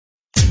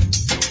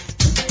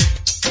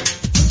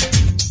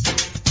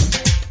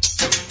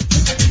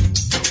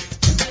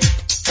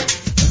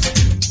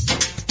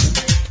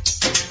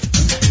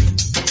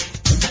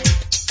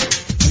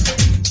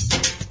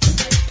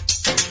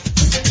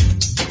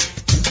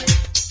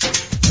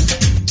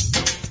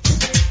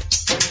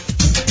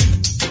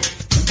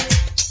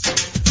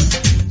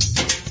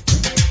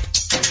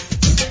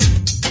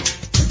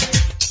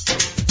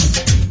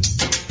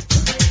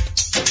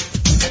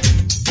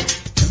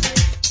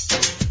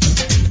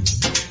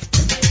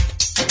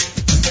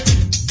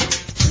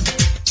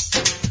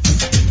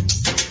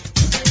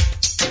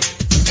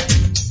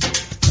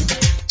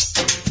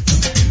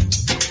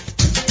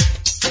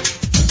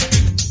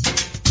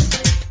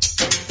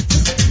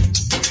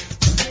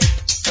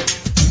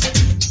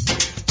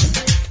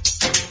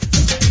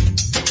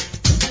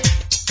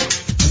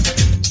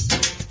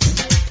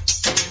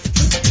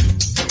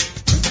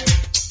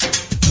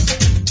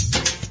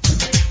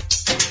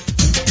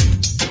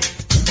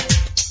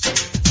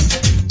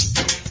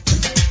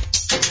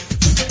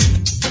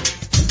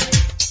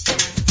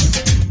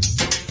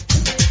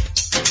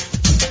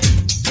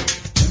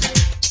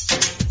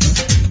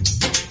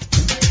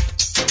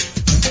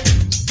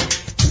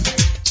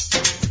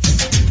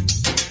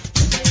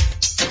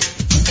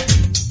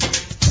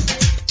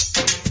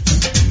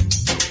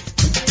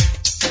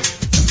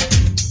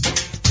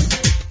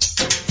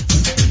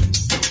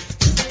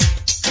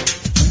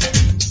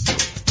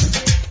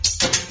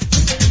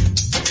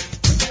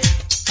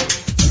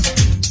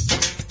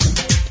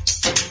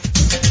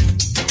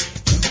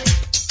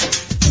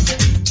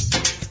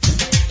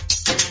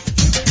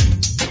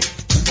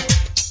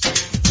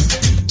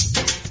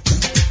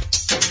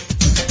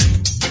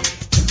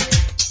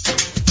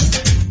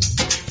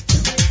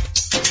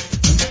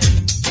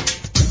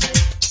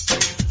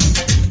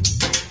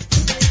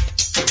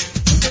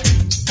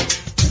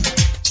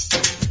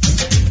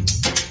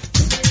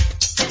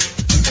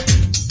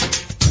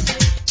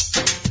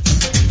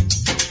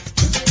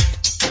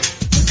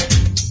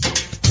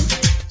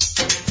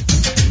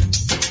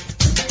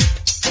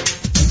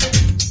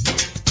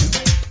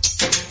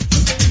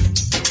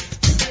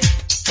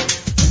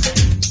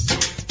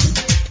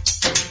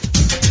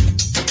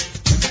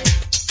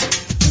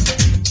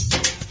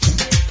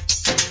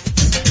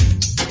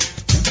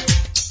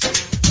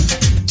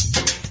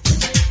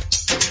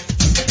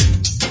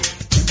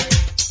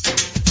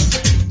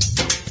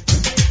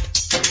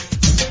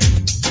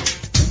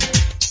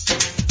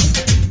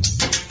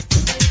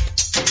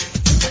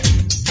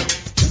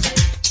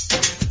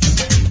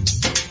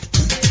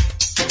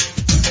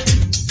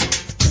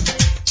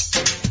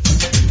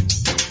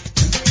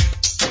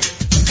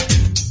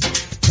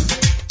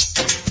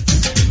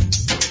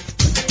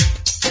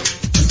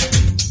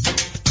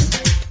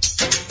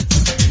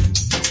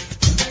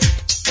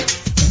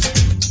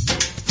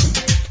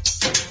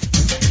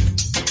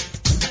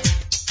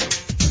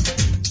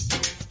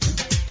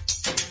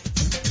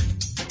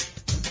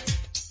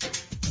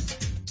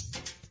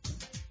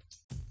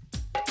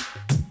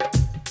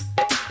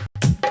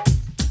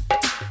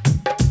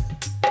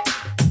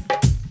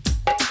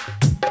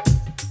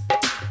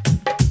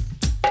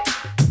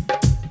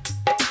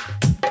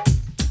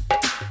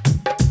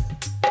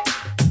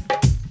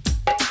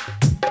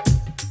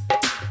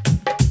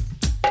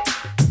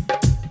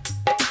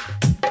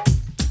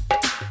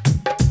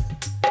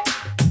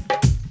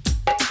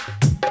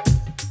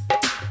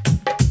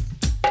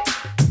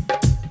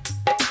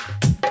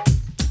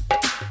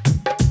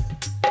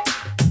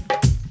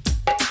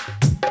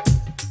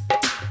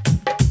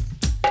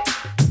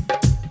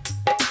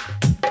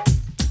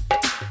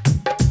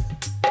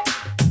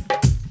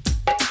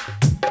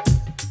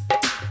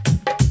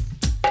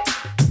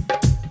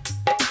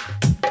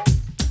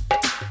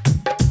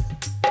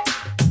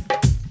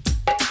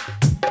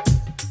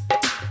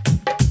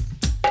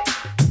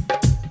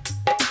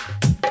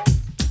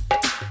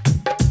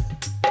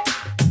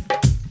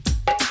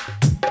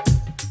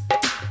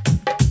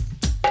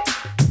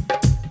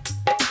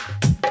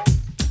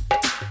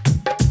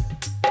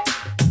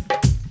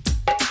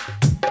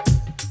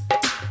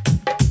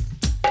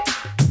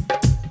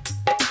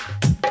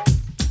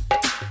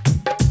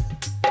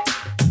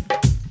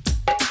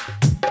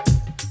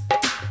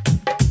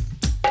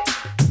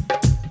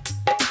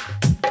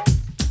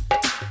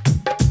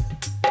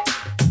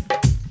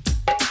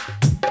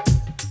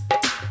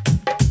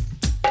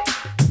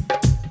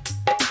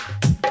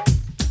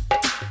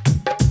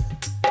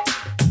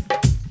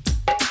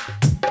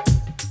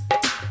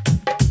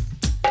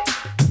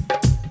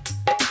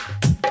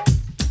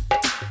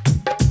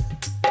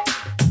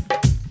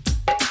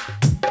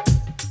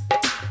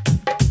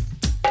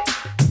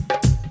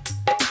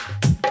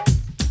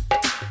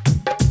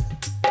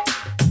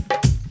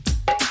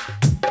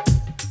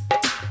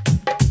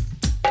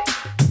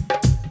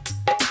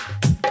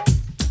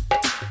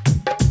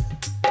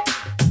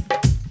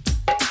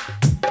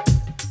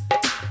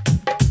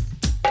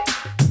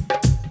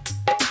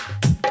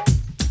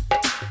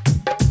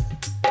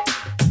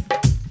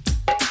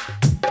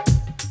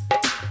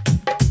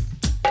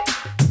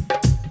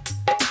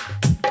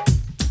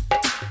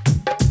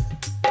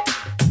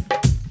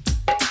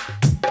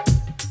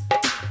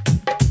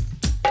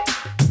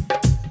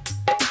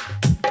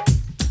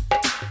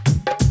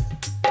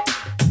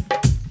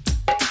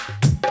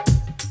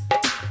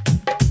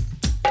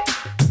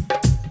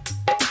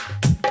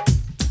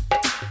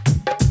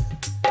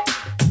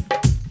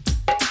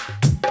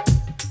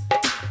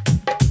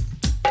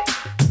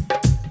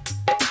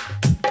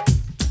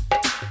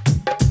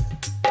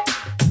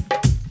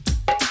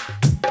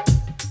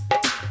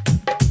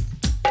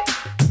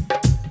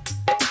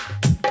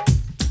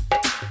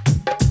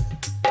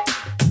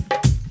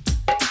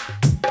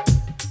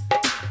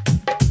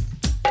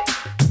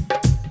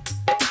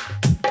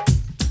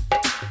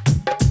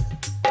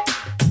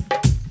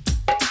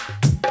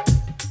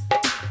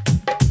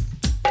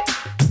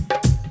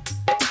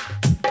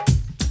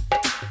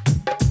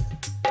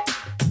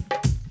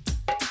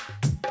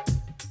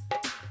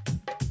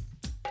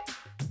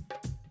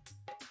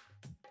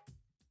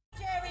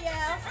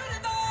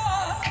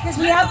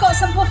got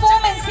some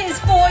performances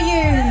for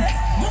you.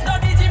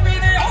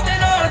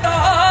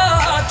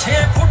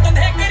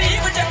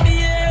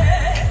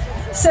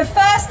 So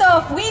first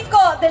off, we've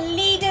got the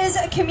Leaders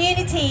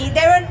Community.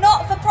 They're a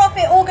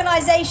not-for-profit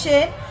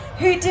organisation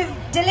who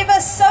deliver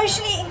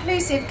socially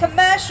inclusive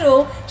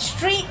commercial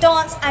street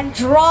dance and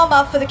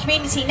drama for the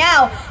community.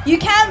 Now, you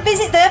can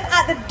visit them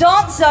at the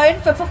Dance Zone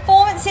for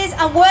performances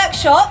and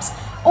workshops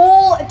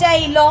all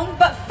day long.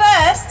 But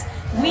first,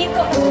 we've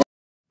got...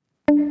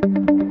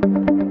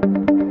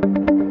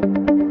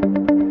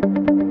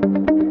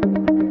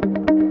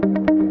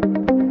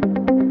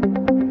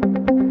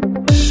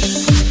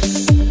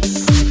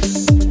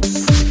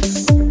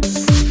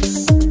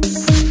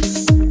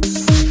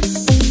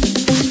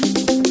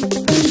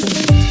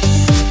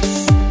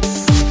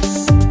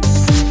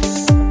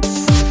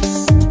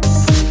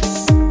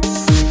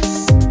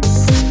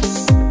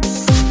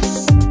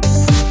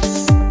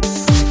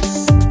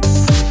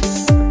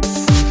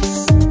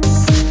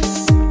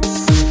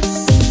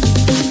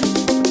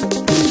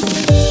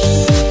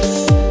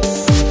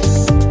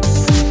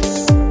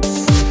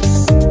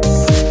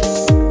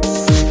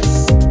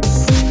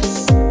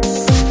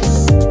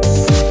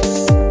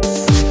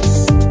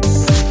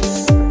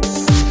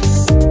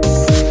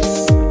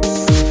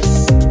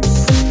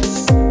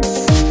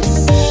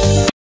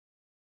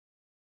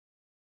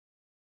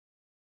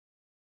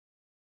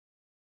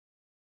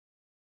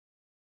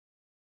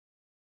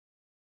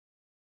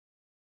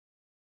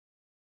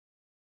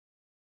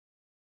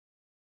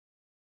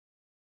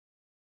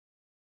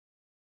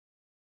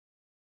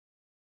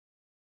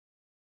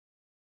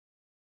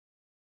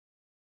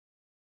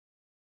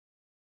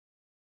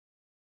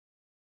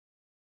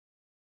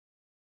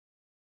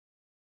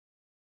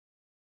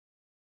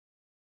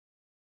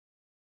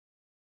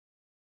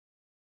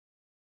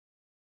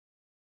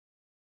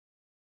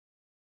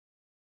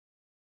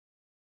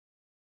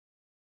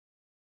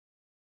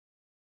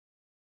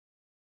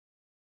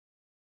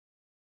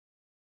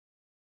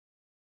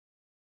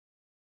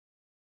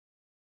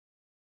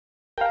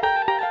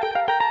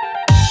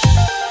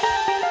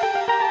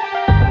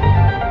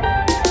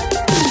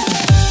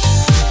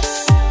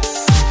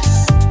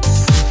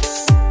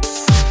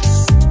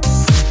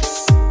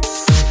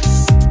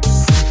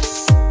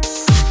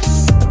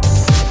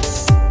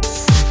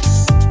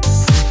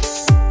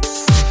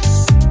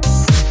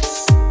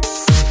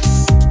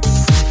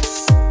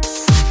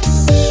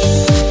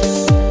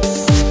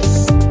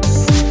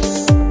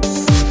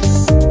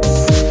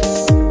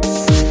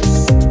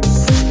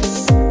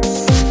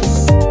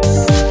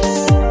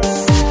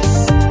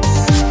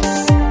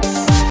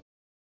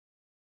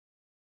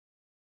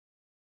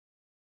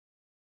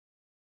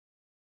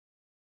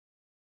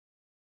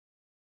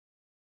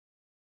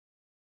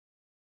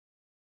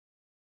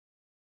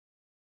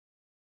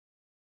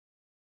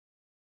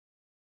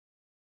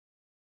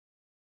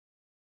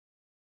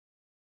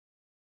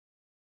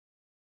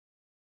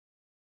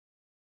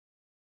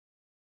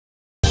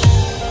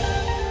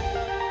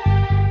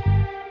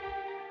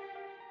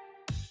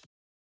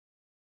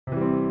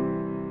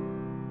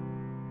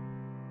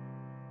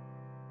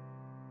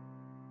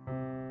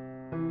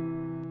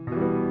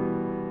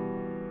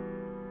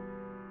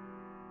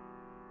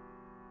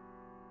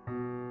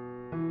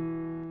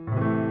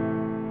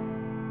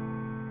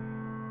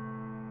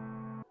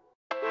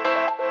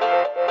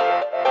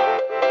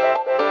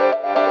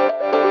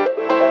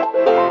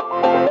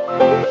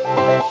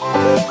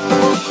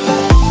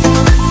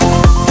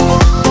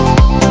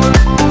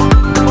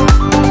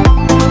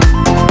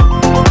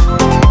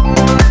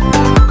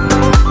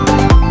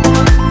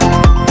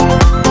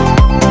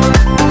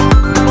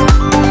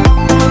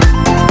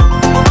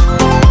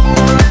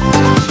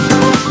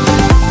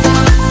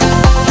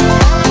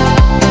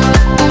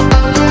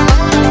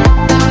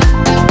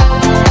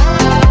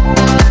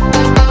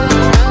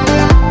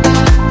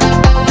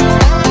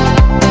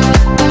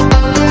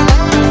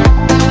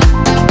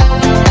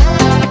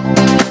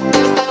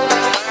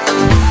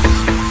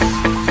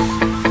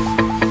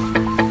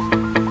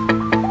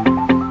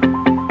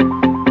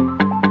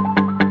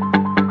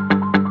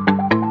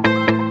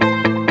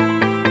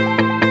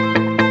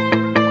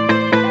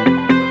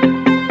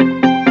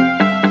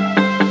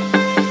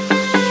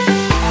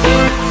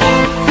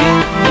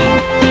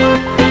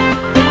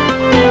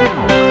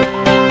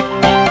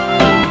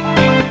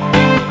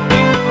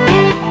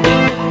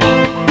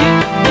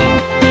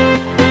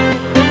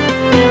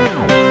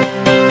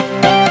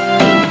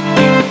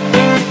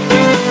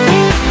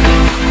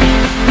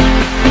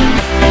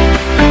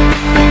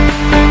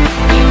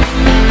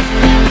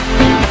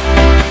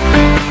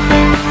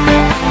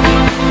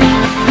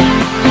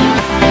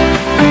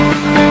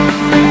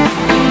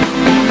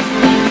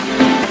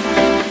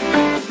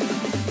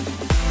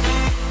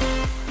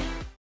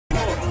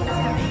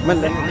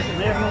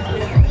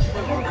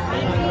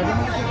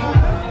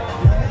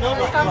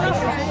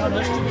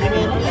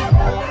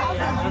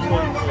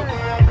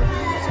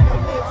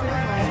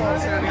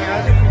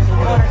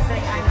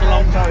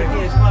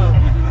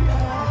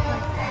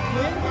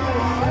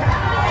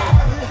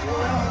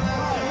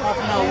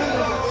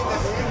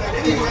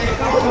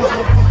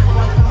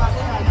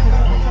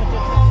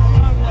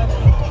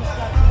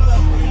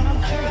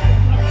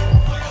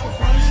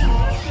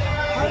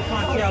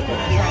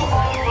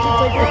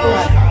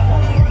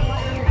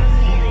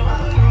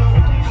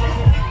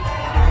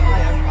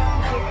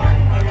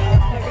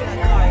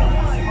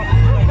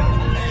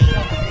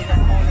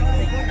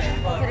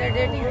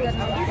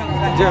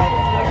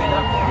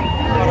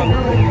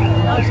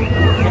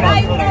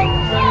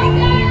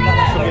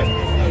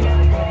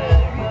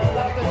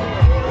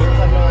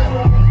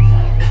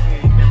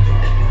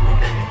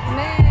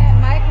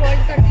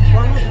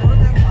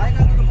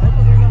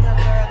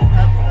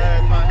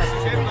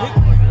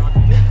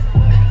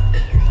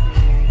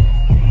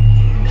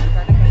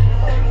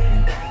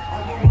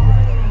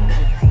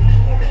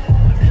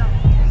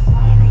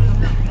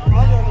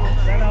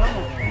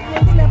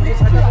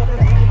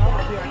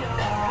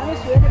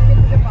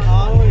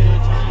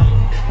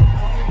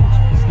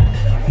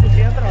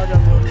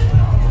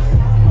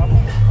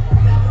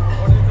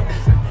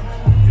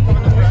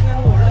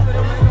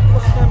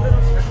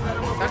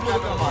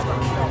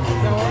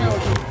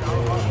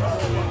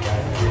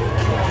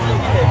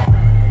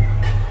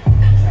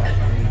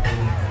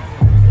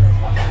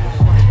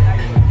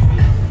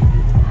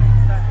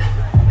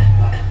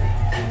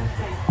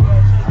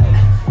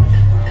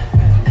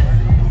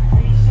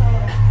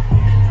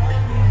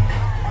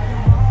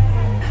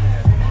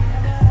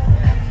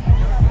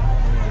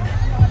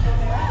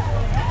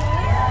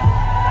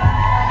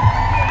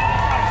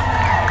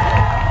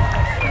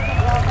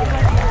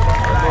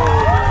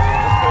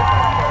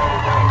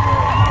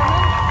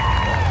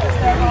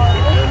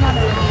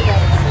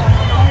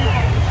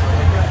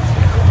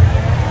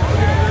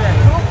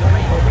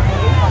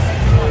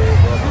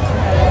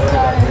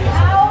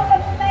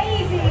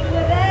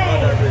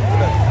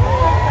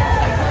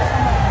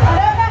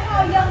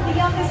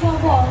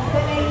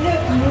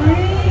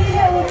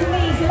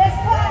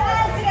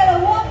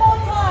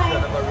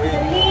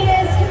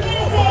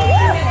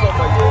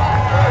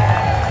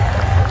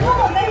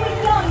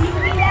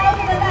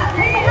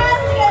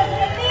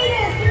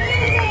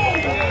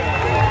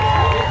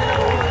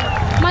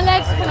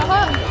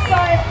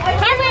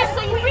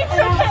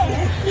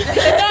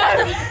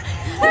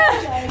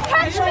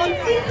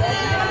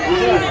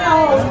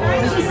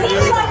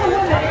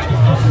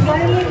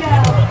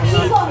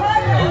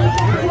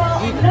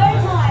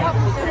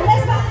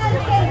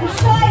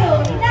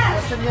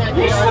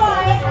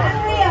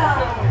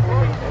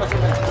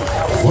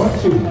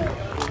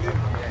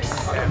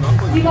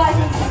 You guys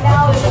need to be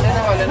louder.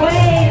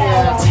 Way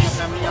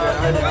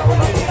louder.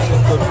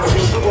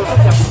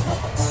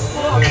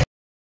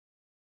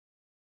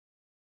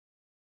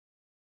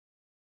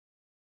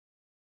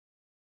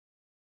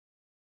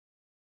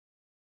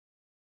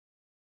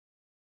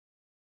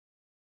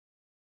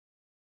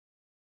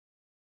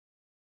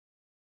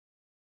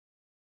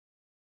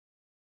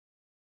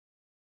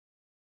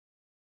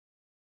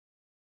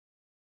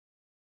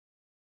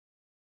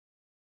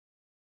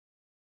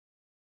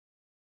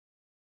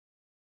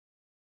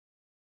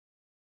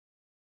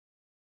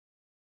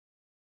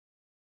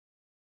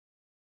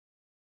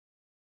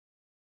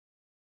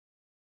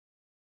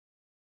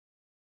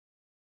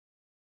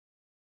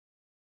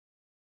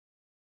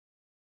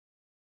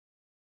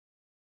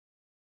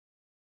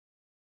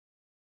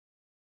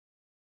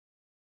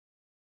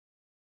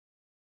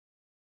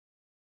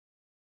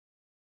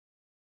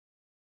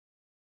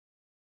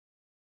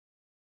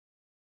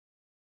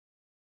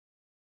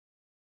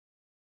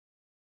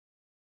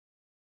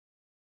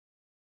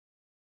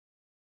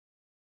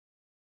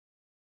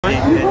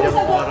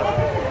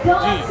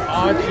 जी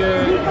आज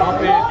यहाँ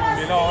पे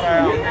मेला हो रहा है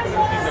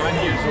आपने 9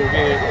 years हो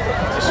गए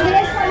जिसमें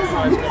आज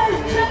हमारे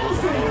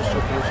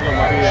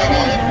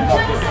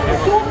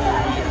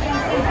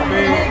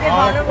हमें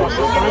आज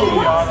पाकिस्तान की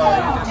याद आ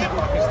रही है। जैसे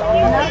पाकिस्तान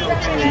में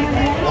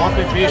वहाँ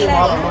पे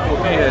बेशुमार लोग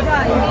होते हैं,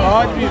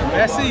 आज भी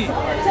वैसे ही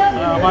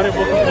हमारे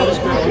वोटिंग फोर्स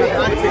में हो रही है।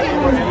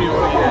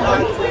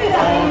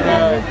 और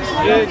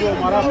ये जो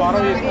हमारा 12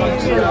 एक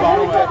कल्चरल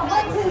 12 है,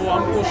 तो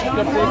हम कोशिश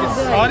करते हैं कि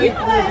सारी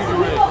कम्युनिटी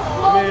जो है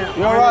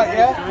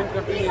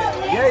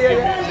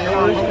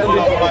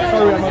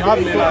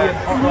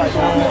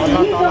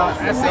अल्लाह ताला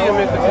ऐसे ही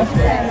हमें तकलीफ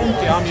दे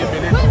कि हम ये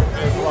मिले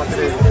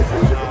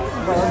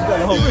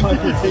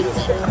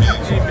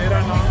जी। मेरा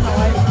नाम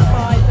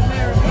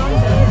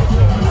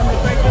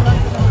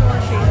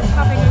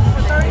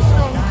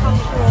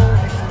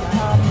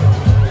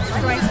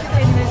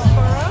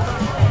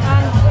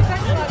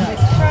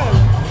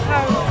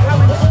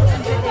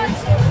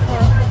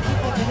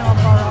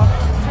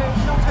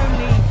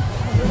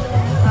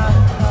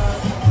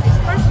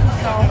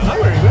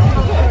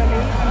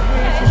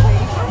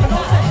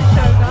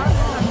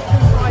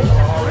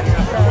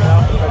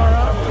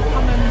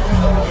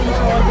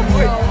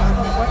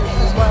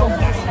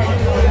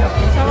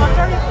So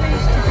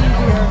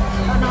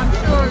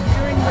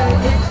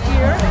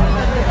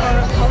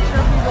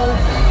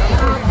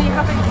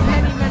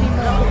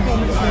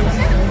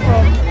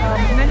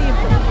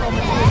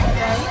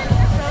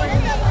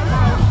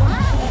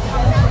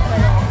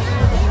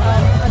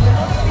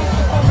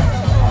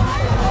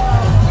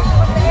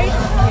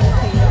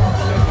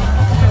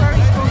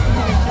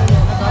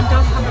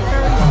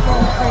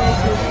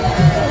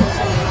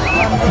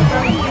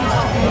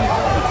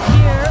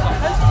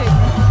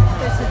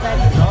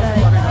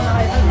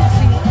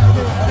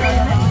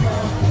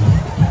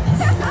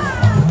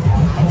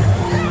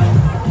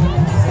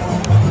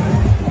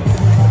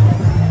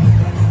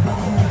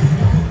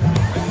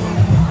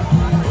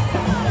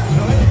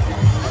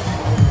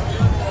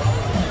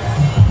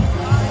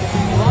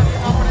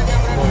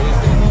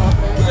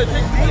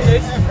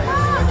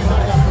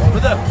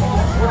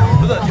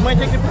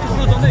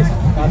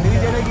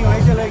चलेगी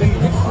वहीं चलेगी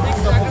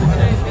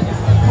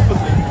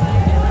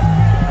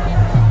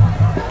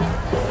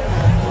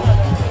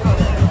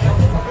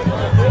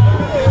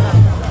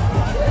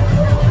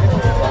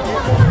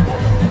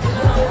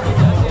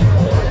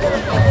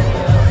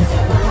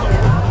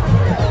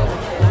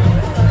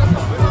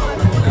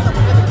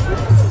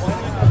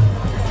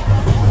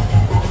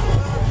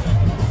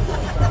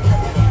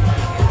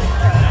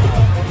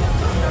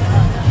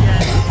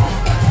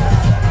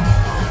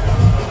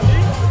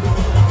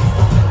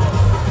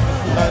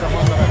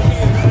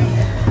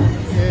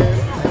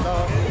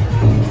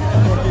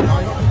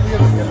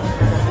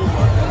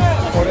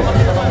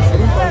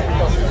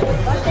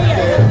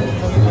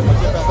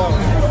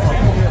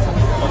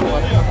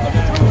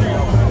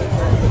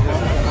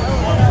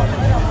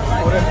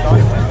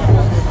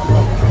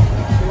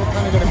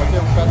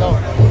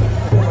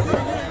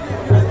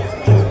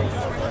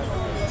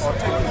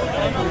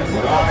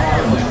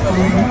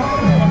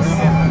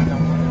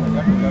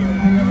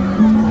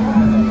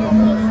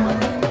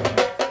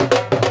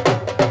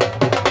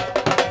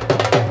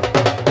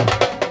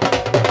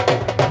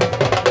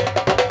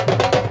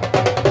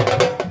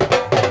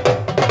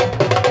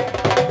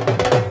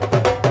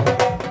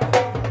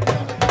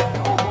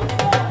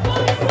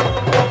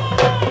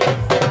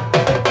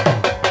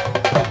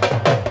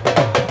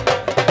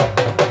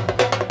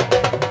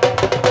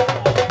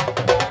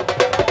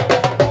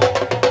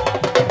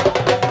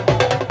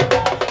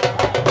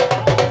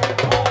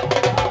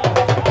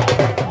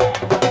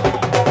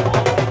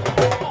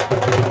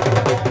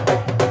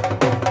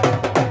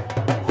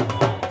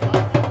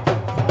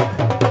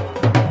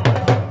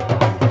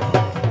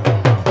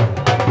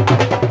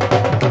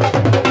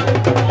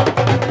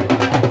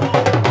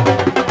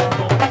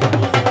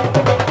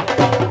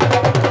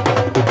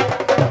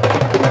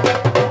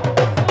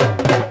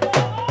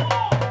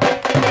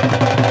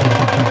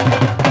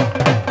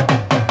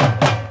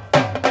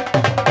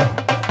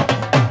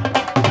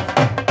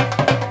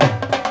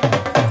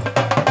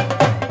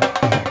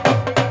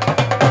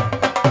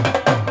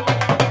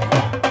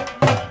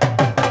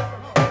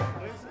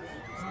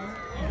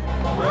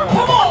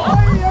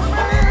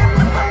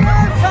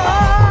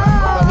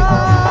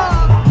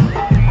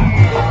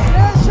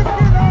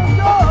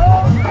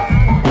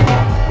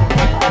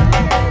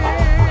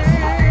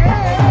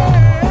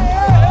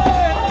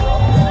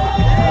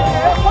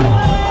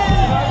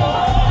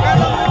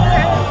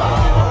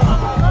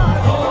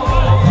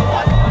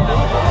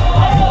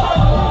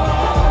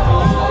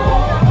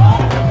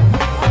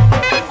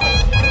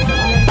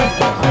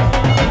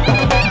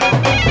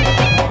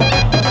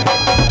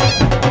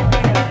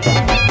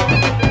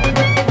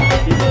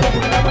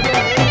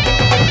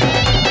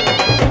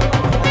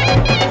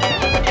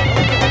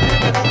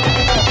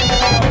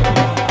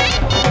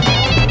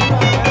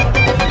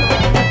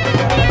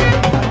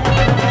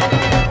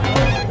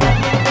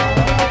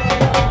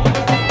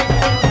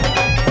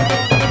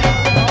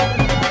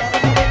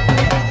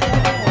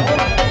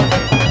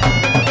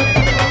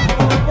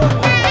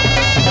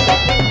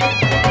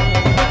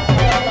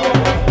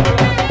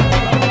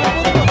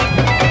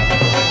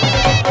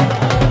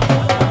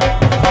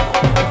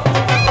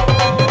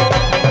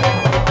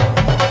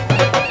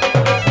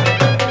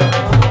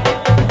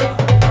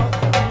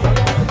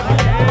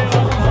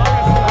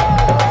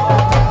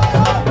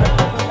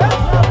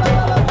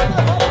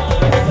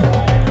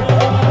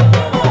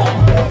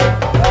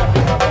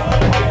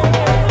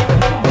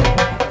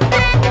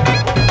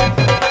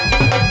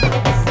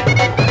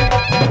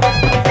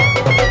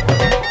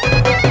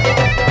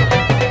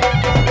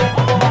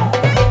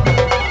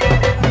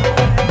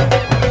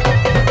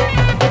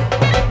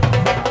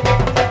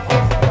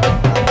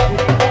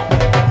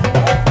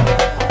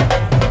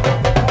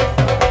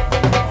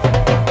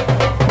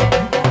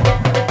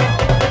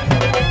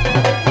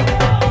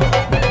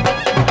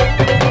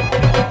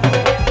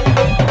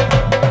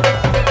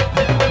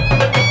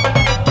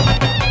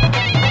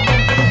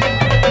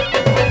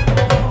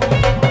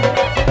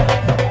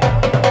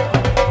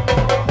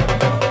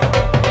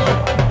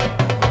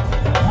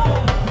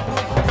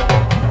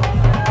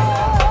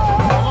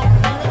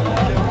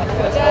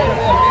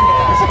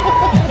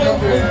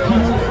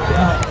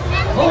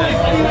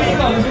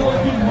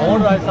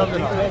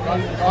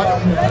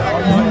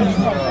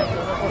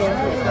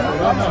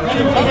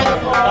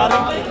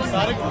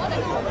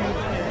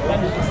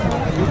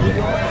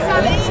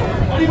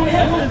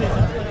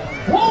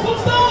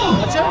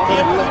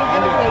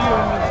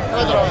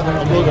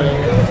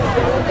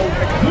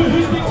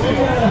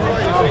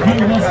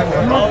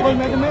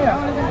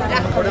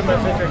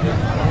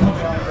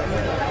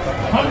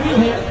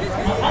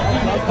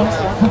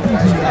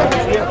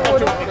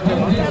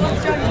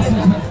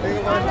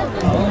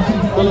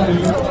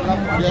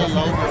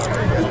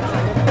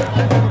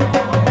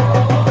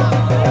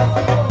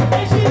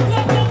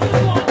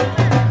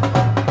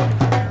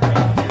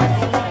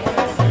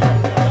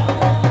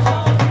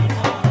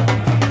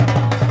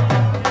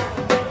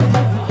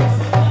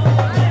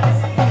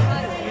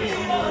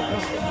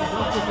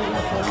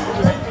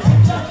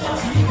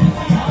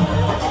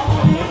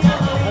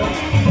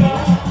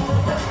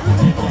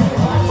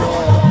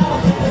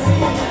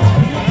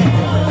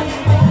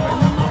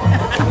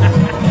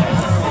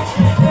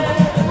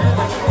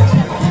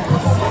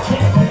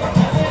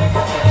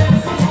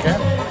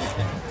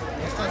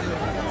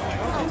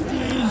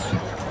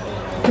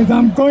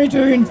I'm going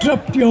to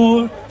interrupt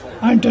your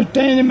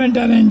entertainment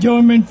and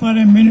enjoyment for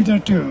a minute or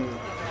two.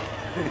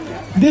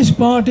 This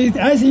part is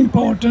as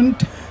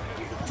important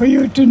for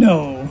you to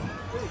know.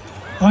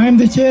 I am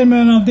the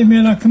chairman of the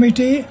Mela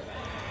Committee,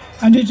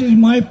 and it is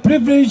my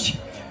privilege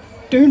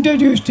to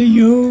introduce to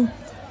you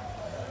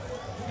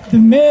the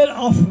Mayor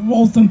of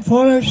Waltham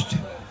Forest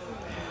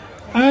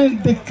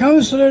and the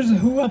councillors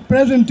who are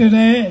present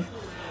today.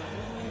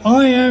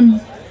 I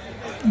am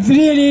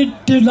really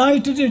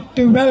delighted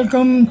to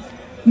welcome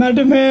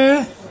Madam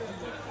Mayor,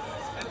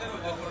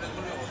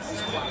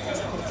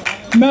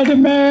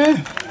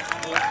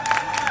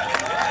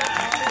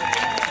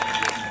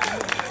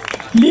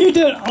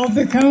 Leader of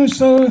the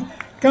Council,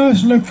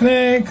 Councillor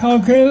Claire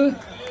Coghill,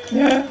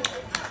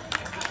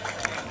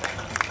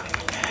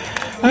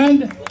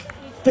 and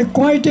there are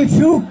quite a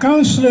few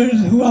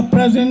councillors who are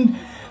present.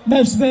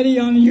 That's very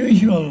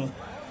unusual,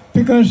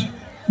 because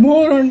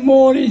more and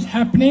more is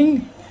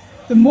happening.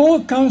 The more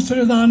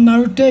councillors are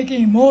now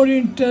taking more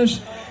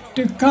interest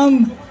to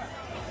come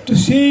to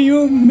see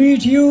you,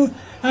 meet you,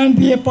 and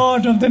be a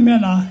part of the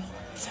Mela.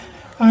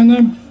 And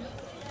I'm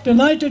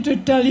delighted to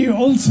tell you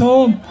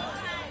also,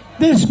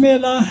 this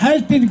Mela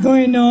has been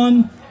going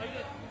on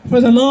for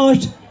the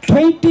last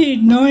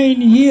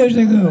 29 years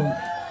ago.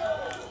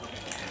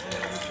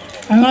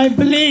 And I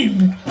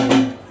believe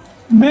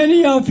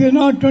many of you are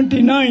not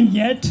 29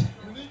 yet,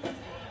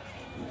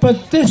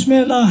 but this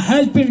Mela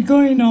has been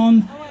going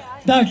on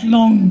that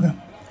long.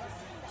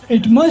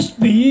 It must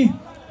be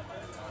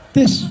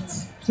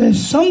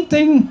there's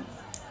something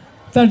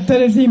that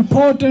there is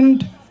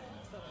important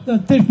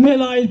that this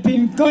Mela has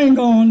been going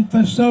on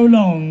for so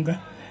long.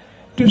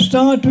 To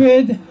start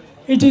with,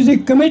 it is a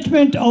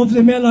commitment of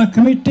the Mela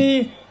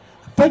Committee,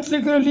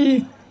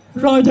 particularly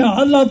Raja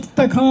Allah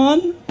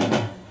Khan,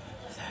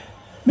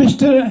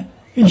 Mr.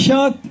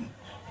 Ishaq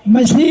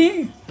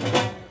Masih,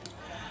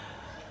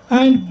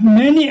 and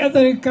many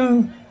other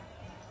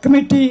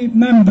committee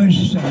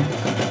members.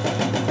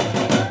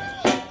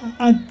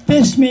 And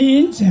this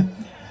means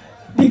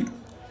the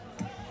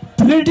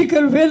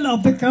political will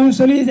of the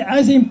council is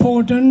as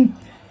important,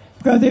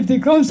 because if the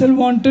council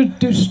wanted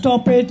to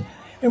stop it,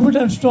 it would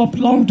have stopped a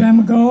long time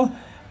ago,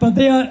 but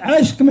they are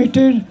as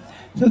committed,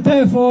 so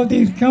therefore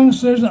these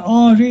councillors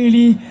are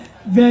really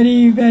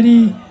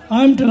very,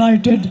 I'm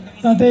delighted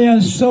that they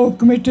are so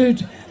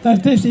committed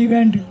that this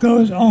event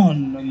goes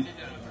on.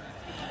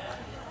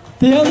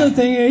 The other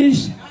thing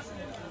is,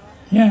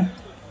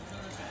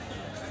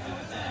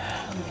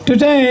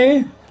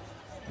 today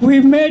we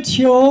made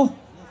sure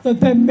that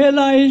the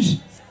Mela is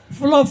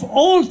full of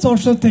all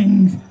sorts of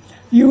things.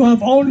 You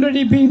have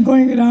already been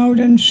going around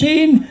and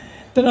seen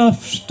there are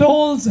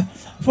stalls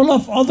full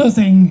of other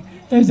things.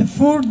 There's the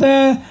food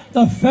there,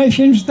 the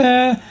fashions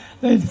there,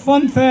 there's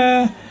fun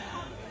fair,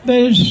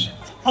 there's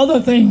other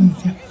things.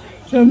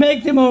 So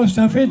make the most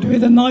of it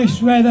with the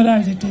nice weather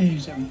as it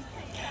is.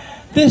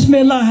 This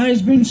Mela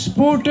has been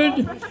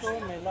supported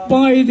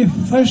by the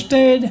first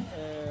aid,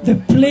 the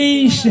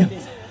police,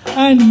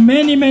 and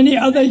many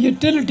other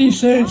utility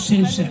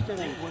services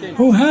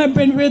who have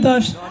been with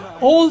us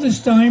all this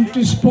time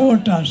to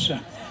support us.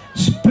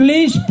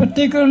 Police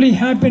particularly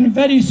have been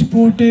very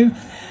supportive,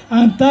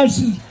 and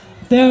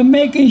they are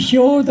making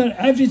sure that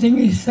everything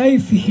is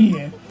safe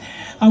here.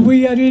 And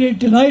we are really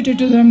delighted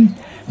to them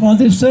for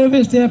the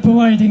service they are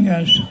providing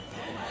us.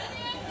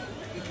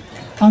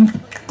 I'm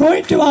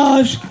going to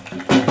ask,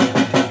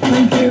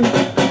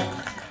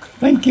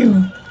 thank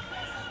you.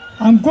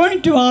 I'm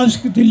going to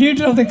ask the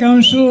Leader of the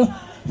Council,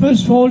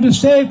 first of all, to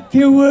say a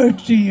few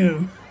words to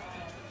you.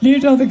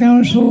 Leader of the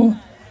Council.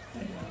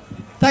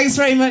 Thanks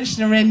very much,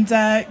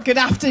 Narinder. Good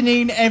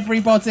afternoon,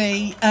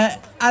 everybody.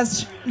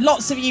 As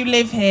lots of you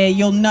live here,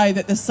 you'll know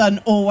that the sun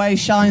always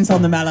shines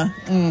on the Mela.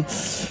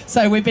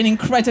 So we've been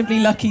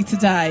incredibly lucky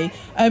today.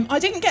 I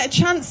didn't get a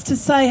chance to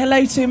say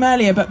hello to him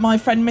earlier, but my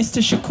friend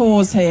Mr.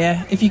 Shakur's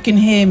here. If you can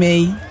hear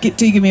me,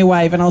 do give me a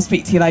wave and I'll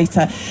speak to you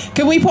later.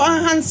 Can we put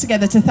our hands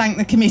together to thank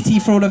the committee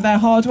for all of their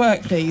hard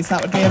work, please?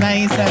 That would be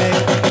amazing.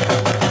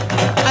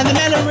 And the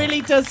Mela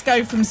really does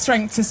go from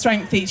strength to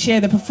strength each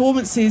year. The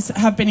performances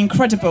have been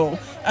incredible.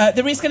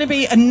 There is going to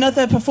be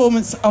another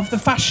performance of the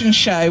fashion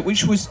show,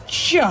 which was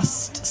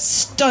just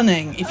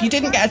stunning. If you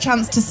didn't get a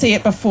chance to see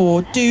it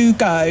before, do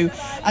go.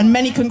 And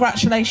many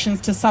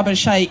congratulations to Sabah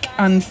Sheikh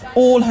and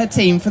all her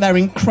team for their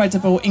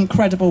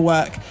incredible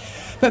work.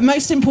 But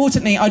most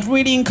importantly, I'd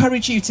really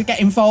encourage you to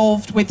get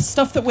involved with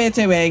stuff that we're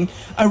doing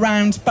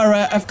around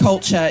Borough of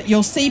Culture.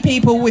 You'll see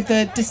people with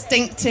the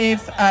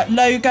distinctive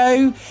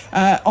logo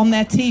on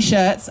their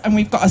T-shirts, and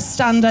we've got a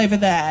stand over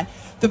there.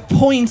 The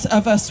point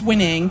of us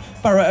winning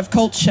Borough of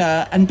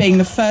Culture and being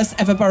the first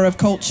ever Borough of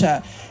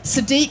Culture,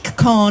 Sadiq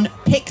Khan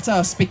picked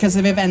us because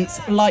of events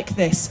like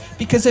this,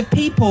 because of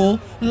people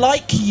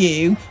like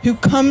you who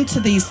come to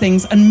these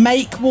things and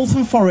make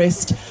Waltham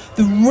Forest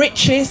the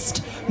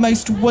richest,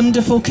 most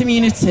wonderful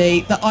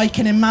community that I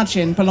can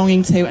imagine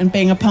belonging to and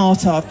being a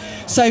part of.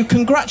 So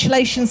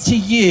congratulations to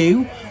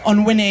you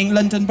on winning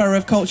London Borough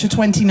of Culture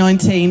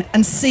 2019,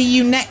 and see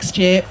you next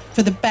year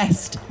for the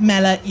best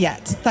Mela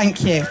yet.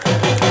 Thank you.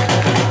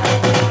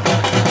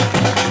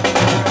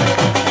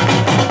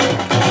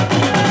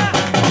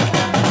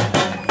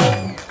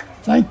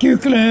 Thank you,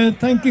 Claire.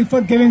 Thank you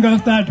for giving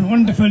us that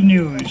wonderful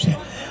news.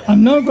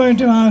 I'm now going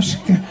to ask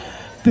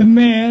the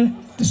Mayor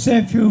to say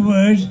a few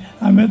words,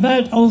 and with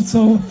that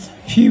also,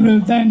 she will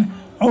then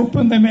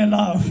open the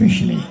Mela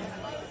officially.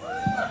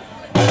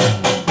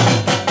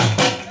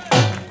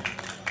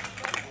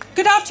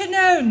 Good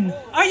afternoon.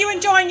 Are you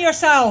enjoying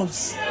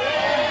yourselves?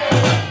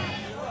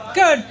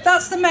 Good,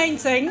 that's the main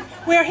thing.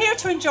 We're here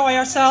to enjoy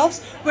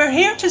ourselves. We're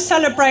here to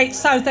celebrate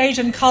South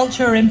Asian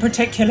culture in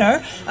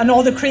particular, and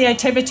all the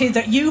creativity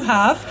that you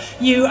have,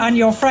 you and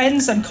your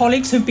friends and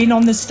colleagues who've been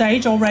on the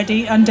stage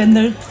already and in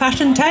the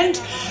fashion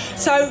tent.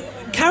 So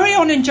carry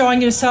on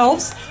enjoying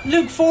yourselves.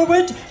 Look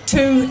forward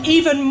to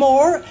even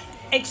more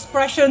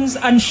expressions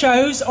and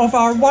shows of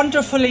our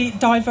wonderfully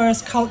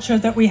diverse culture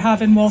that we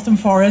have in Waltham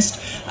Forest,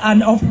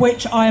 and of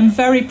which I am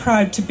very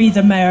proud to be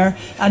the mayor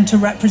and to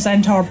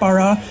represent our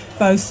borough,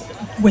 both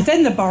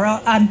within the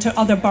borough and to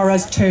other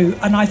boroughs too.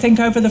 And I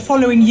think over the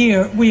following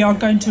year we are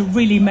going to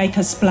really make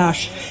a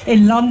splash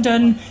in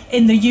London,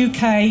 in the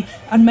UK,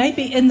 and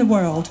maybe in the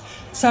world.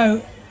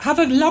 So have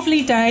a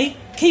lovely day,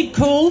 keep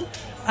cool,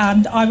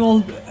 and I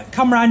will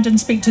come round and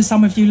speak to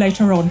some of you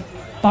later on.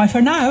 Bye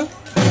for now.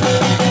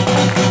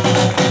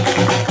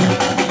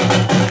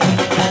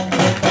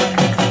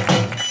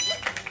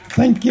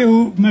 Thank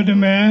you,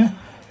 Madam Mayor.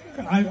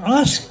 I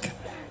ask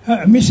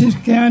Mrs.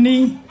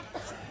 Kiani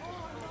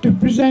to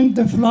present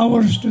the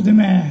flowers to the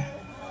Mayor.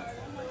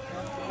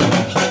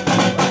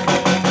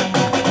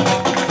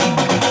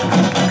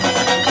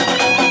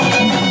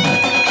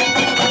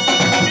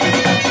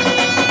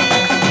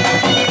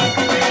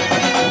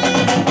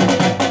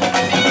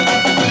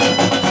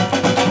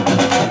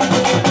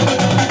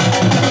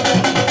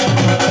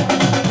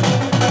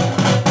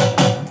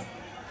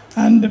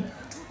 And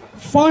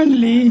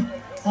finally,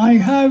 I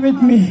have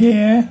with me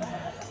here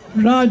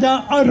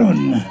Raja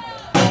Arun.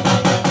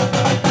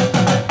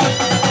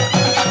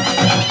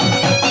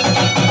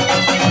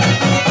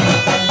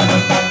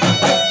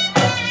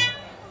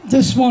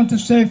 Just want to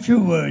say a few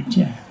words,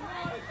 yeah.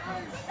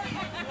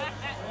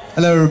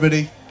 Hello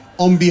everybody.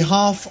 On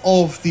behalf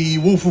of the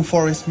Waltham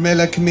Forest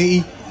Mela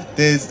Committee,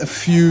 there's a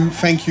few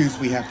thank yous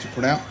we have to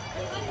put out.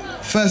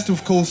 First,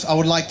 of course, I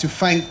would like to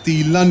thank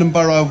the London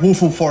Borough of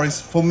Waltham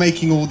Forest for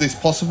making all this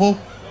possible.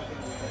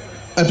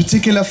 A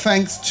particular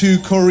thanks to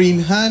Corinne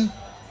Hearn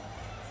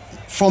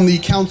from the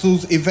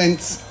council's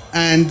events,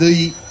 and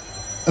a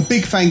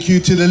big thank you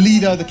to the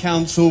leader of the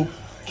council,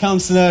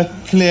 Councillor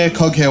Claire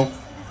Coghill.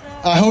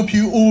 I hope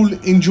you all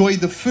enjoyed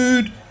the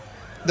food,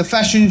 the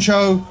fashion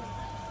show,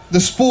 the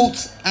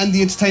sports and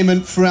the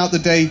entertainment throughout the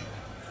day.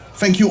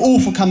 Thank you all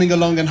for coming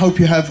along and hope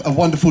you have a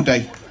wonderful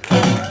day.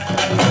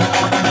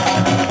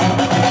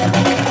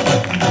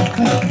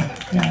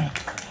 Yeah.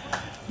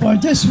 Well, I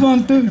just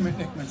want to...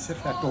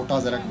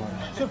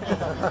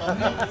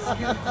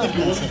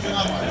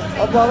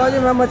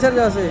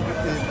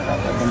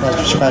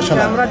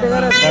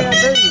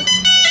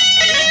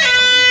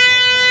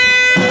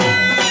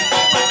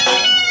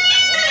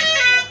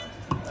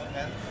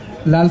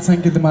 लाल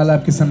संगीत माला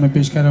आपके सामने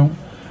पेश कर रहा हूँ,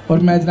 और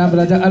मैं जनाब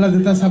राजा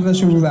अलादीता साहब का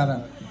शुक्रगुजार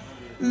हूँ।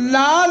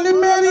 लाल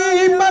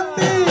मेरी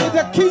बत्ती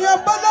रखियो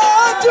बना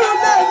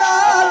झूले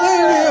लाल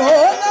हो,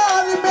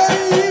 लाल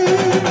मेरी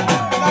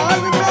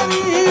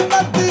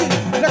बत्ती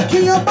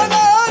रखियो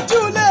बना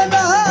झूले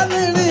लाल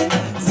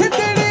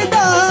सिद्धड़ी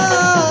दा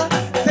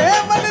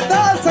सेवन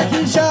दा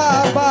सखी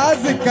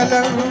शाबाज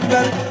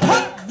कलंदर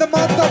हद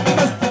मातम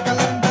मस्त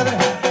कलंदर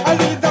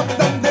अली दम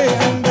दम दे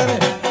अंदर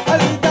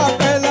अली दा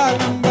पहला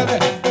नंबर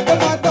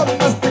दमादम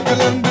मस्त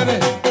कलंदर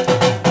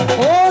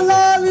ओ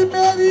लाल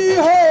मेरी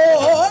हो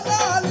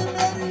लाल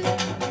मेरी।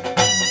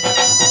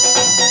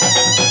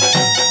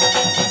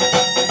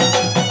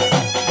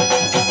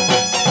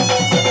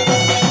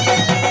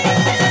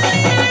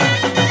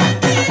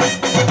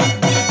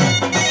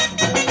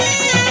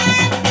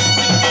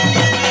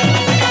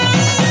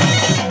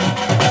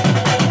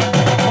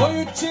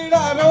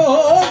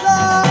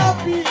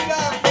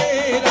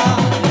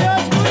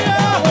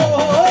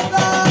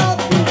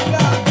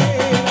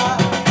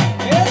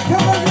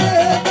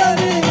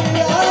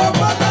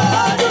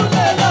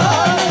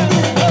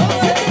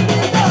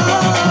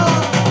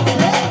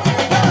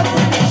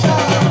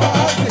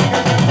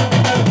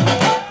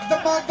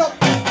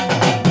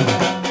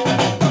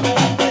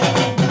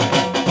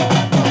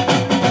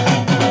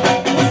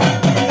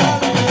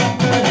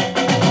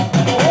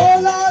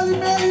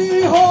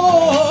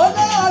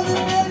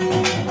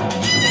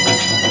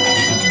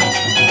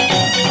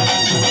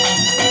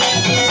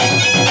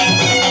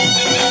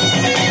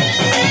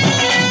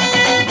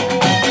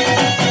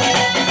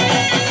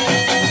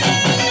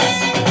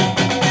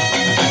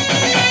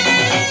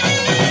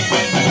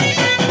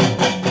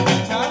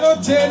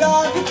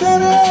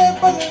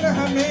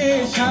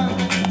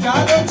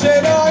 चारों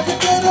चिराग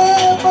तेरे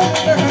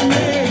बंद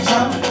हमेशा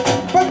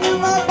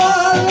पगमा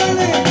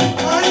बालने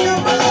आया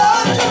बला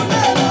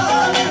चुने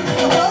लाल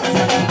हो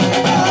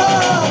सकता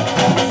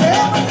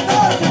सेवन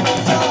दास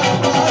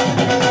शाबाश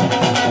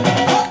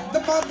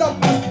दमादम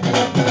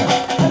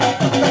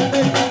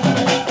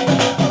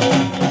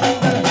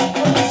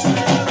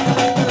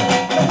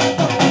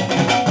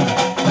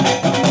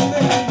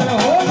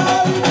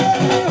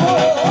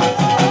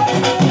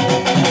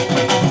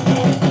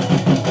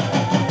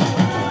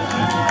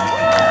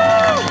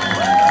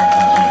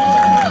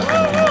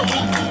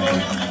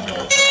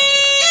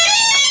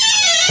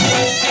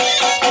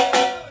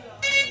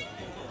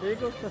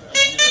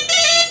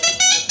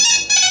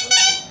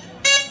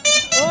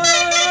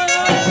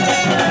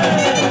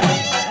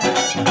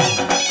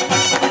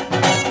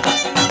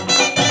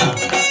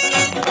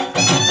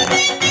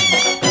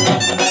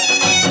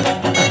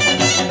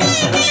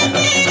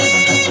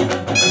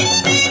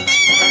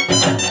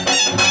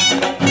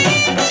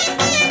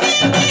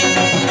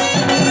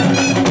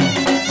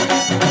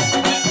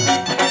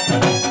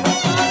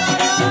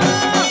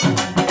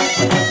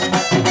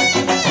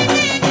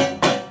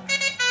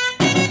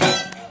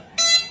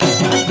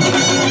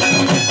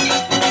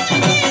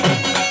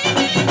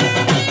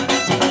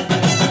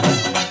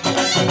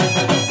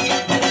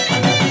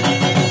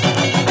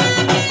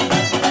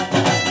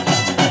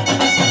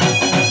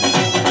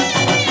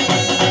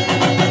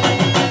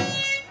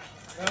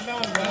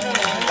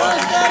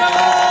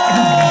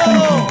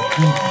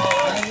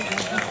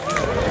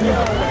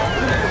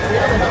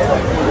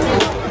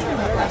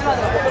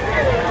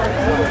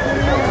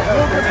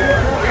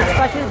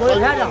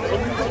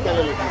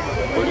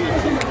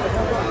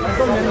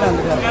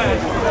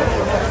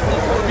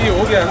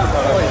हो गया ना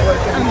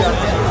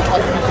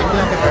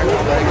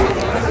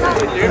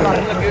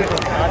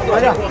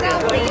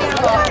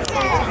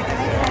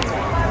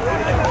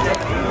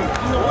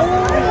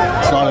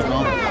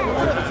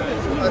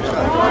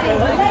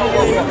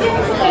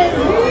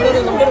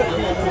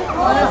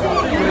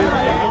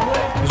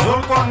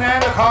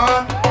जुल्कुरनैन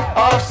खान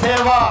और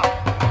सेवा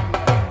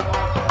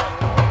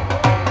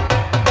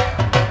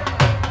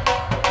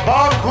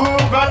बहुत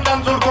खूब वेल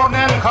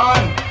जुल्कुरनैन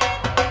खान।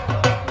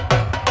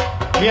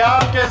 ये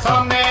आपके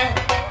सामने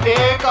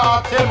एक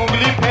हाथ से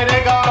मुंगली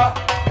फेरेगा,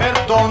 फिर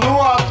दोनों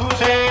हाथों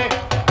से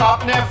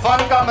अपने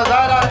फन का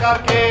नजारा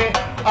करके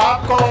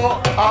आपको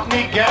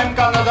अपनी गेम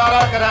का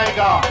नजारा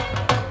कराएगा।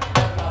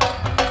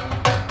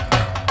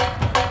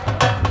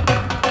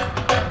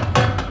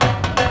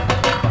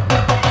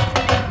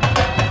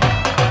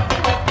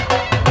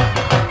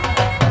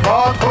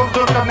 बहुत खूब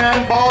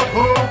जुल्कुरनैन, बहुत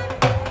खूब।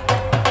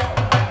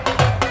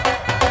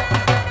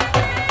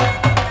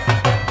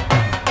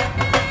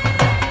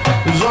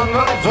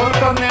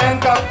 जुल्कुरनैन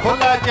का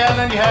खुला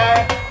चैलेंज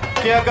है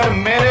कि अगर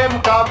मेरे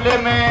मुकाबले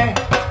में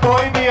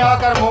कोई भी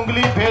आकर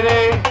मुंगली फेरे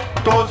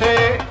तो उसे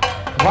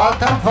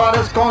वाल्थम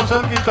फॉरेस्ट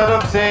काउंसिल की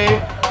तरफ से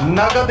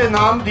नगद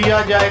इनाम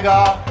दिया जाएगा।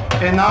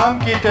 इनाम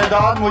की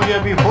तादाद मुझे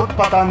अभी खुद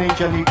पता नहीं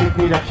चली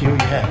कितनी रखी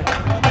हुई है।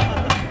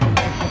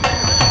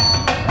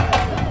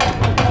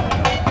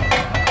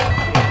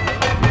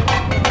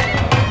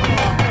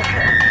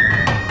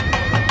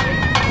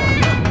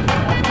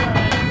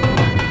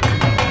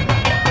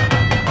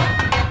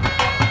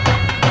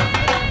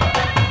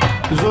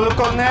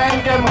 जुल्कुरनैन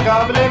के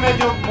मुकाबले में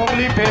जो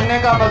मुंगली फेरने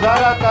का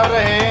मजारा कर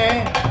रहे हैं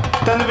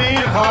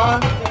तनवीर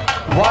खान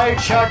वाइट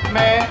शर्ट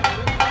में,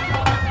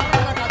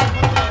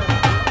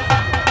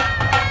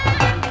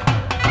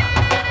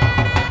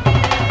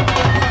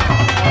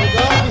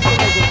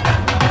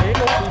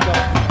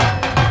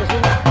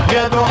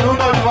 ये दोनों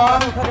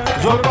नौजवान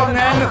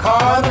जुल्कुरनैन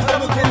खान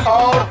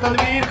और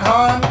तनवीर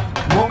खान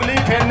मुंगली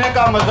फेरने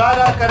का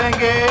मजारा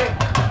करेंगे।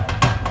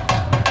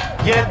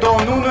 ये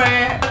दोनों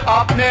ने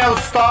अपने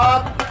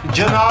उस्ताद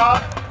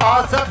जनाब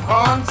आसिफ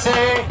खान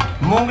से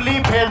मुंगली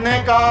फेरने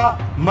का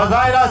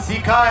मजाहरा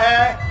सीखा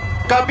है।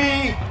 कभी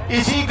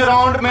इसी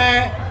ग्राउंड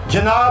में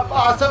जनाब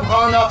आसिफ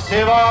खान ऑफ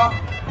सेवा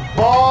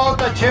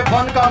बहुत अच्छे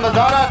फन का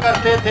मजाहरा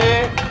करते थे।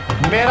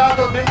 मेरा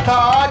तो दिल था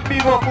आज भी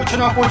वो कुछ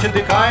ना कुछ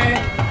दिखाएं,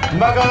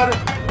 मगर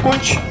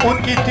कुछ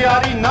उनकी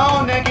तैयारी ना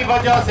होने की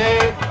वजह से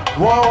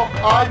वो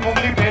आज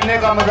मुंगली फेरने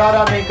का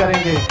मजाहरा नहीं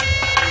करेंगे।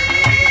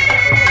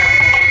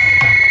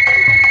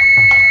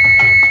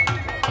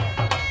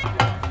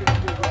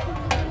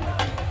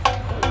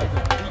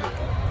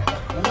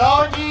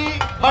 लो जी,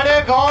 बड़े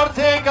गौर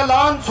से एक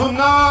ऐलान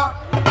सुनना।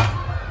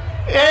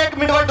 एक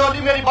मिनट भाई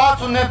डोली मेरी बात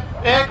सुनने,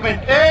 एक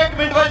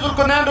मिनट भाई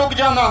जुल्कुरनैन रुक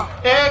जाना,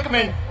 एक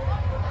मिनट।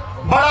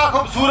 बड़ा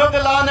खूबसूरत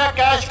ऐलान है,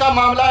 कैश का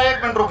मामला,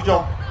 एक मिनट रुक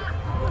जाओ।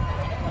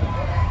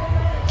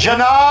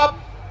 जनाब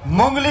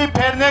मुंगली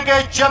फेरने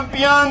के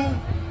चैंपियन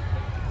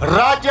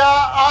राजा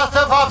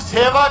आसिफ ऑफ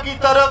सेवा की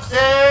तरफ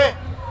से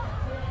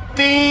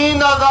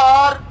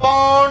 3000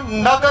 पाउंड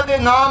नगद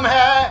इनाम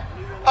है।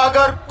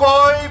 अगर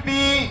कोई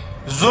भी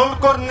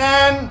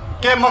जुल्कुरनैन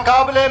के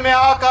मुकाबले में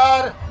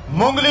आकर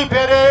मुंगली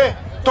फेरे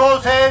तो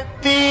उसे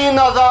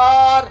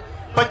 3000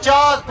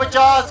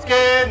 50-50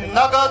 के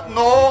नगद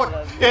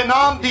नोट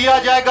इनाम दिया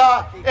जाएगा।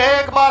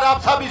 एक बार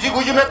आप सब इसी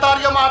खुशी में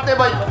तालियां मारते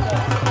भाई।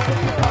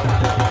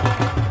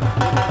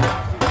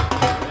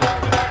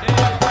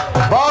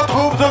 बहुत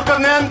खूब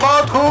जुल्करनैन,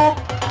 बहुत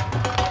खूब।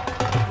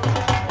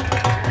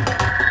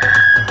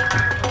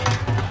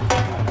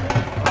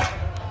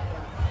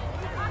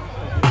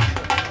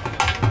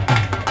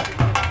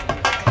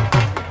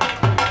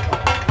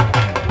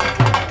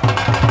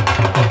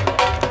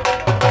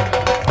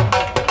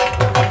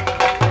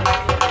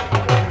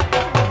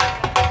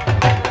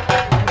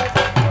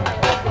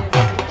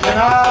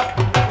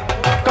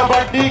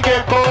 कबड्डी के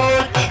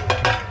कोच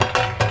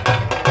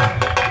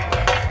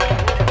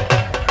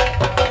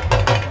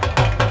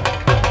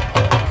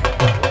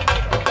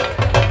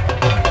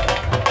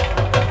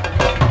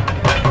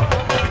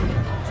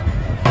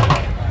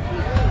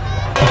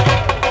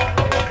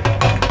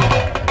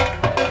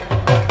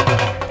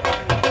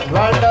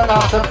वेल्डन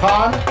आसिफ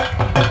खान,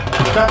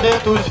 कदे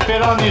तू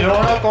स्पेरा नी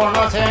रौनक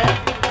होना से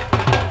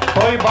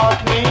कोई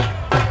बात नहीं।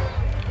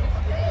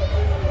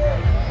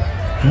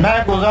 मैं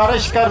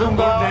गुजारिश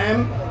करूंगा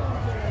name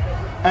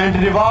and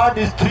reward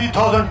is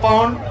 3000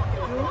 pound।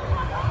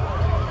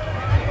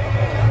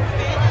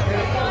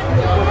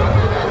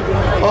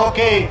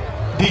 Okay,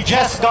 the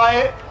just guy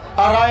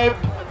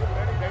arrived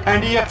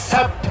and he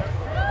accept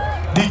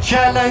the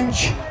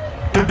challenge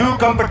to do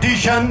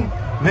competition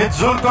with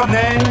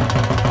Zulkarnain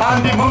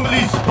on the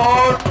Mungli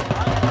sport,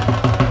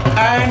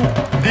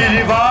 and the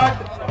reward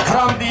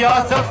from the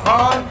Asif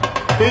Khan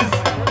is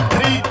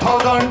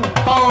 3000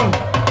 pound।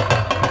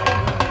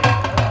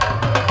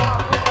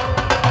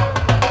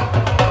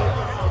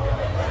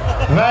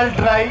 Well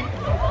try।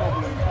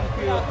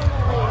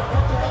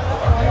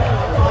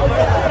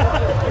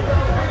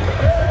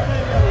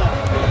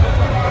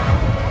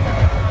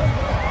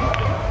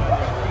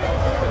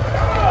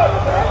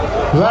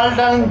 Well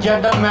done,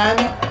 gentlemen.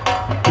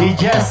 We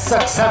just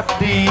accept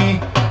the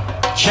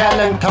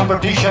challenge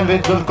competition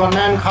with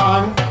Zulkarnain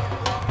Khan.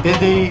 Is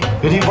the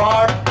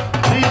reward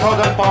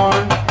 3000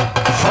 pound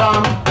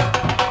from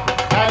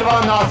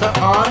Palwan Asif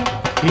Khan.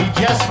 He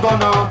just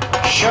gonna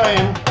show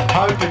him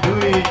how to do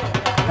it,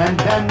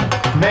 and then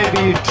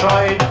maybe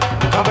try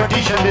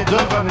competition with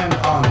Zulkarnain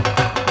Khan.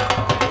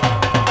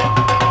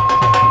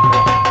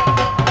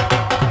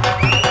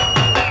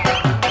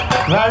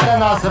 Well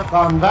done Asif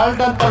Khan, well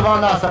done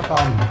Palwan Asif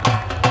Khan.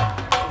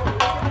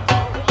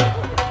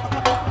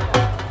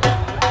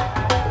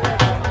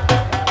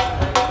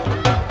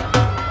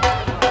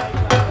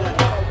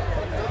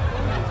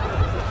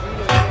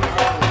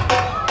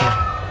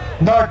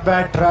 Not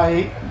bad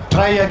try,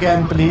 try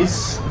again please.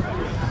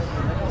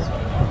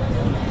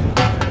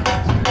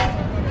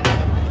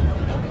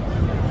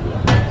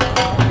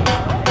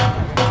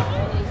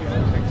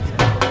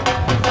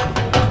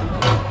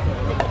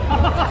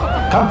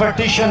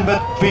 Competition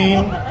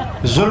between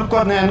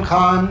Zulkarnain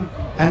Khan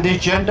and the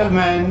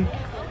gentleman.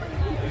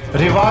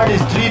 Reward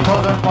is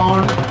 3000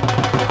 pound.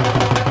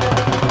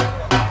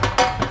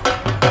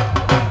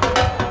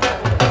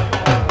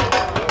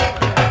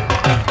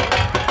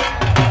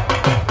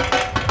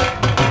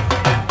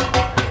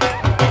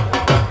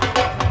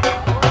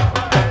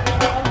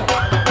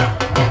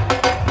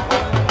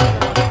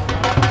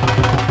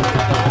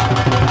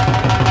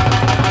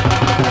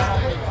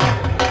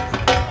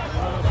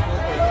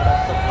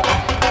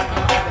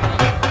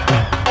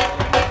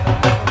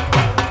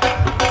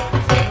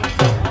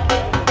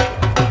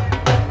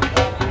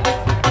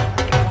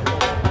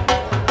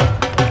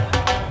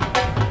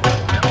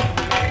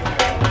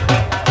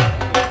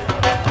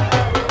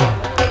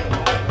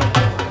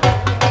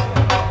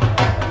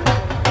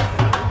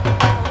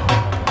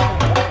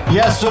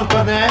 Yes,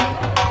 Zulkarnain.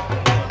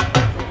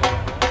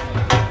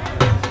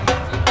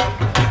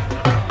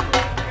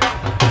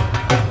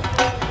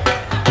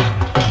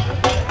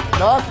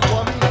 Last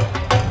one.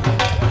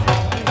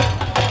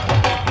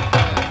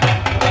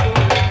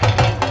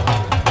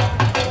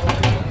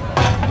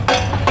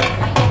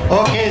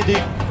 Okay, the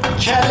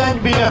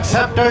challenge being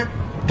accepted.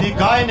 The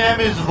guy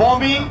name is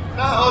Vomi.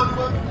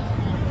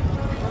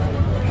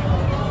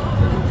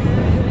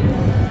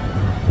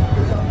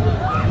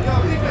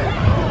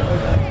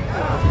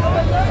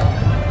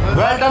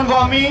 Well done,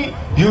 Vomi.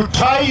 You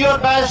try your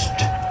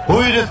best.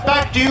 We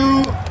respect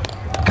you.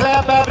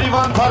 Clap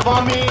everyone for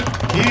Vomi.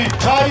 He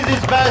tries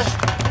his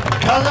best.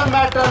 Doesn't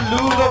matter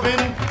lose or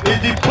win. Is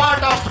the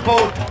part of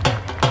sport.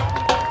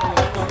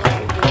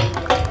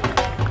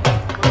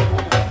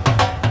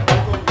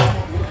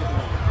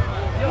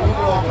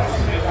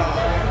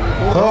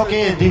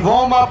 Okay, the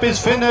warm-up is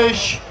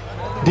finished.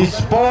 The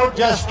sport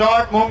just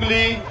start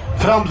Mungli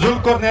from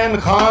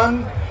Zulkarnain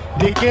Khan.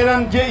 The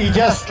Kiran he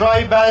just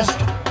try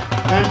best.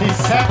 And the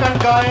second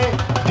guy,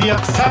 they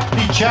accept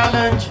the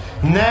challenge.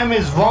 Name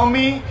is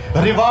Vomi.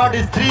 Reward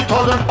is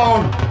 3000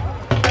 pound.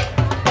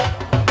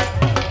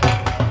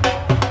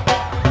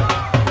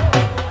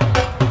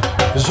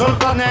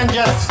 Zulkarnain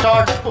just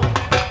starts.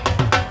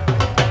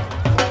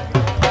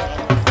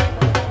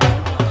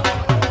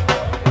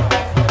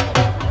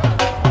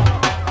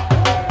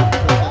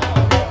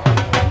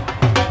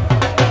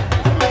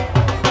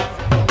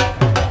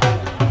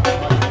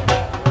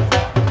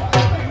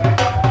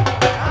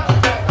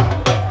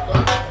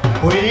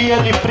 We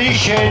really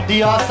appreciate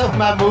the Asif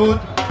Mahmood,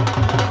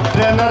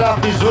 trainer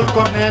of the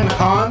Zulkarnain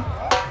Khan,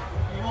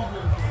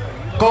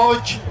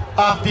 coach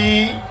of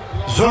the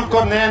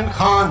Zulkarnain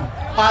Khan,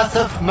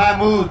 Asif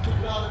Mahmood,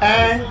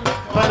 and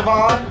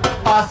Palwan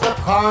Asif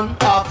Khan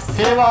of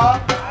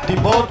Seva. They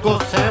both go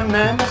same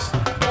names.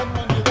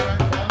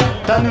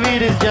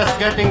 Tanveer is just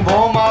getting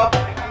warm up,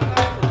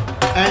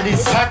 and the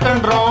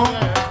second round,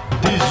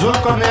 the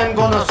Zulkarnain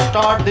gonna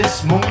start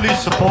this Mungli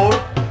support.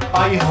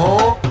 I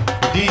hope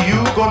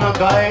you gonna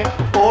guide,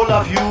 all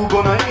of you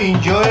gonna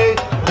enjoy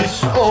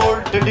this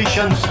old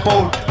tradition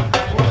sport.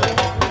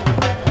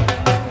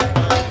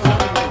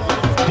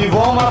 The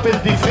warm up is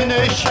the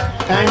finish,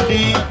 and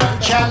the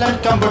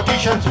challenge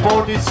competition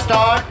sport is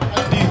start.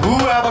 The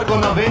whoever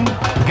gonna win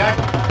get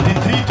the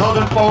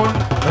 3,000 pound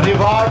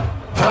reward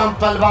from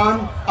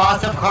Palwan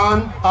Asif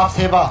Khan of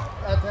Seva.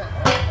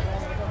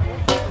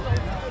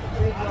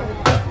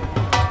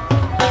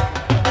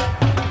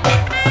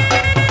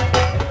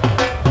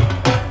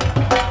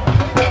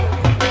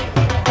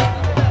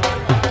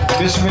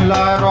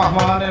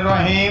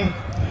 Bismillahirrahmanirrahim.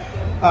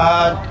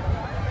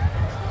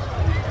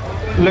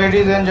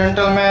 Ladies and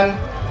gentlemen,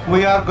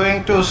 we are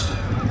going to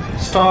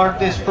start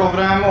this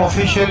program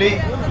officially,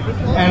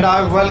 and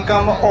I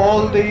welcome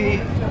all the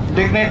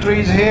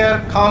dignitaries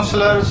here,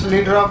 councillors,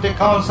 leader of the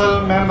council,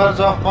 members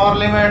of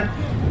parliament,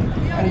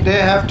 and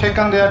they have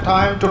taken their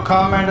time to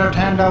come and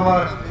attend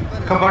our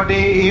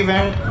Kabaddi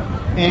event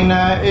in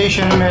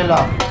Asian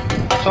Mela.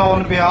 So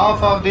on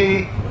behalf of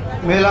the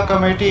Mela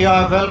committee,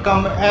 I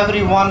welcome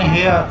everyone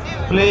here.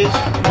 Please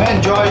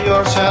enjoy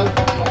yourself,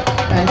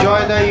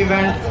 enjoy the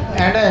event,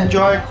 and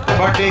enjoy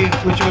Kabaddi,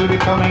 which will be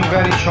coming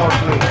very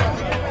shortly.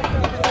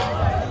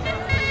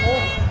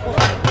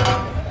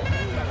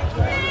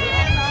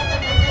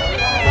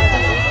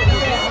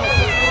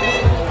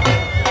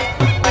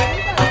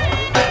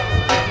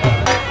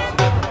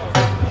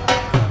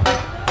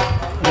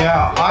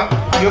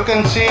 You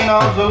can see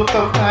now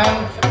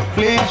Zulkarnain.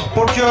 Please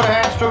put your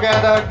hands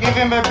together. Give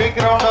him a big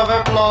round of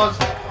applause.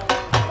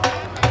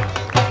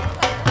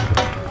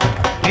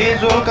 He is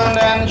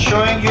Zulkarnain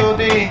showing you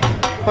the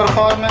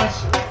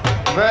performance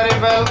very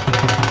well.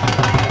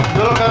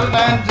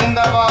 Zulkarnain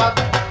Zindabad.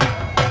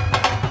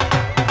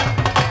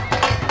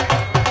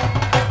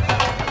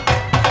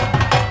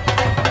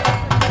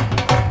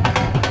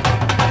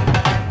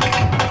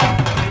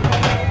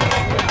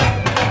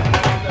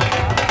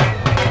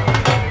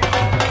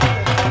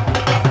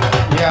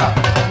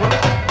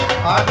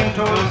 I've been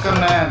told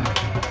Zulkarnain.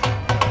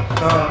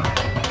 So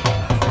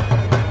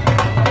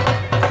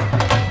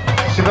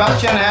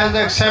Sebastian has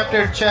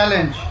accepted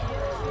challenge.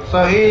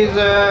 So he is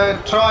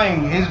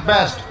trying his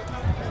best.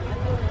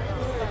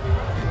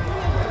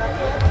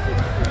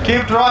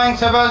 Keep trying,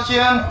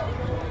 Sebastian.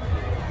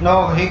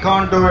 No, he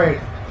can't do it.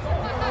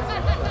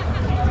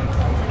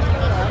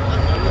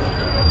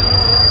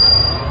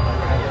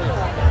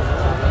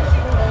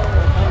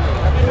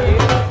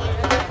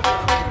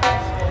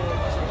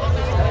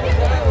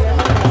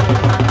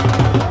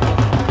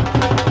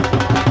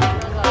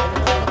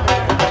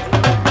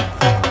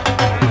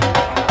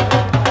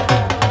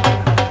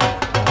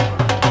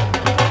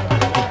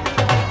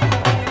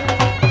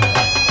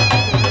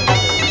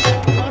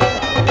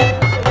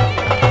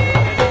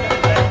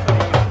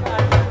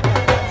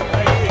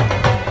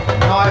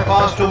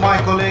 To my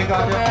colleague,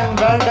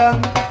 well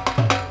done.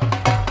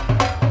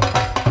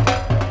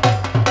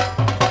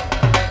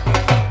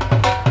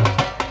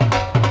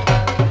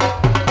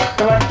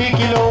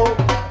 Kilo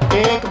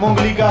एक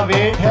मुंगली का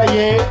wait है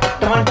ये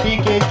 20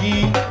 kg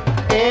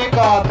एक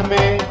हाथ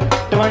में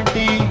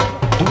 20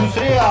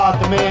 दूसरे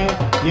हाथ में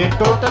ये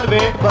टोटल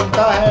वेट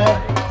बनता है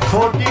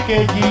 40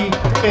 kg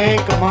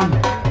एक मन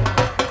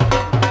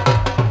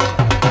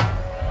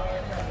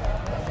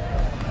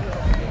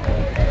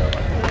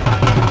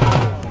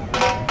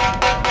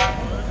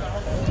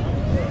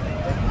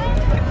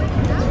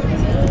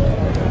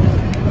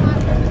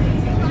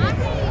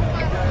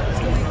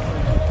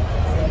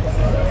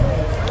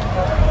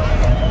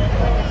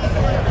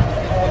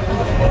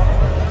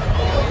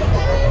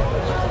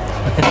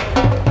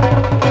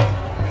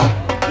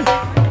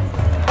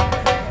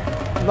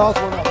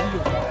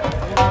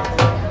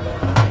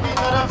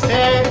तरफ से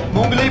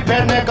मुंगली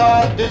फेरने का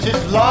this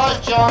is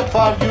last chance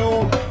for you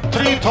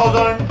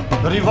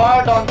 3000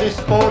 reward on this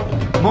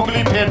sport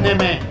मुंगली फेरने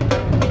में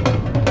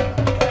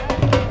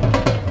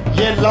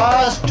ये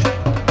लास्ट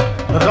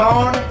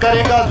राउंड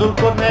करेगा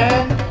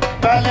जुल्करनैन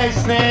पहले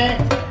इसने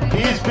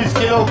 20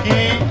 किलो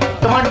की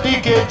 20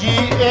 kg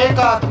एक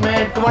हाथ में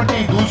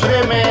 20 दूसरे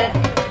में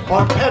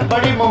और फिर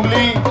बड़ी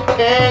मुंगली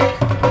एक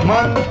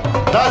मन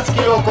 10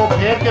 किलो को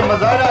फेर के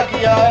मुजाहरा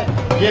किया है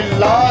ये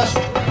लास्ट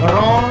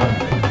राउंड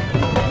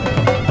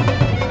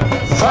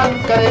फन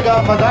करेगा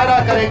मुजाहरा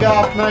करेगा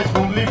अपना इस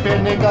मुंगली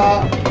फेरने का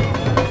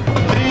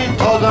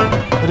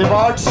 3000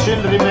 रिवार्ड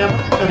स्टिल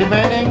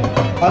रिमेनिंग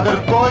अगर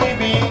कोई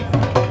भी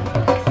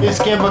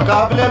इसके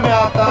मुकाबले में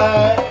आता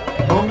है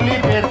मुंगली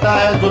फेरता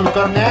है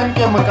जुल्करनैन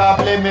के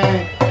मुकाबले में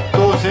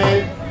तो उसे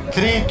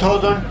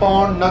 3000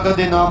 पाउंड नगद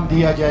इनाम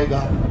दिया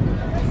जाएगा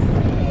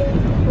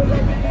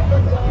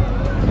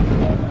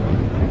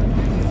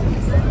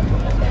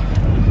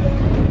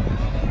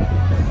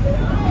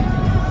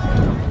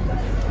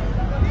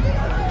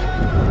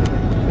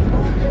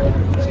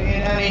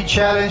Kiani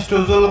challenge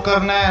to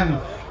Zulkarnain.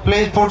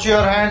 Please put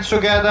your hands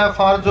together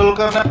for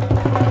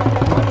Zulkarnain.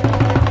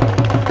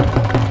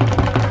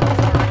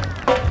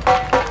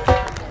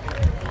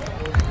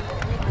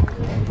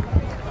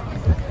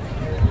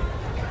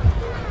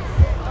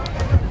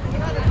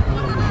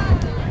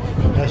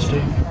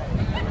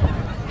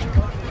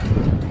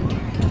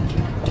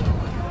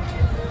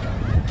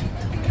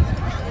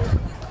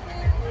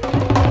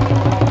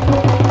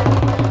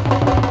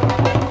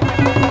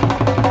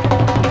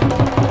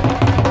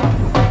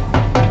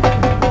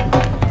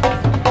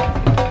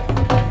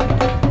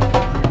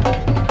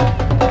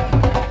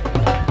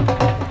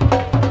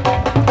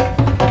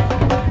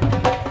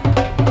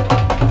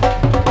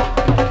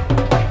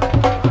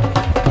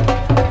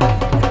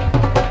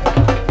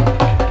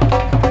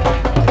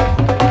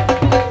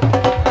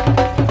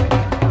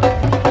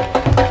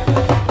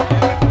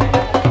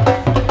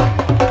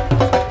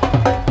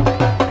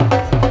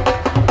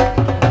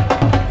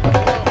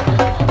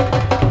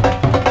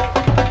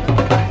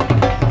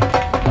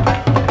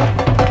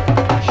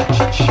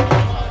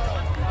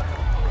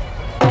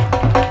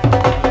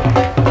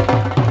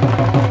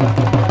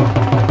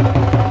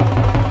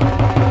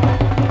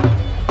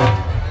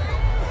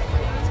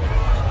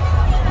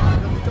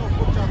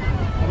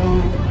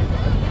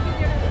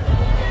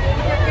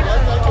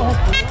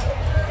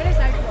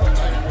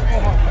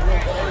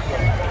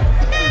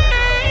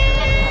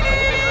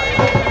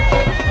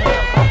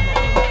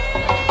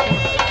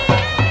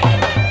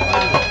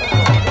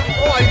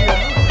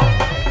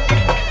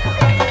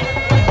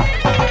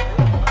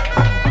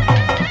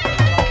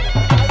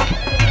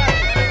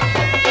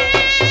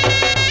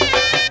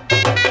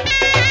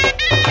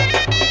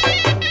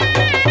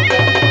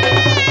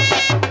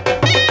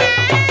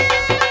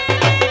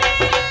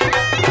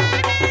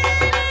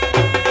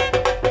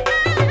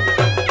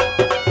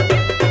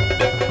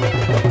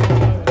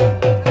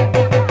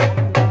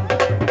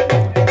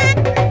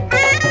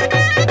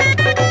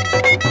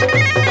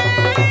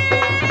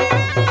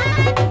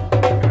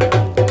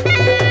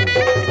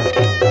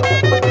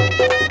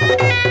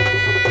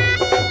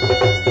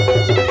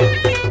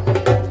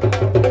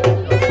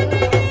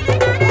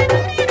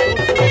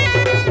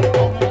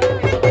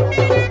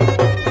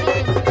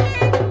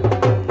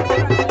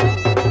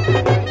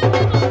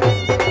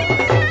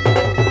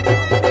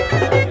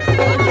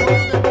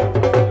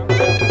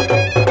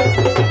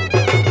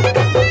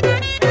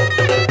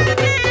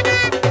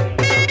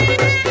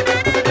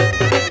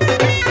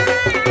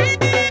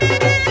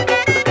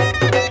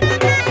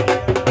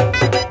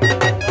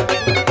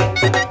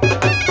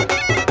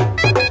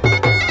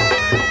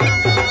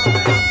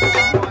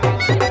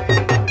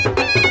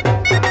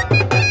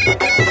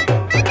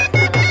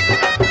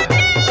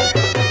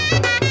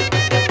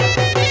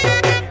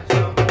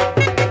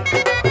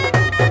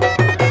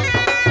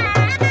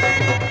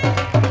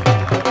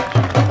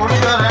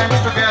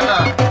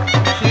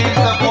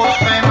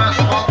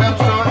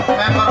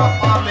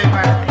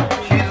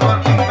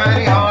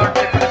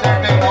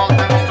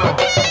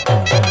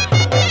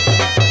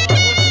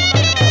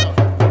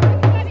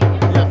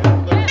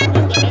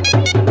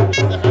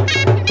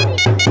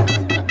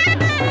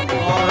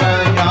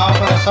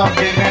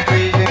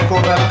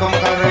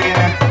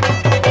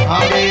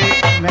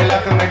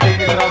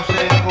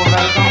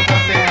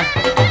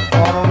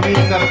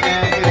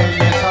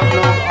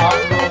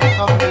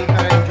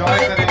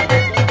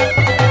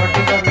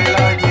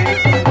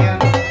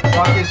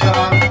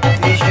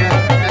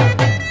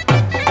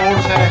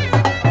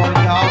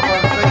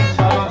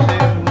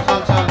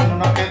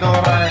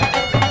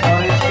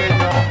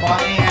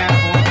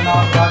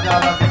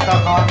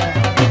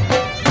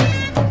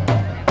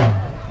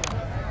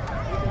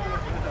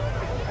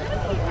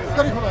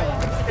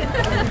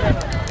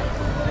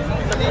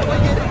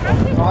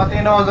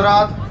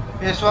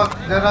 हज़रात इस वक्त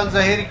जनरल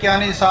ज़हीर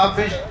कियानी साहब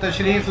भी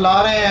तशरीफ ला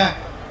रहे हैं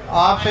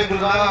आपसे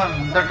गुज़ार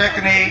the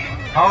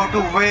technique how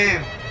to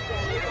wave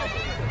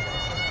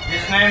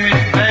his name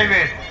is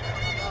David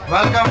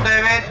welcome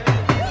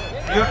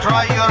David you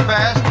try your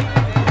best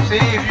see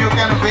if you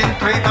can win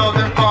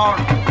 3000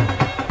 pound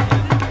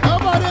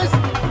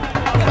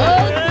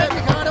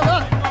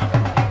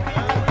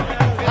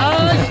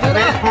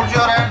Please put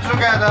your hands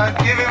together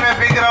give him a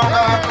big round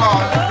of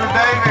applause to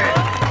David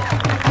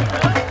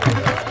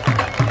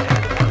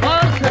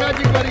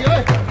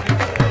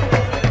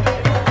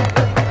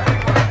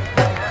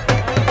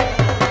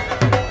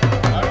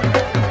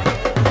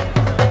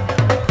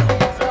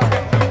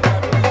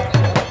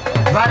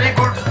Very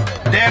good,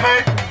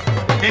 David.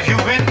 If you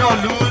win or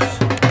lose,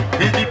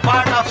 is the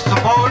part of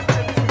sport.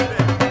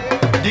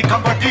 The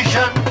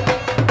competition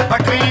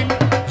between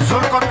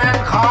Zulkarnain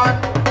Khan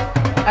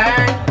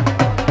and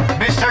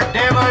Mr.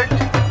 David.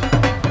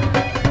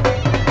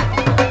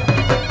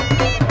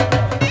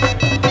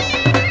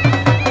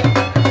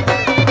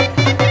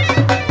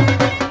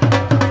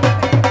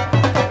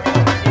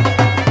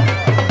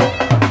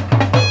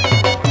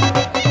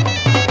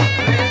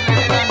 Please,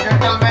 ladies and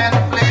gentlemen,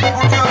 please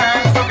put your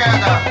hands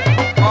together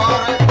for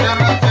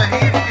General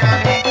Zahir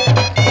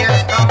Kiani.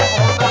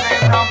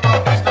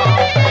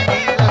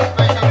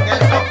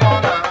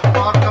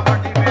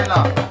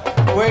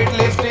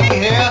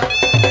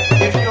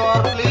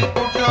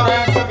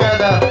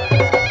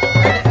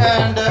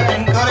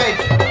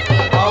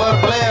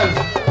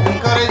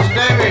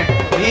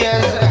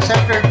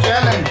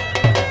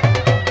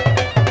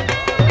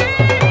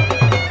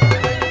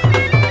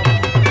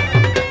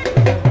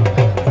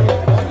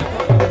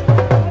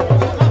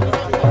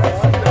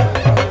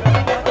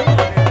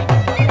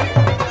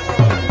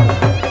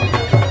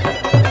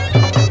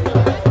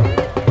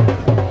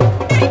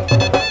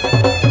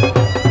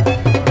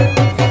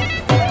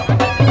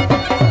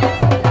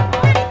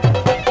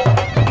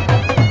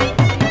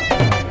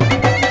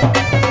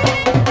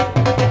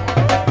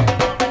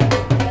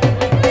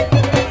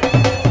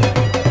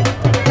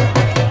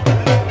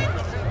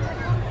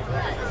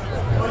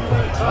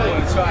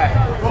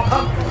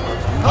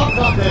 Come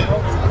from there.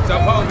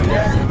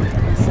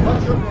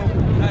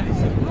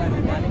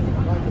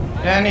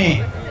 Danny,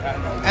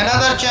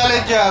 another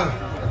challenger.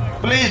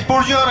 Please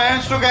put your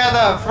hands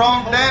together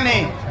from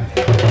Danny.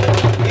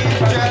 He is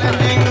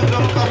challenging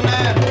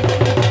Zulkarnain.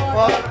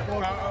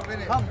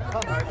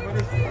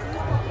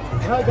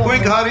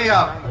 Quick, hurry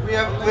up. We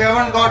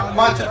haven't got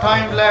much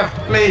time left,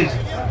 please.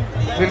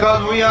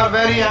 Because we are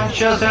very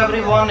anxious,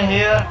 everyone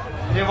here.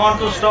 They want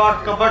to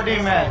start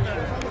Kabaddi match.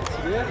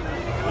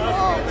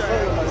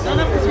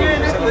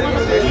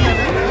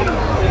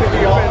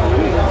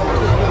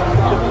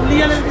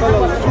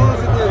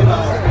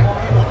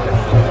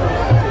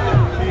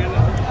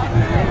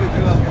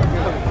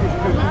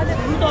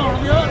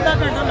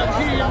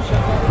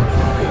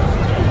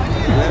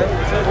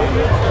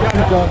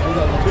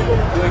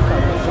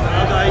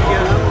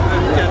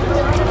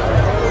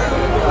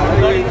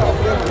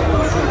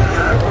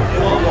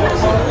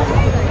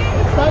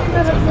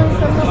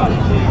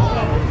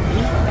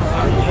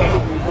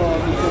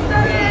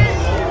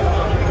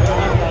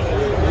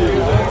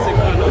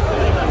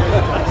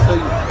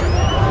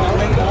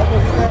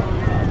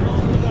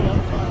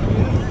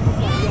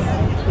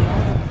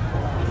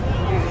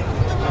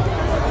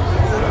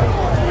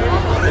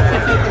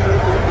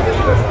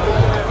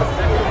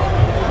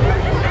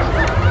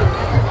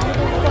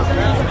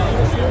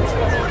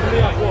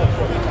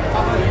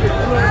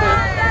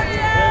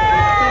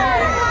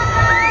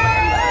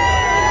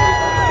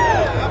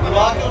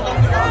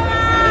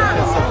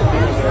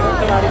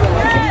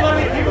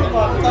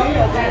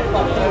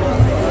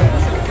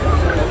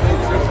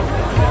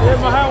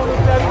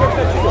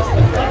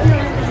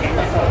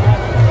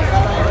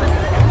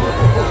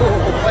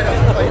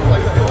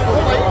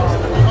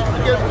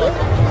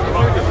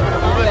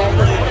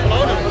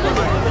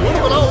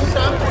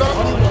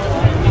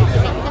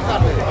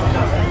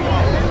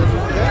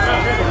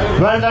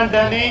 Well done,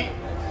 Danny.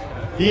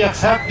 He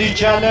accepts the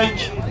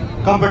challenge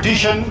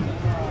competition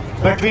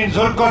between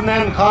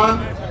Zulkarnain Khan.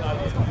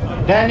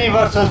 Danny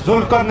versus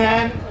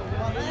Zulkarnain.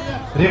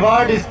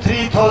 Reward is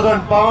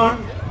 £3,000.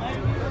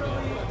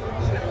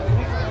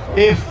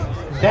 If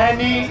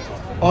Danny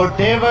or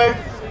David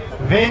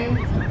win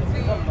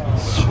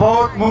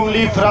sport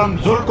Mungli from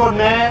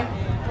Zulkarnain,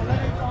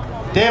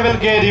 they will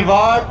get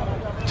reward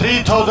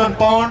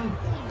 £3,000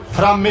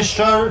 from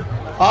Mr.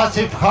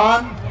 Asif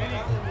Khan.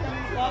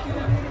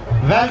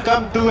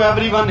 Welcome to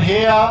everyone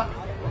here.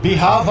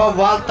 Behalf of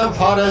Waltham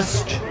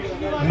Forest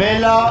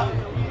Mela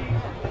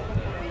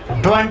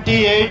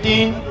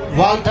 2018,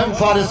 Waltham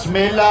Forest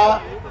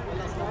Mela,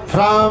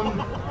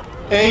 from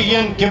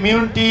Asian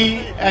community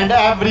and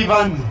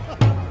everyone.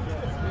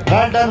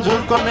 Well done,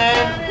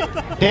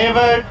 Zulkarnain,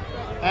 David,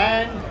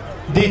 and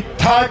the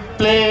third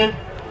player,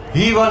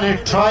 he won a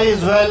try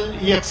as well.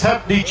 He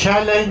accepted the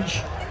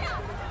challenge,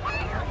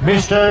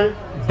 Mr.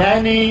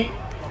 Danny,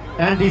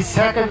 and the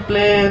second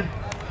player,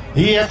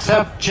 he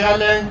accepts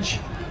challenge.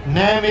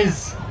 Name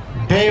is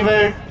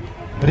David.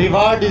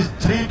 Reward is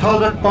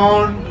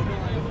 £3,000.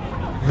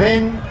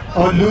 Win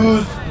or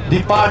lose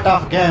the part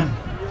of game.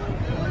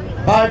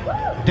 But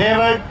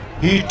David,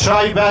 he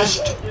try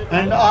best,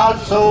 and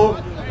also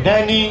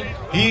Danny,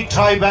 he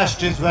try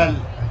best as well.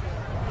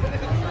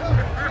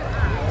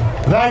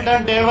 Well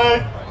done,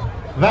 David.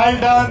 Well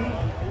done.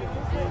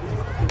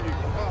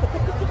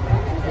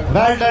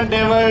 Well done,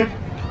 David.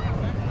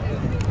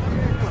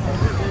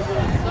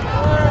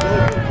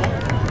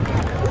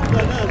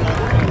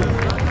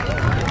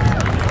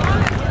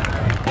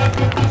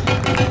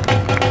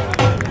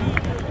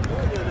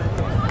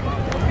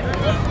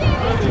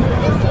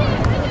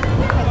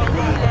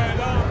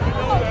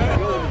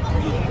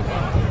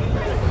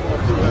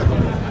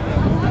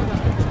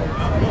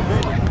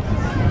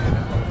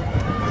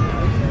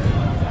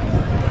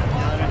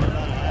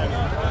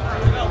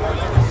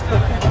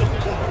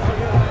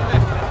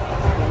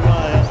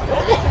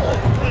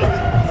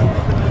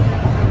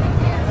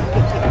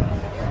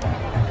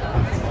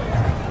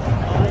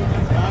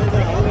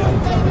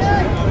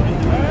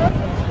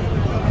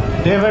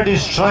 David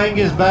is trying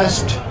his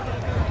best.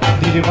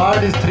 The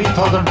reward is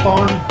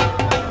 £3,000.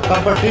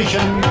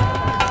 Competition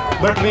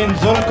between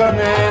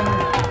Zulkarnain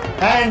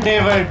and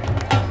David.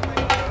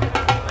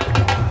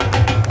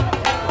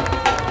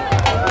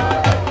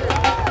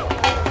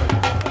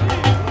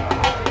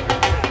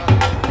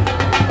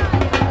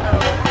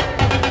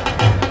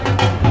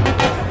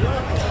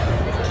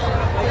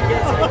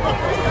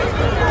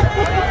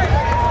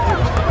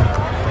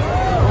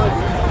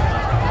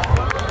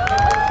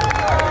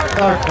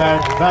 Not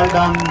bad. Well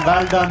done,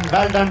 well done,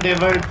 well done,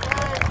 David.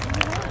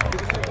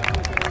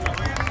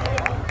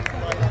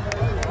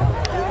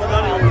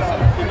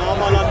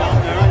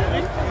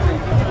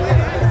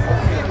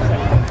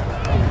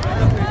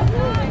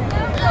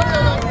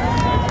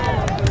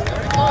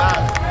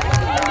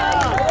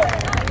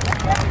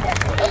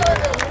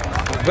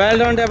 Well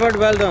done, David,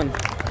 well done.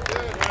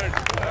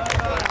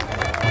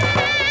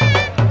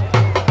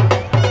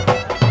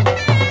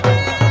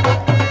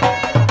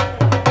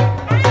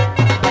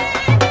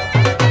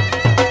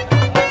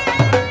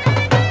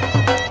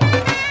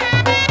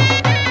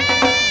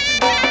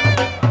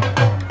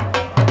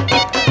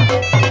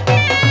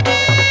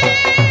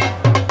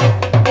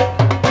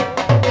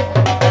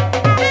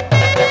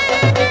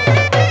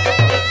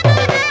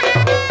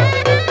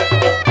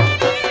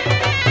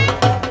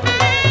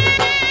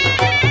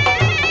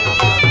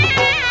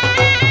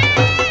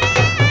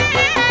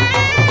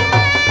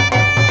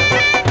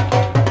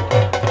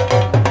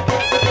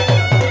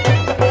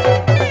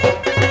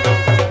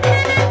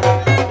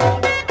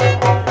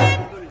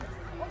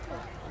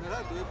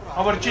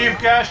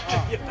 request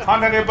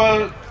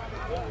Honorable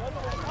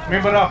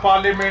Member of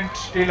Parliament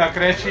Stila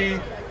Qureshi,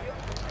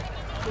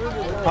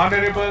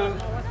 Honorable.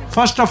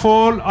 First of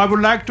all, I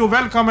would like to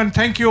welcome and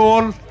thank you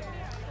all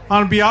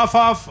on behalf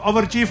of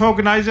our Chief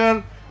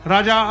Organizer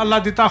Raja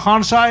Allah Ditta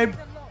Khan Sahib,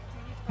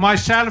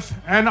 myself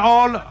and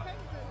all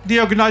the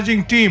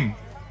organizing team.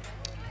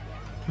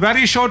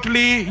 Very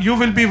shortly you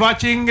will be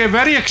watching a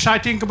very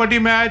exciting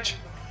Kabaddi match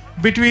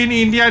between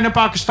India and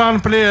Pakistan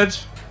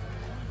players.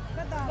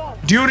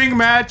 During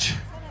match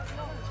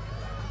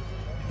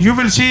you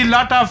will see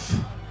lot of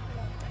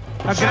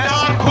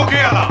aggression.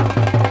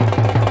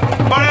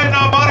 बड़े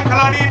नाबार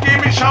खिलाड़ी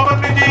team में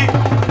शामिल हैं जी।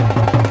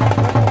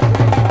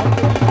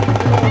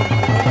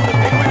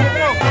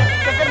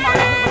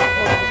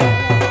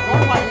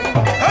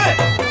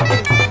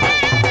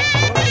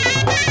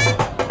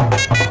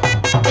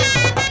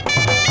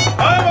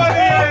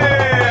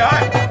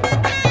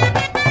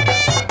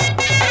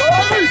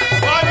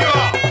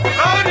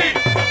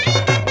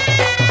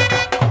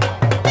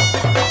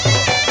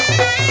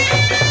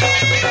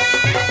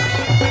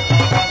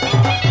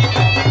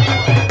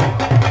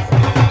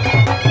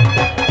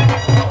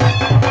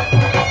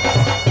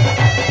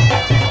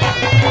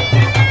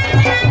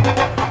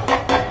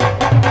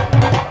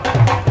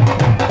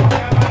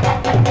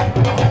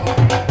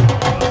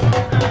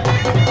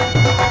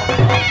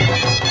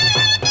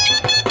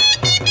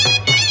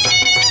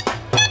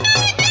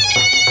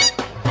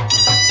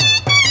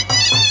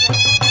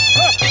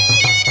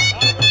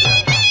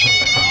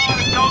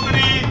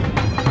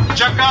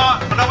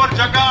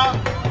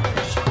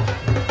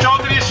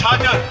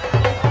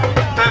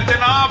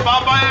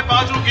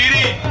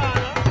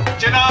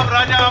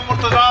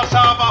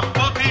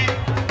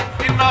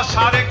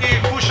 सारे की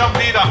खुश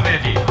आमदीद आपने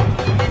जी।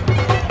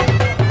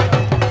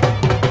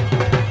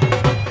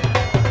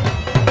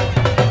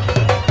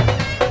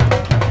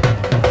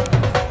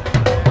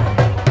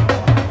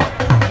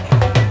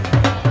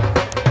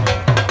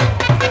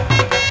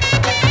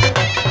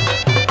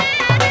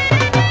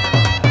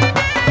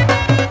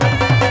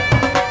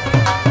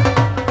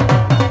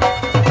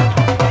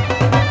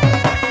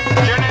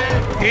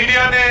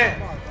 इंडिया ने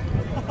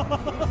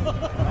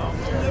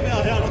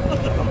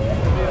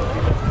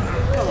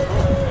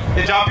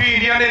जाफी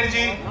इंडिया ने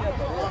जी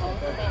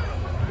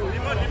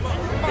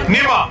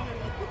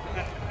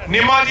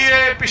नीमा जी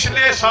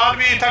पिछले साल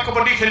भी इतना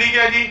कबड्डी खेली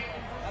गया जी।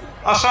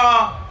 असा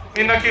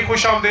इनकी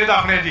खुश आमदीद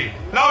आखने जी।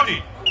 लाओ जी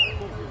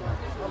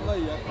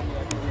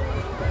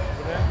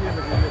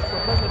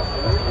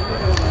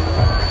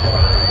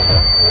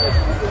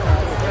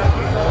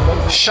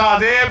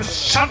शाहदेव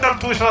संडल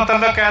दूसरा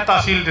तलक है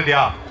तहसील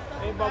दरिया।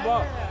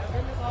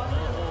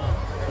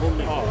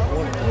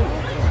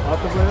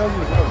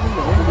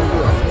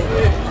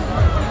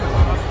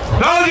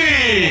 लो जी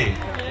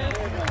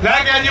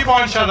ले गया जी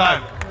पॉइंट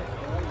शाहदेव।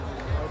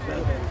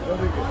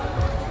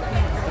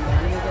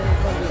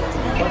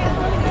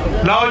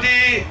 लो जी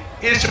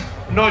इस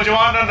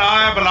नौजवान का नाम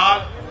है बिलाल,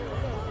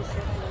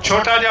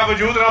 छोटा जा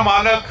वजूद का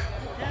मालक,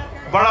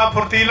 बड़ा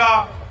फुर्तीला,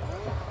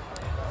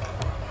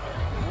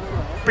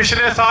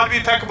 पिछले साल भी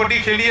था कबड्डी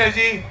खेली है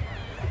जी।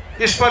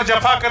 इस पर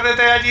जफा कर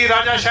देते हैं जी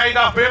राजा शाहिद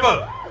ऑफ बेबल।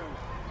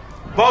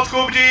 बहुत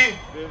खूब जी।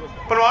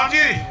 पहलवान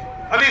जी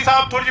अली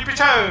साहब थोड़ी जी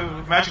पीछे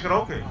मैच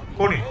कराओगे?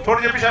 कोनी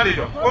थोड़ी जी पीछे ले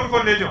जाओ।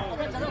 कौन ले जाओ?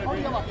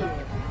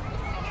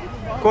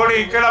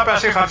 कोनी केड़ा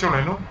पैसे खर्च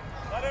होने नु।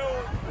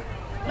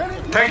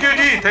 Thank you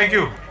ji, thank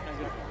you.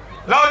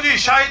 लाओ जी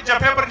शाहिद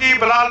जफे पर जी,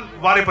 बिलाल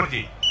वारे पर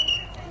जी।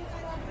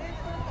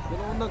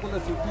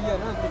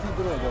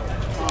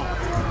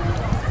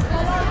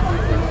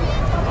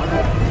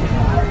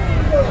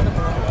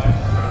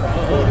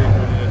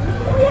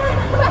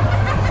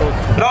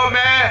 लो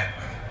मैं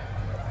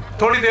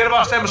थोड़ी देर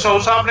वास्ते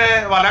मसूद साहब ने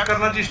हवाला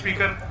करना जी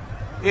स्पीकर।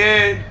 ये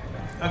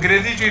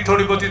अंग्रेजी जी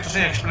थोड़ी बहुत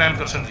तुम एक्सप्लेन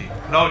कर सन जी।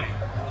 लो जी।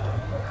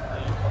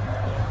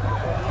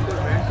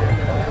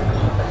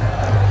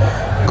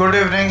 Good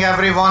evening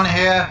everyone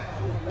here.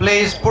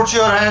 Please put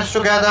your hands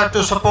together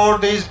to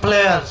support these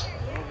players.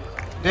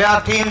 They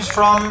are teams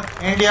from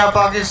India,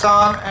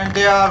 Pakistan, and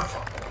they are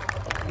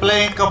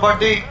playing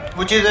Kabaddi,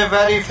 which is a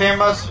very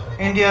famous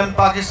Indian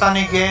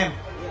Pakistani game.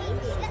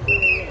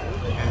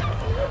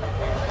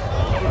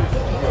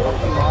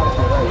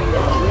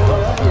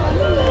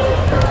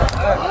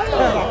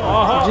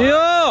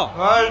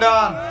 Well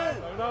done.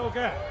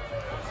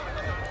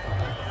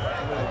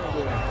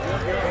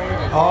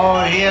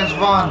 Oh, he has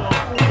won.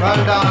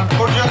 Well done.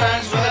 Put your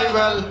hands very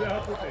well.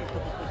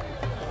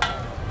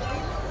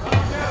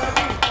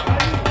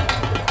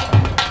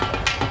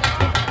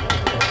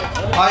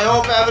 I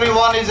hope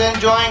everyone is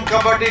enjoying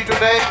Kabaddi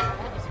today.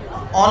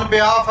 On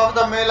behalf of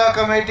the Mela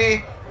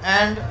Committee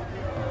and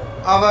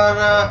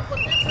our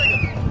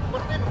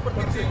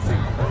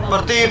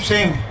Prateep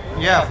Singh.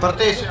 Yeah,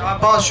 Prateep, I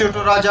pass you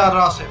to Raja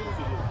Rasim.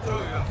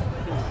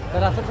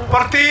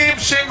 प्रतीप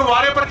सिंह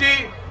वारे पर जी।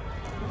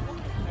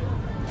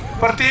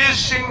 प्रतीप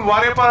सिंह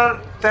वारे पर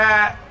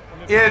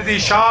तय ये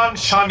दिशान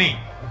शानी,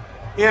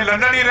 ये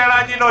London ही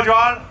रहना जी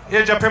नौजवान।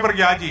 ये जफे पर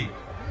गया जी।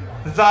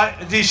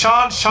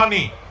 दिशान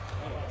शानी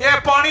ये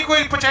पानी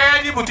कोई पहुंचाया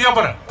जी बुतिया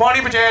पर,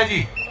 पानी पहुंचाया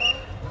जी।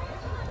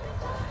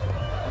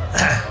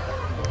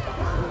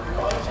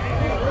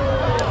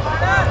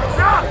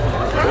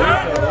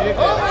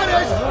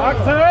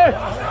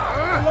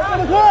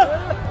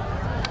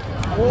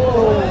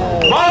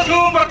 बहुत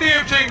खूब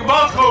प्रदीप सिंह,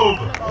 बहुत खूब,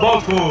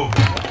 बहुत खूब।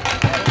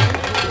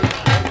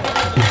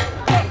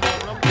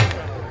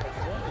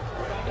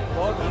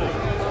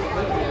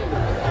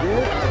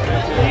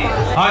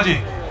 हाँ जी,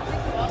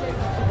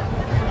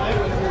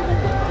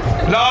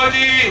 लो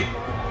जी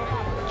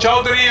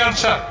चौधरी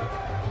अंसर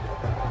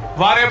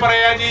वारे पर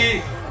आया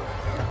जी।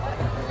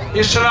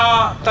 इस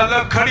तरह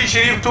तलक खड़ी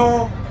शरीफ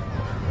तू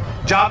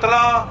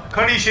जातला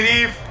खड़ी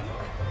शरीफ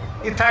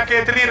इतना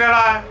केतली रहना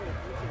है।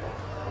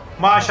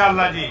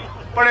 माशाल्लाह जी,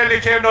 पढ़े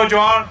लिखे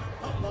नौजवान।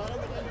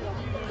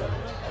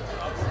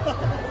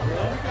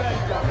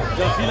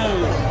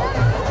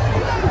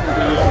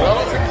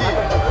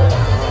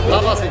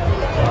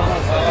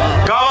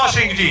 गावा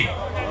सिंह जी,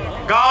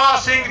 गावा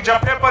सिंह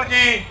जफे पर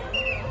जी,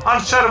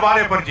 अंसर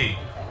वारे पर जी।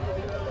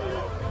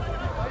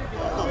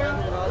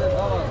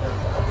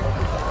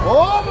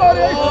 बहुत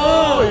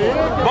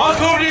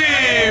खूब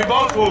जी,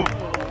 बहुत खूब।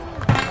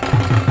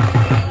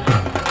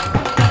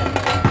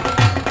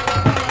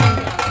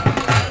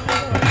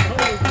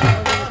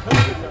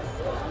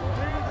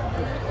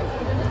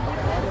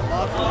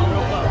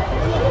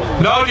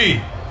 लो जी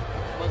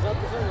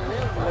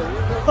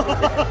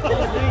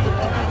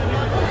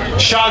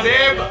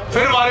शाहदेव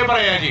फिर वारे पर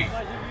आया जी।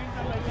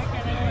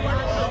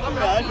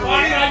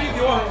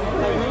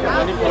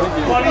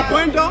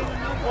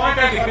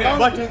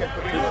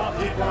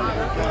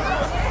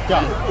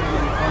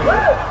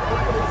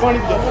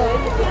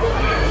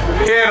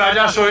 ये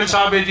राजा सोहेल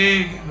साहब है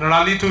जी,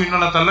 नड़ाली तू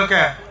इन्होंने तलक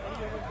है,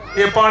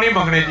 ये पानी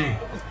मंगने जी।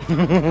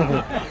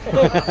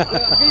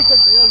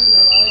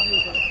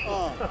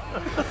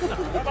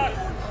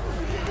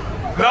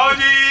 लो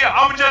जी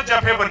अमजद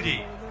जफे पर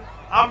जी,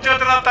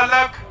 अमजद ना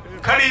तलक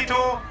खड़ी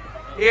तू,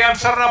 ये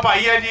अफसर ना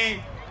भाई है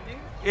जी,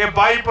 ये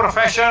बाई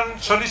प्रोफेशन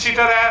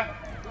सोलिसिटर है,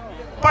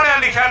 पढ़ा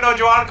लिखा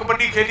नौजवान,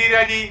 कबड्डी खेली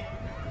रहा जी।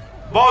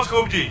 बहुत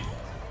खूब जी।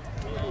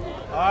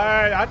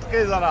 हट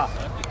के जरा,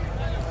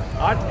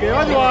 हट के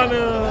जवान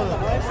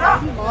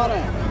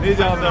नहीं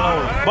जान देना।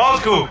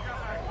 बहुत खूब।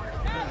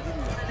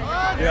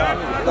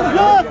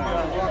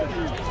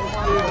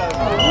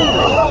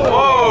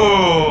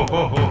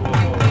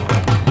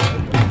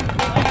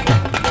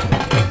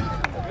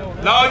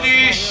 लो जी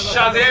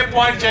शाहदेव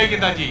पॉइंट चाहिए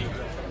कितना जी।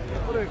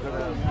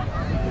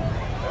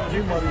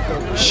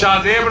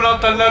 शाहदेव नो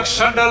तलक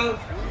संडल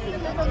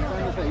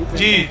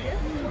जी,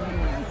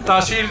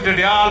 तहसील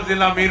डडियाल,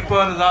 जिला मीरपुर,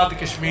 आजाद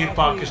कश्मीर,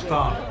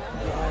 पाकिस्तान।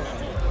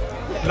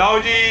 लो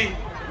जी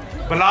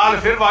बिलाल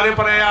फिर वारे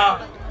पर आया,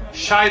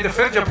 शायद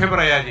फिर जफे पर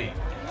आया जी।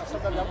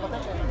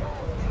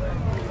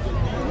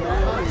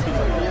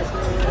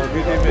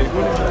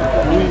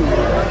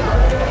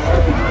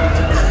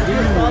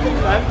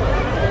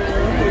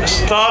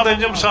 उस्ताद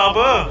अंजुम साहब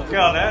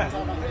क्या हाल है?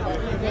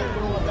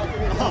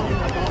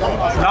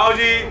 लाओ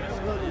जी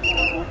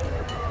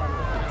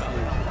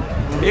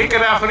एक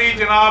रेफरी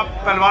जनाब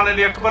पहलवान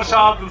अली अकबर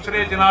साहब,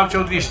 दूसरे जनाब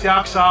चौधरी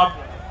इश्तियाक साहब,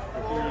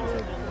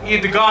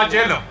 ईदगाह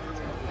जेल।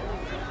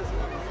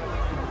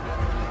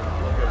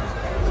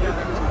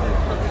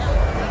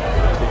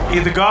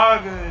 ईदगाह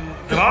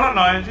ग्राउंड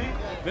ना है जी,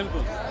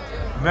 बिल्कुल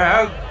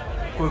मैं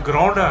कोई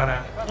ग्राउंड है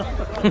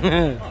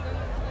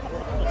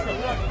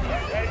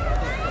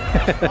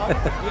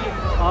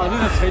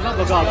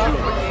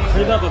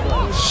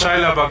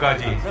शैला बगा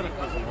जी।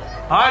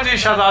 हाँ जी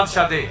शहजाद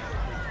शादे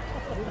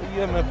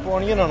मैं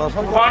पानी ना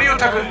पानी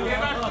उठक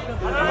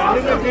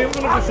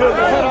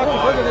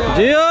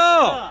जी।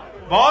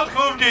 बहुत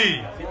खूब जी।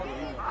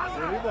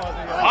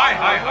 हाय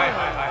हाय हाय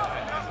हाय हाय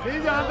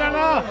नहीं जानता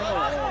ना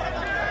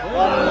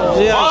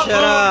जी। बहुत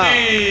खूब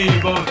जी,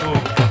 बहुत खूब।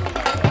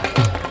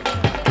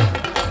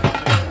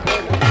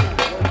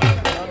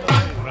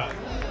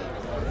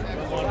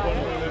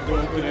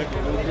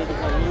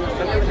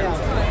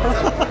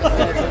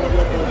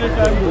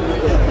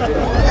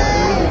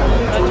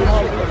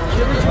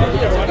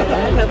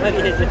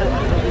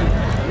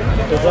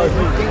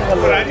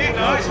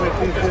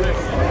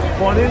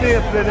 पानी नहीं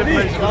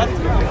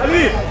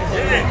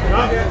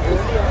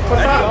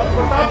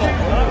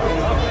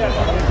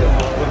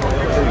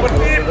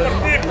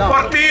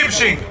प्रदीप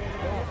सिंह।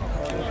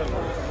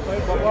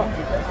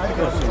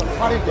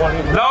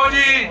 लो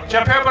जी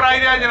जफे पर आई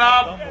रहा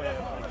जनाब।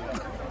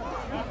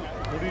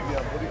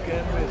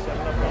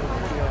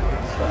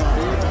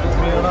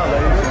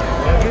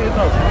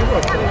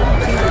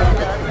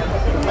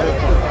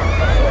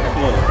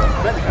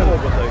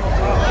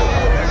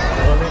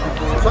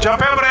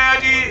 जफे पर आया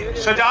जी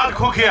सजाद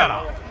खुखियाला,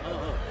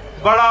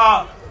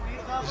 बड़ा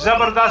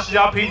जबरदस्त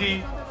जाफी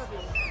जी।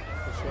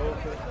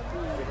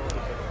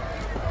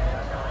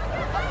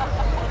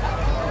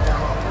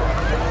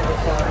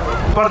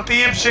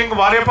 प्रदीप सिंह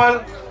वारे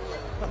पर,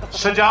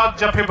 सजाद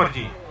जफे पर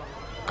जी,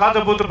 कद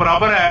बुत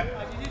बराबर है।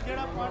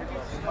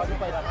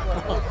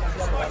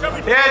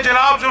 ये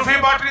जनाब जुल्फी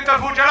बाटरी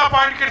तरफू जड़ा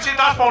पॉइंट किसी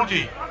 10 पाउंड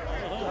जी।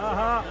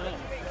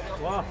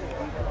 वाह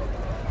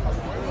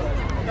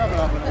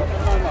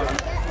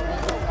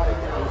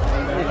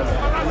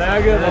ले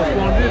गया 10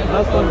 पॉइंट जी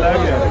 10 पॉइंट ले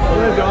गया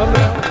उन्हें जान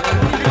लिया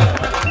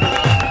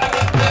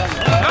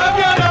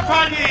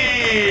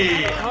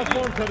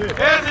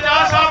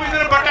साहब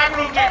इधर बट्टा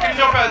ग्रुप जी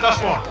जो 10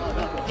 पॉइंट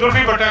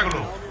जुल्फी बट्टा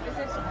ग्रुप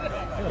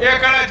ये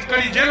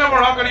कड़ी जेल में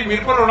होना कड़ी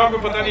मीरपुर होना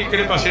कोई पता नहीं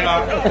किहड़े पासे ना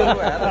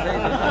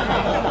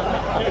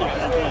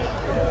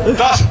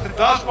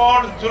 10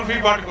 पॉइंट जुल्फी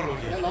बट ग्रुप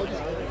जी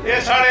ये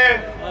साढ़े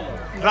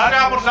राजा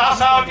मुर्जाद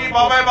साहब जी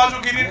बाबा बाजू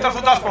की तरफ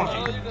 10 पॉइंट जी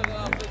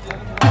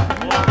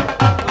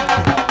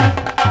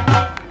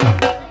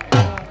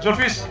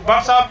जुल्फी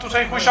बट साहब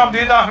तुसें खुश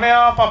आमदीद आखने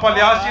पापा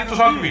लियाज जी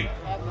तुसां भी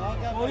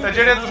ते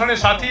जेड़े तुसां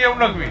साथी है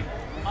उन्हां भी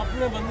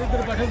अपने बंदे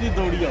इधर बैठे जी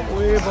दौड़िया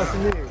ओए बस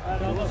नहीं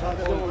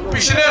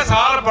पिछले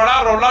साल बड़ा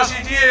रौला सी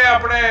जी ये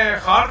अपने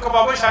खान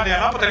कबाब शादिया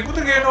ना पता नहीं कुछ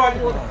गए नो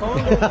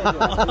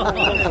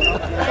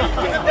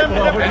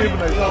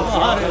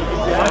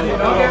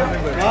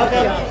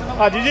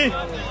आज जी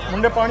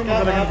मुंडे पानी में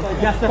लगे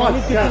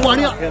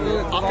पानी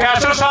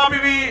कैसर साहब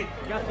भी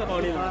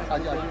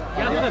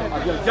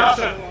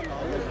यासर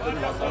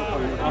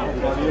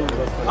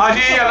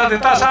हाजी अल्लाह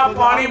दिता साहब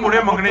पानी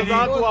मुड़े मंगने जी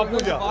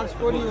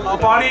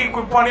पानी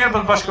कोई पानी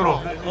बंदोबस्त करो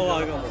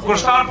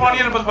गुरस्तान पानी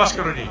बंदोबस्त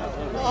करो जी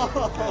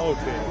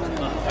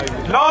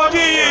लो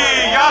जी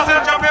यासर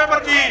चप्पे पर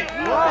जी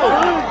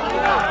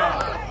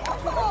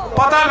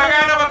पता लगा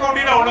ना मैं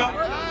कौड़ी ना होना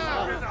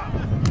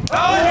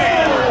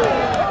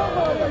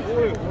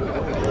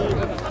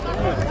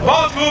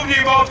बहुत खूब जी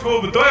बहुत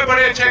खूब दो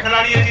बड़े अच्छे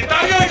खिलाड़ी हैं जी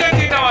तालियों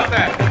जीतने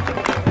वास्ते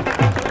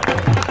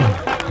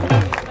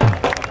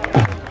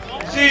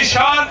जी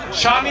शान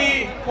शानी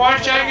पॉइंट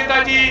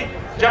चाहिए जी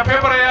जफे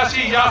पर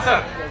यासी यासर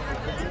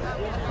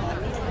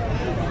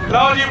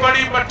लो जी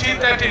बड़ी मट्ठी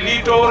ते ढिली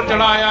टोर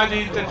जना आया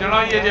जी ते जना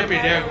ये जे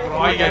भेजे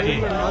आई है जी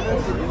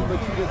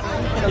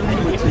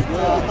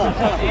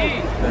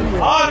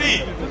हाँ जी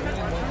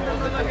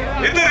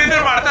इधर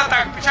इधर मारता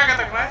तक पीछा के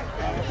तकना है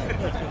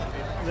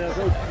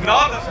ना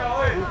दसा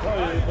ओए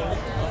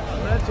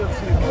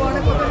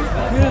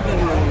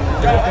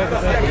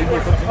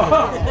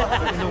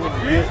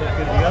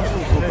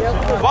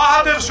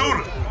वाहद रसूल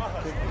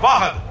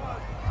वाहद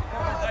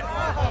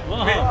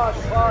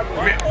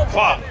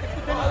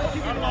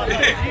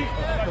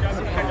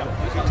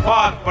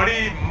फाद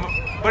बड़ी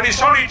बड़ी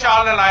सोहनी चाल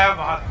ने लाया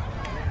वाहद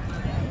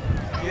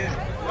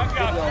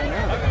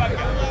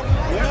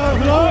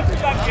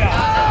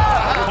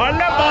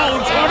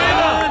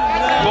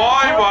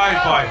बॉय बॉय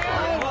बॉय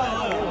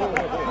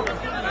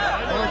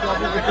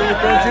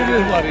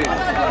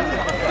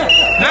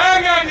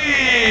जी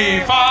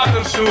फाद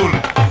रसूल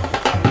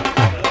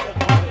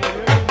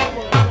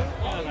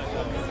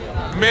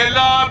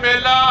मेला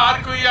मेला हर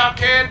कोई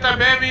आखे तो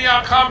मैं भी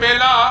आखा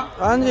मेला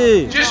हाँ जी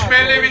जिस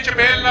मेले विच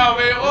मेल ना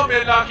होवे ओ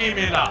मेला की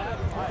मेला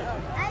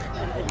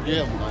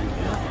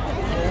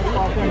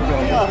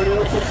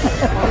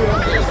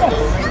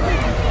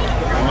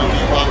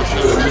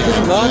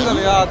ना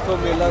चले आज तो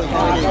मेला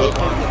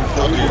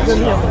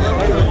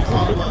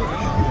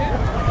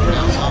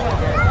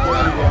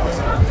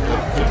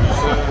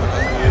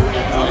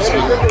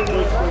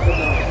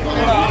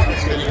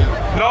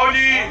लो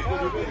जी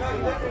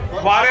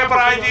वारे पर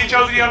आए जी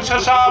चौधरी अंसर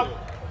साहब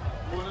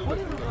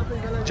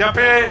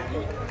जपे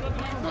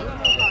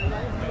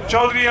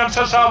चौधरी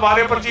अंसर साहब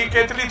वारे पर जी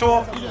केतली तो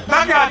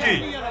ना क्या जी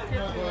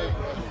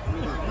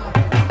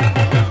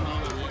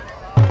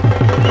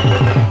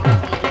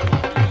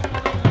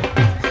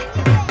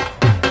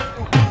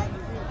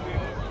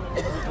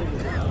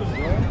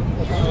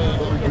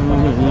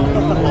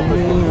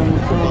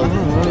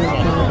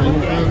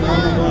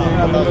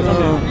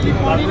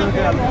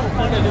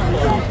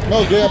No,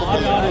 gaya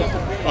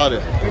आ रहे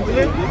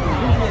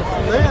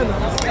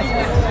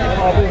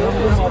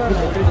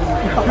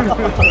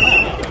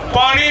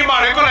पानी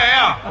हमारे को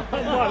आया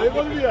हमारे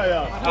को भी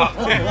आया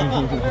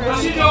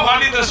जो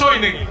खाली दसो ही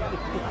नहीं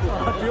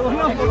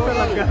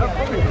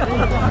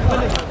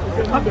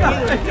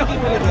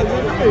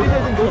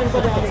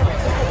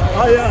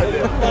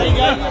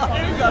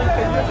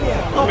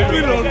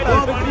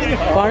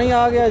पानी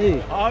आ गया जी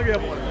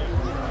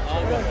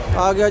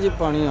आ गया जी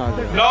पानी आ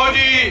गया लो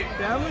जी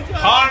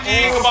खान जी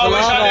कबाब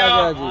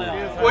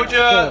कुछ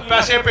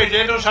पैसे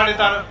भेजे तो साढ़े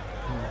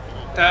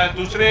तर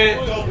दूसरे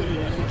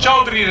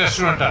चौधरी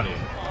रेस्टोरेंट वाले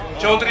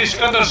चौधरी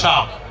सिकंदर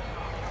साहब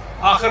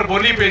आखिर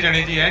बोली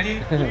भेजने जी है जी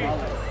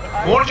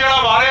हूँ जरा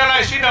वारे वाला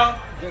इसी ना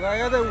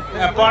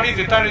पानी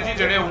दिता नहीं जी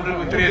जड़े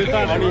उतरे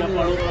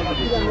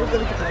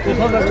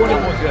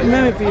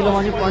मैं भी पी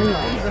लवां जी पानी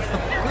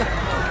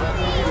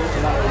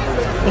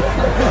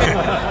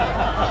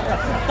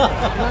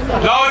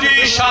लो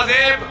जी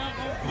शाहजेब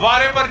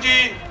वारे पर जी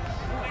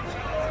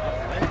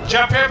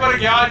जफे पर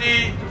गया जी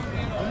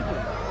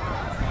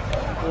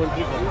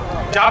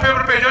जाफे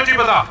पर भेजो जी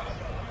बता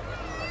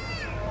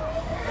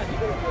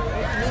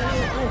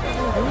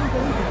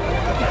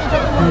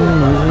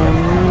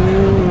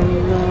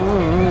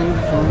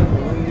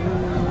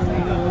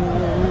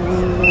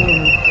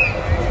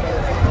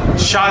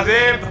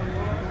शाहजेब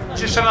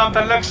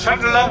तलक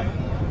शडल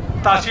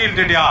तहसील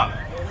डडियाल।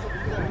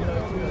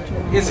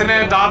 इसने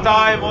दादा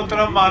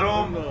मोहतरम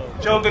मारूम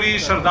चौधरी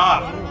सरदार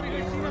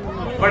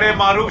बड़े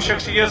मारूफ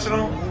शख्सियत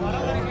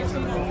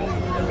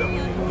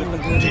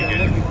ठीक है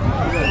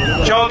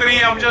चौधरी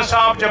अमजद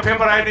साहब जफे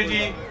पर आए ने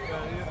जी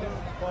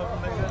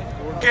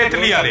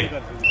केतली आले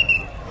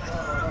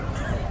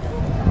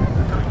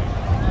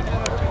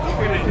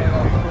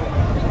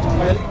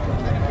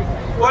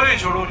बोले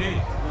छोड़ो जी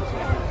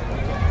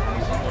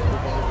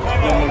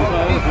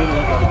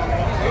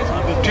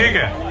ठीक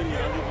है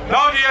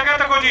लो जी आगे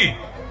तको जी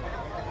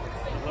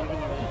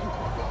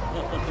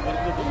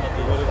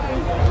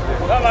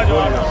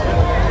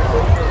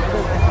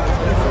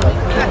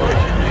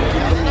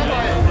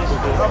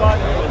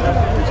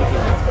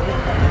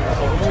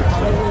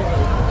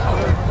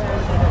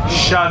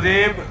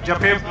शादेब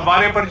जफे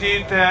वाले पर जी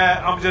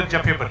अमजद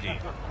जफे पर जी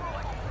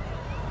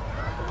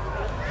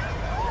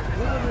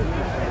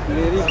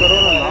मेरी करो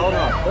ना लाओ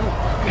ना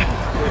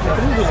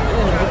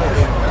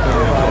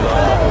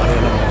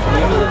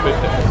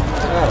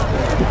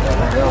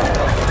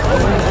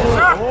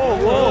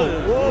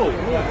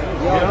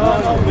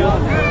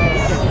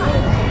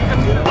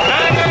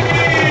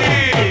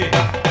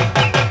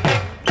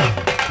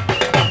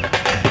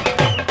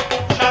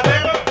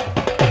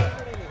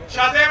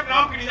शादेब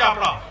नाम की लीजिए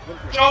अपना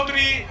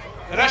चौधरी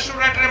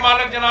रेस्टोरेंट ने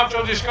मालिक जनाब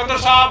चौधरी सिकंदर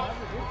साहब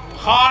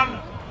खान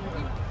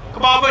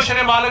कबाबश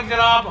ने मालिक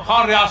जनाब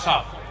खान रियाज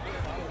साहब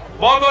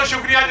बहुत बहुत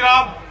शुक्रिया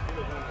जनाब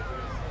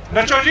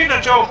नचो जी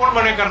नचो कौन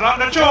बने करना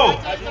नचो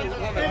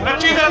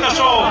नची तो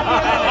नचो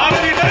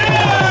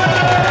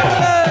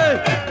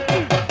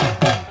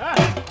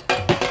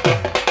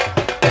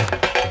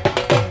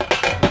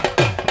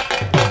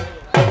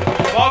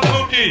बहुत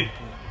खूब जी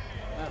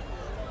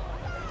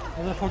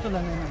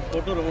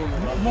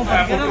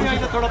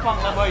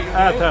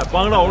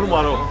भांगड़ा और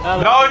मारो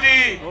लो जी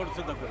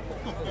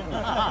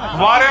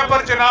वारे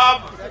पर जनाब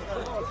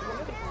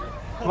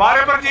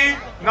वारे पर जी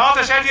ना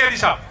दशा जी अली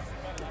साहब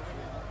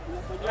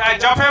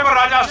जफे पर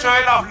राजा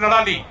सोहेल ऑफ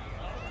नड़ाली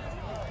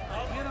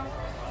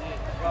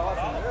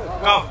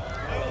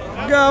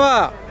गावा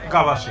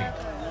गावा सिंह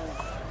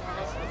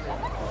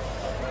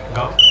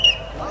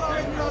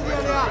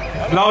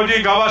लो जी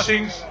गावा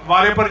सिंह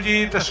वारे पर जी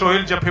तो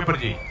सोहेल जफे पर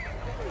जी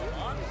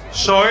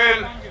सोहेल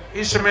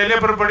इस मेले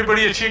पर बड़ी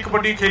बड़ी अच्छी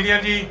कबड्डी खेलियां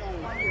जी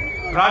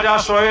राजा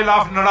सोहेल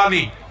ऑफ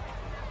नड़ाली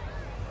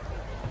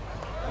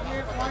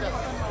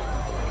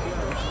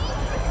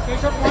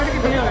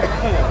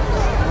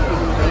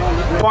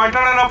पॉइंट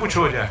ना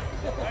पूछो जाए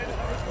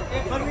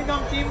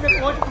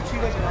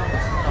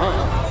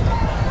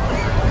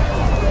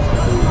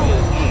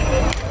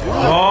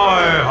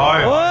हाय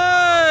हाय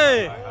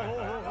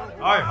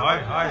हाय हाय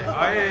हाय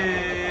हाय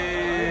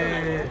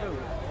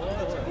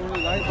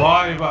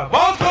वाह वाह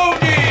बहुत खूब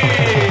जी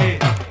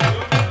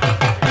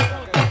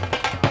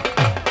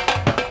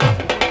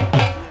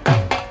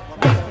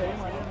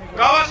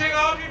गावा सिंह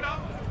आओ जी ना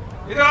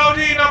इधर आओ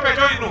जी ना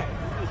भेजो इनू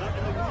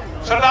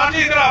सरदार जी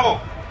इधर आओ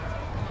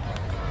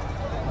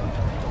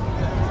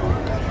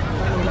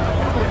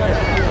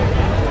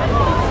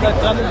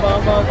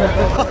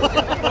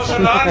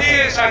सरदार जी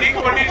साड़ी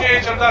कबड्डी से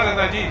चलता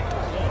रहता जी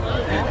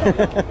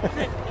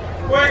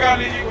कोई गल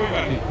नहीं जी कोई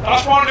गल नहीं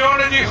 10 पाउंड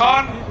लियो जी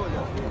खान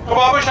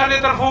कबाब शाह की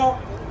तरफों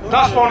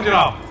 10 पाउंड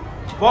जनाब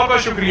बहुत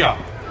बहुत शुक्रिया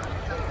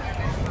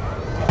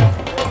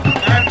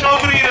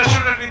चौधरी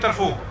रेस्टोरेंट की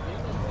तरफों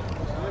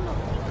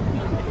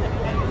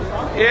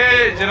ये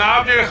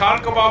जनाब जो खान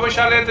कबाब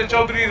शाह ते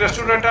चौधरी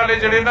रेस्टोरेंट वाले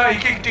जड़े ना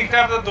एक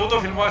टिकट दो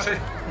फिल्मों से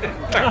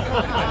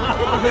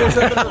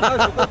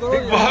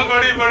बहुत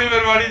बड़ी बड़ी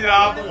मेहरबानी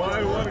जनाब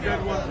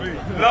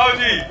लो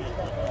जी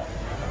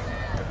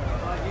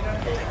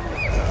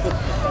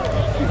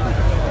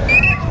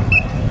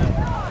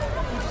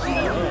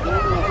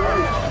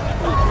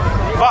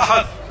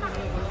वाहद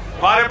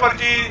बारे पर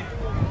जी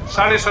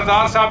साढ़े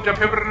सरदार साहब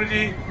जफे पर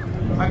जी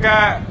अगे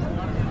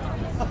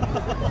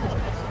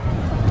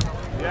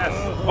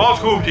बहुत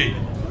खूब जी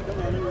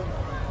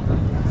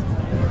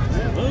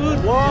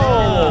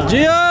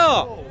जियो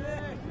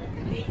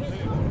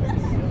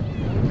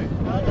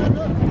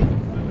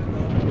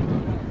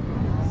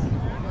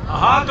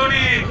हाँ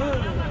थोड़ी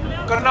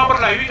करना पर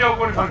लाई भी जाओ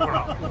कोई फर्क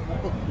पड़ा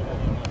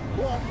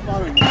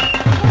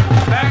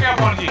मैं क्या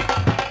पहुंच जी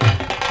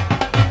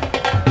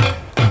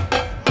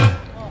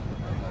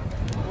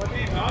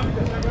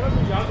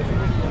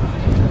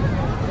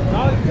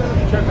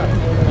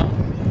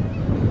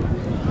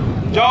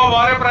जाओ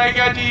वारे पर आई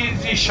गया जी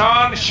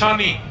जीशान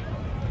शानी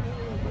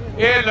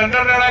ये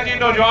लंदन रहना जी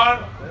नौजवान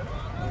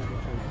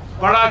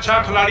बड़ा अच्छा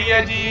खिलाड़ी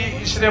है जी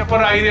इसने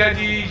ऊपर आई रहा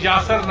जी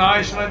यासर ना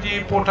इसने जी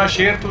पोटा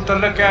शेर तू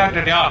तलक है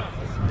डडियाल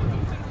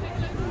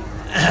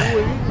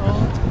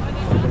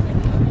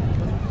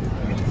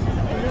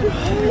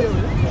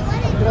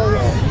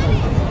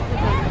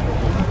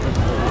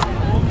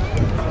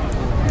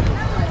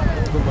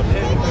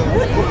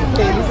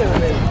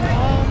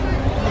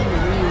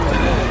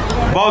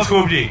बहुत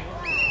खूब जी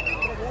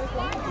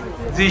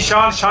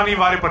जीशान शानी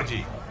वारे पर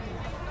जी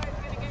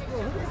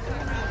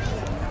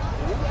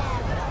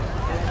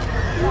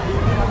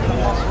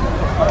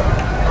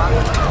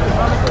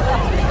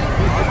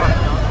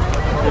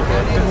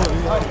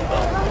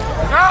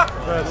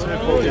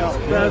स्लिप हो गया,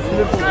 पैर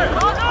स्लिप हो गया।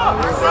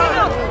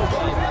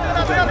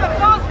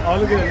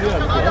 हल गया जी, हल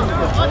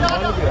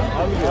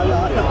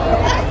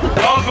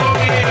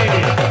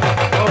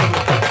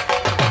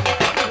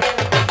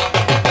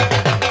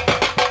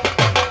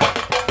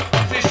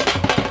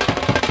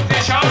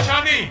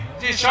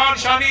जी शान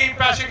शानी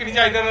पैसे कि नहीं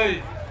चाहिए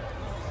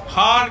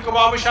खान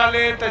कबाब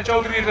शाले ते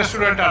चौधरी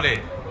रेस्टोरेंट वाले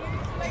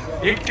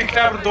एक टिकट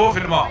पर 2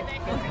 फिल्मा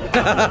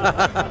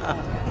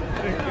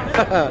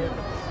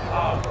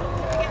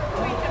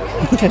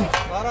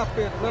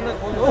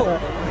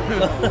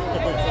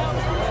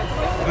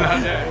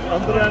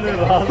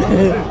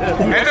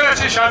इधर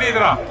अच्छी शानी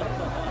इधर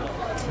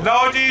लो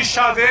जी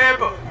शाहदेब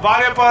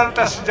बारे पर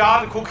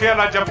तसजाद खुखे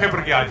वाला जफे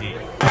पर गया जी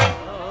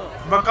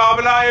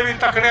मुकाबला ये भी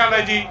तकड़े वाला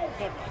जी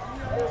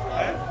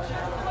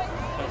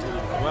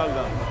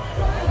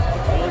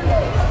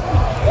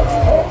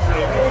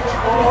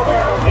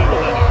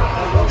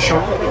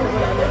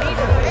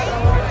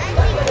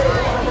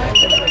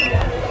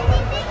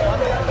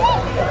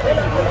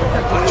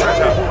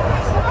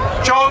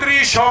चौधरी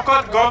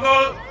शौकत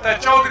गोंदल ते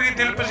चौधरी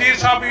दिलपजीर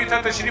साहब भी इत्थे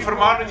तशरीफ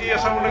फरमान जी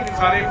अस उन्हें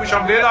सारे खुश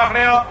आमदेद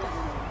आखने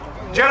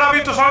जेड़ा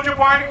भी तुसां जो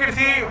पॉइंट की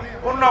थी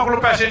उन्होंने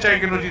को पैसे चाहिए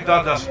जी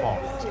 10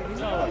 पाउंड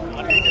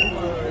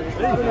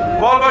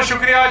बहुत बहुत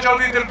शुक्रिया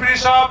चौधरी दिलपजीर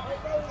साहब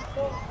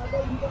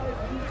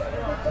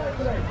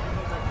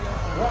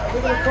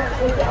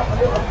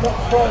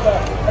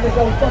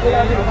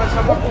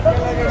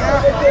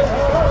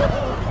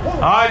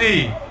हाँ जी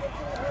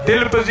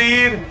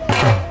दिलपजीर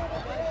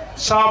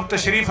साहब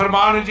तशरीफ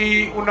फरमान जी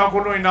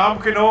उन्होंने को इनाम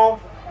किनो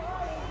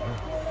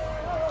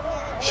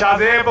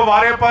शाहदेब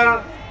वारे पर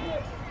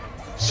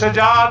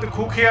सजाद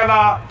खूखे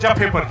वाला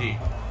जफे पर जी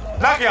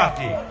लग गया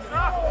जी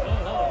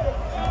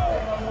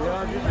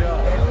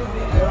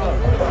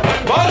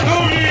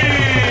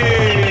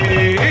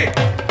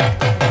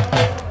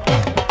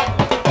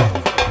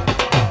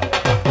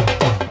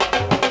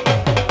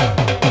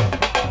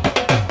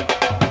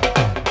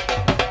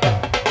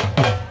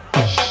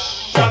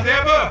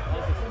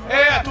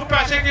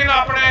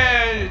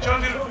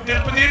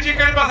दिलपजीर जी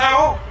कहीं पास आए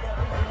हो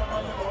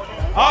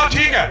हाँ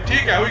ठीक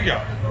है हो गया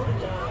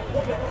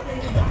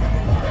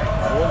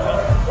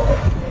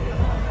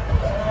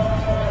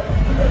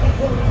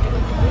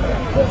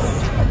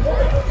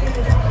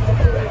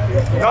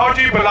लो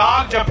जी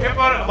बिलाल जफे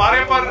पर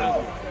बारे पर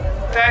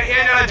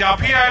ये जरा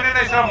जाफी आए ने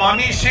इस तरह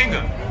मानी सिंह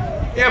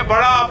ये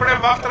बड़ा अपने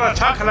वक्त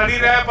अच्छा खिलाड़ी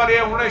रहा पर ये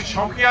उन्हें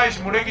शौकिया इस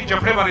मुंडे की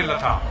जफे बारे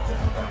लथा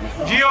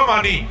जियो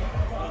मानी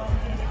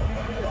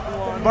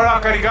बड़ा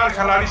कारीगर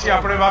खिलाड़ी से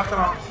अपने वक्त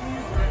ना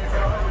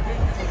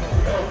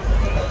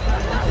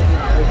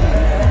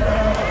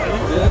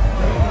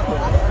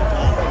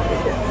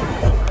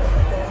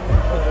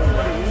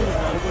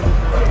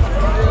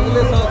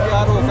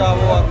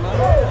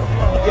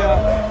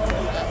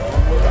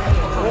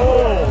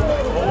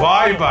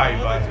भाई भाई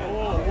भाई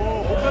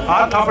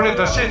हाथ अपने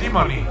दसे जी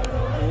मानी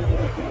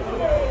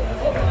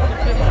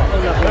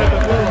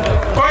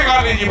कोई गल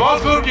नहीं जी बहुत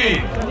खूब जी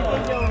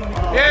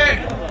ये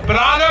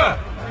बिलाल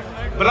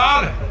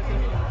बिलाल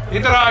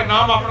इधर आ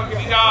नाम अपना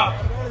कि जा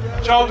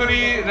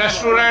चौधरी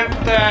रेस्टोरेंट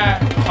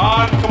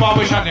खान कबाब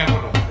शानिया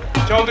करो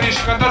चौधरी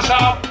सिकंदर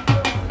साहब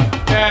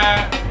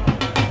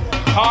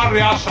खान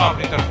रियाज साहब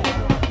की तरफ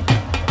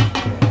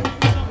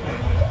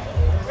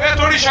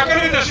थोड़ी शक्ल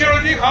भी दसियो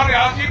जी खान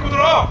रियाज जी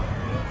कुदरो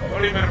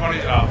बड़ी मेहरबानी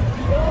जनाब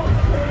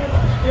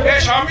ये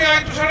शामी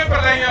आज तुसाने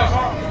पहले ही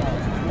आसा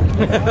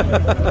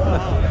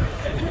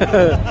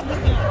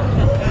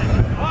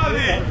हाँ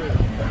जी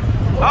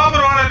हाँ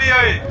बरवाने लिया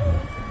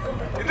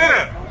इधर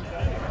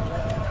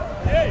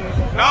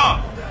ना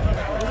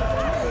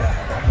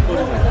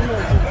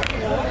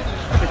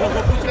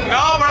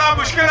ना बड़ा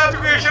मुश्किल है तू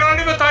इशारा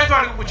नहीं बताया तो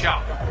को पूछा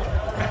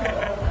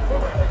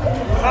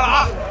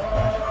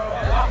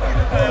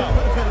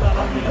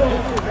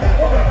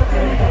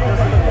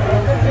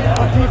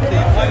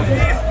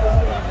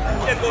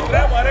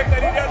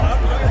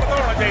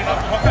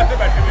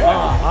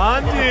हाँ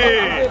जी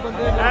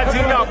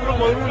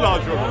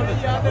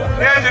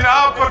ये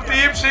जनाब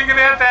प्रदीप सिंह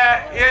ने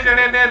ये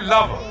जने ने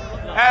love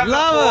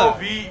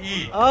LOVE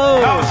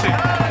love Singh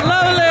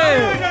Lovely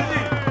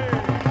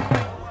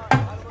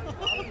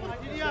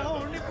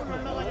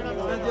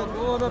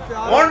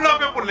कौन ना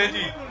पे भुल्ले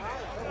जी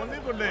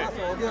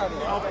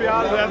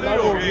प्यार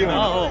हो गई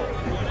ना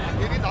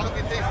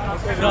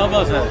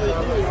शाबाश है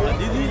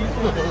दीदी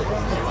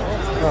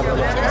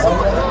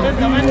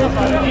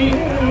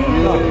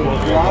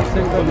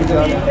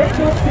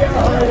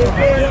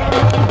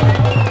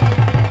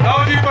आओ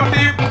जी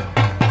प्रदीप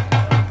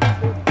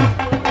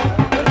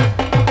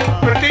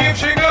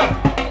सिंह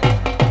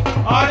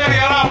आ जा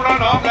यार अपना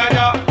नाम ले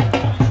जा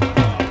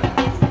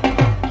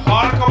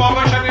खान कबाब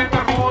शानी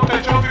तरफों ते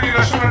चौधरी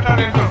रेस्टोरेंट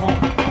वाले तरफों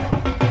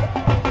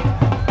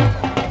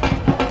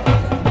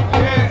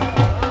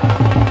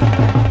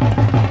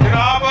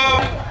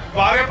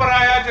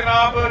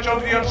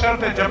चौधरी अफसर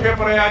ते जफे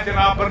पर आया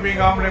जनाब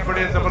बर्मिंघम ने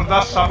बड़े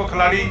जबरदस्त सब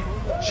खिलाड़ी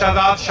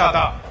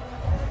शादा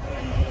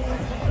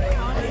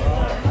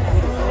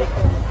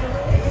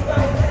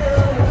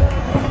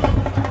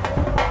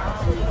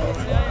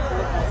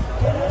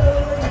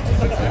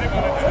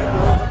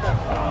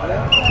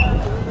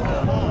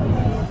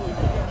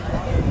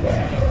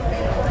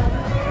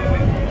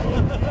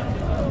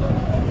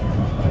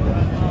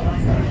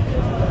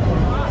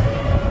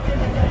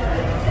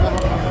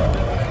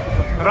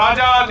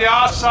राजा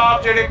लियाज साहब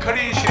जेडे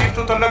खड़ी शरीफ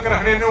तो तलक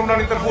रखने ने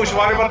उन्होंने तरफों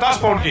इशवारे पर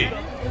 10 पाउंड की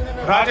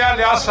राजा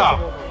लियाज साहब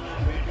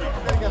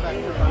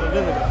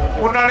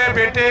उन्होंने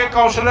बेटे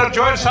काउंसलर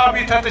जोयल साहब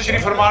भी थे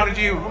तशरीफ फरमान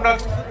जी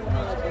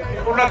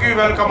उन्होंने भी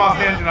वेलकम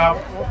आखते हैं जनाब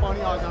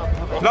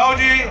लो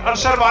जी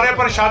अंसर वारे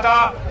पर शादा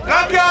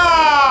लग गया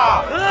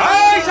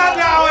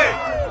शादिया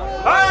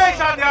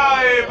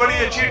बड़ी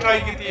अच्छी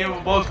ट्राई की थी वो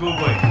बहुत खूब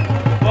हुए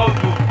बहुत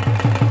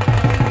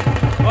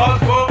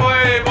खूब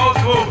हुए बहुत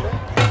खूब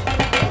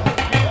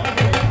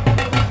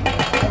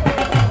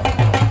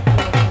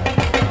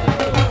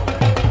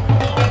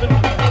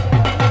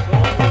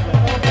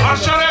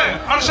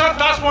अरशद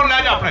 10 पाउंड ले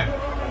जा अपने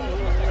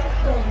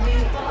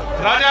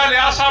राजा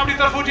लियाज साहब की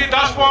तरफ जी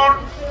 10 पाउंड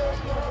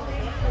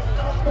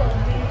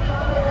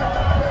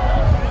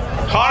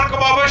खान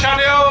कबाबा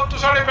शाले हो तो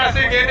साढ़े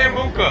पैसे गए ने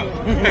मुक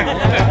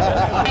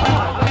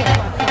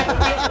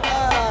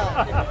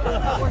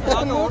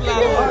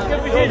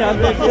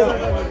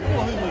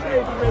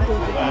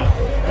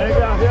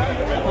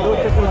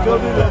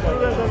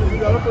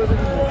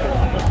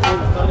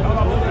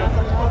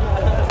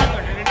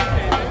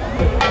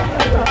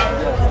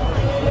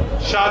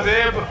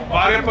शाहजेब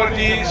बारे पर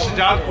जी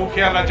सजाद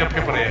भूखे वाला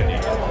जफे पर है जी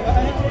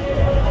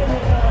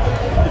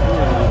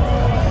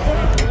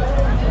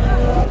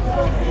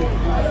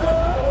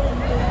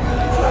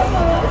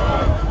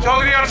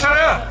चौधरी अरसर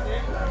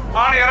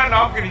आने यार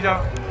नाम की नहीं जा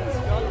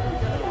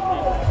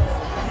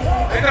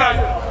इधर आज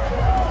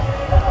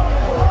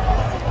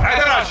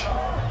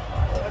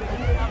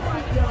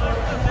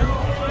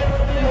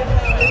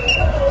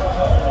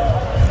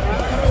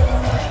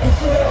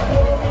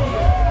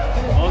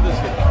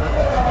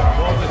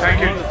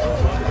थैंक यू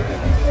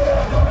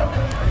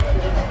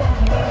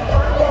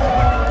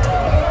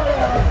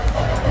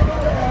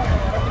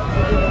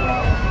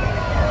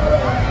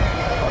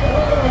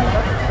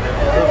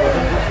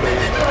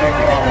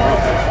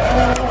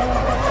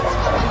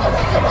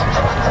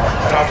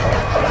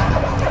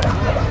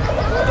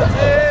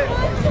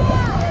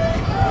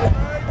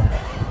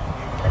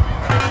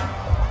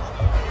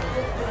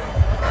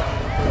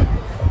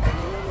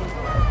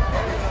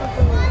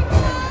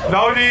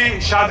लो जी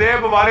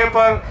शाहजेब वाले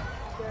पर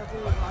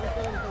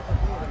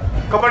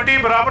कबड्डी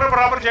बराबर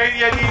बराबर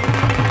चाहिए जी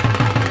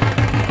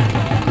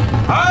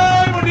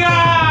हाय मुंडिया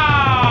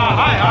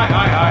हाय हाय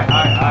हाय हाय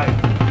हाय हाय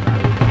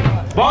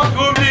बहुत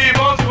खूब जी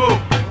बहुत खूब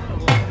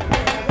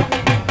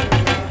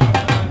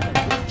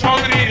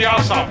चौधरी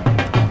रियाज साहब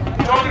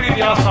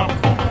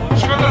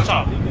सिकंदर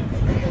साहब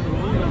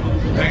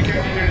थैंक यू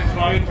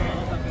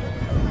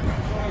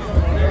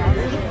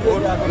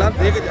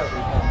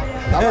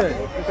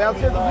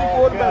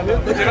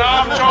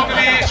जनाब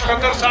चौधरी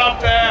सिकंदर साहब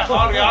थे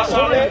और रियाज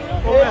साहब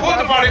खुद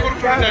बड़े को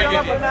चुन जाएंगे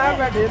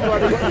जी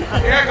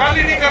ये गल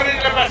ही नहीं कर रहे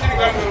जिसले पैसे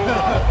निकाल करो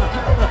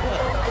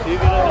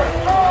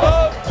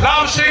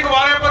लाभ सिंह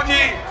वाले पर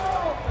जी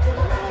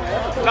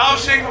लाभ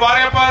सिंह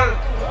वाले पर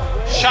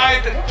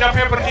शायद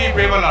जफे पर जी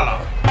बेवल आला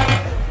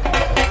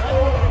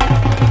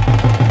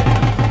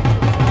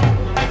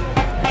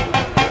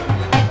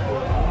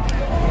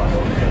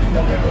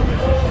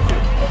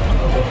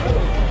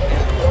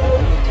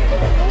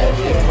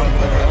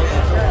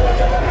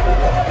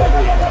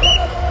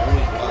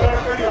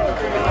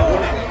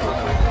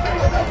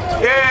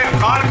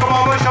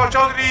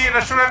चौधरी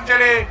रेस्टोरेंट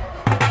जेडे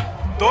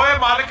दोए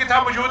मालिक इतना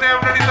मौजूद है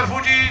उन्होंने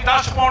तरफों जी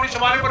 10 पाउंड इस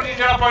हमारे पर जी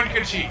जरा पॉइंट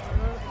किसी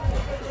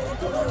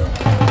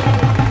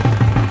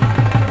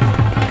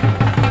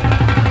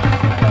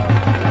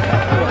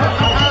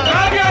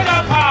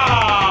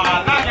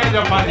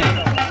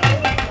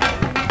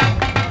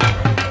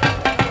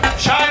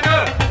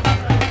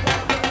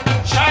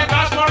शायद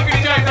 10 पाउंड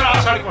की जाए इधर आ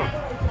साड़ी को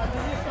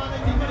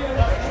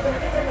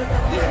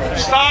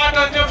उस्ताद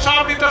अंजम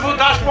साहब की तरफ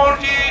 10 पाउंड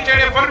जी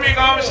जेडे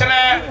बर्मिंघम से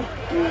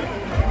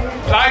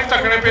लाइव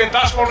तकने पे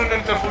 10 पाउंड की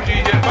तरफ जी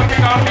जेडे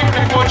बर्मिंघम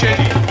के कोच है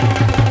जी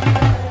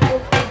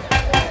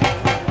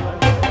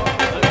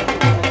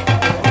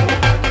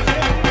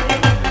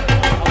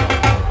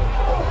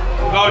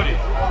लो जी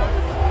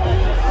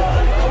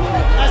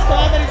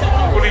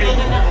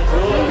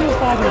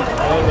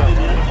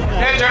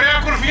ये जड़िया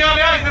कुल्फियां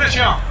लिया इधर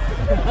अच्छा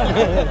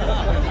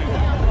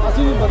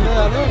असली बंदे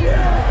आ रहे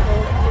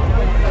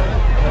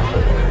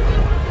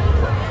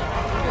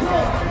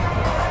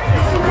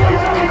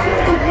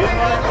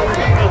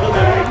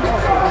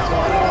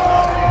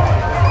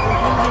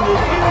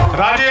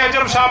राजे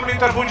अजम साहब की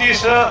तरफों जी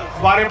इस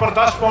बारे पर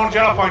 10 पाउंड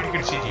जरा पॉइंट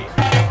किसी जी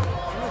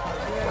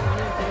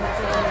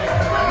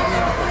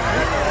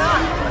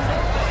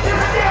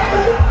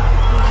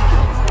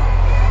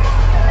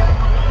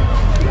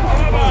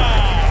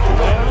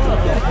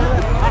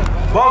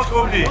बहुत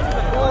खूब जी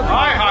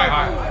हाय हाय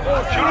हाय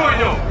शुरू हो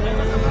जाओ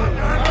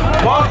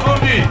बहुत खूब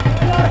जी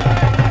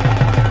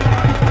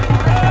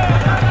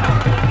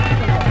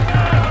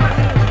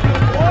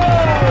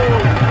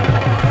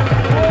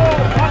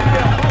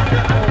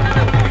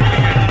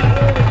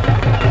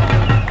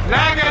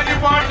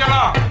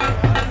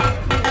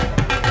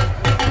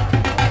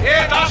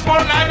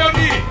ले जाओ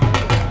जी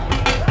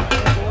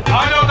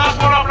आ जाओ 10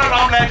 पाउंड अपना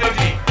नाम ले जाओ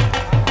जी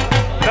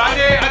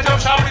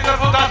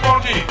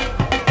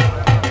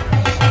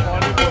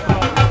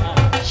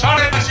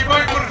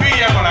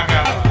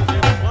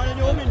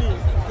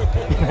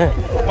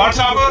भट्ट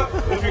साहब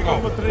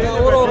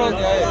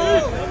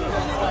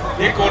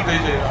एक और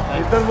दीजिए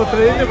इधर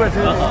मुतरे ने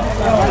बैठे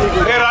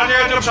ये राजे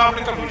अजब साहब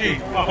ने तरफ जी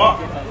बाबा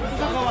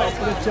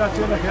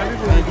चाचे ने ख्याल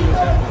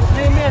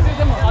नहीं मैं ऐसे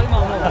से आज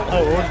मांगना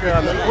और क्या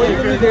हाल है कोई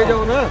भी दे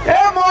जाओ ना ए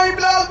मोई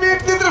बिलाल बीट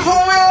की तरफ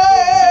होवे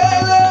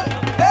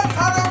ए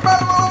सारे पर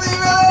मोदी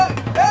वे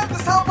ए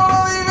सब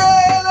मोदी वे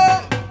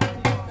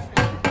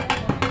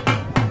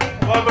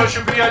बहुत बहुत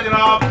शुक्रिया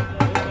जनाब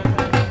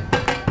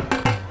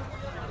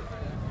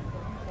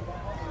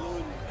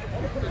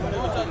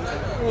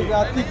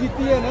जाति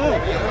कीती है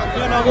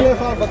ना अगले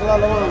साल बदला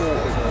लवांगे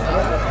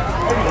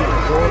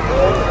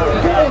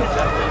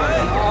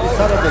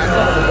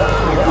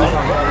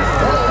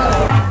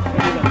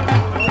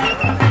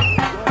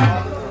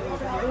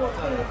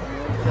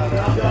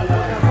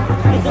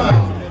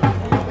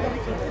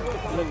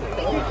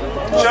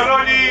चलो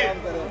जी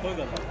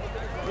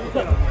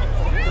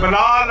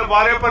बिलाल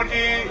वारेपर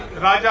जी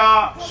राजा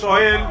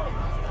सोहेल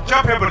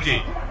जफेपर जी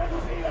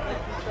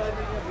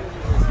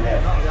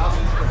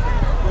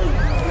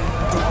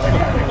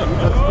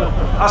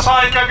असा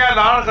एक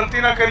ऐलान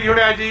गलती ना करी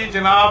छोड़िया जी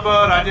जनाब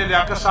राजे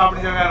लियाकत साहब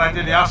की जगह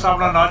राजे लियास साहब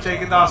का नाम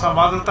चाहिए असा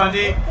माजरता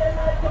जी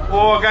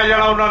वो अगर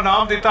जरा उन्होंने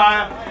नाम दिता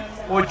है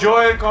वो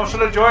जोए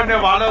काउंसलर जोए ने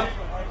वालद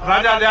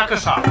राजा लियाकत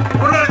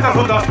साहब उन्होंने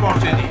तरफों 10 पाउंड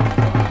से जी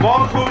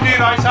बहुत खूब जी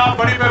राज साहब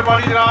बड़ी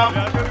मेहरबानी जनाब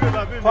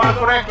for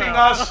correcting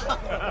us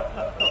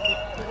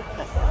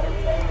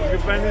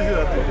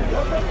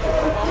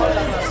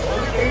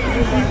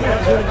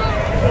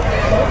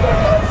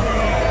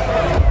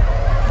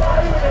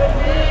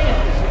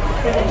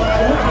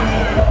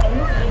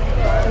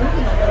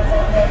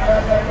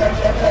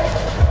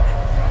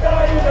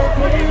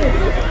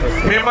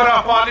Member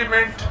of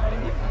Parliament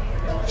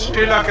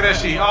Stella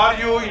Cressy, are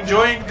you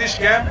enjoying this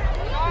game?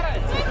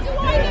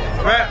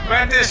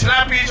 When they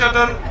slap each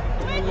other?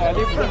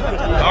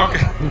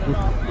 Okay.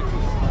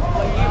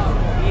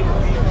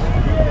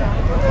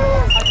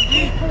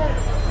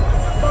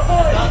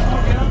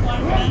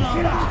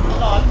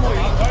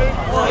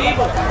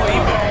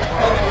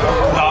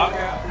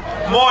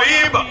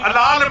 Mohib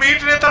Lal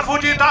meet ने तरफू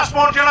जी 10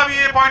 पाउंड जरा भी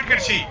ये पॉइंट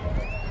किसी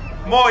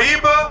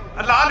मोहिब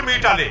लाल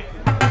मीट वाले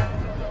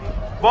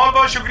बहुत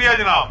बहुत शुक्रिया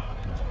जनाब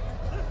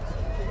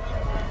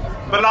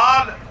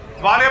बिलाल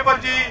वारेपर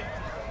जी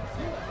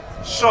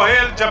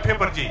सोहेल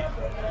जफेपर जी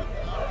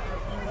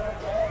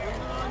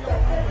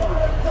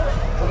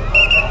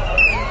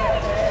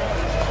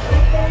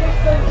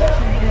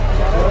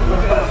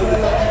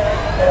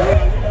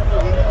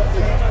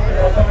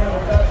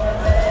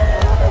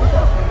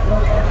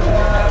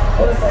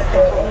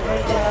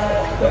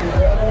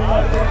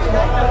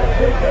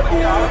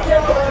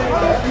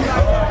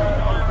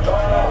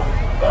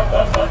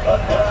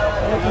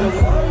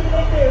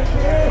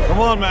Come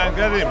on, man,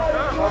 get him.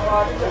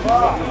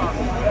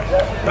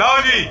 लाओ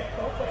जी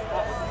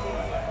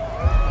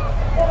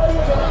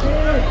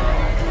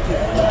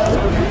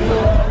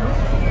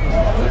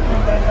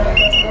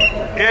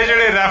ये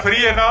जेडे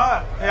रेफरी है ना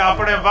ये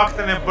अपने वक्त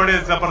ने बड़े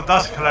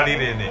जबरदस्त खिलाड़ी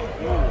रहे ने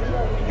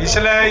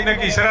इसलिए इन्हें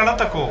किसरा ना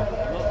तको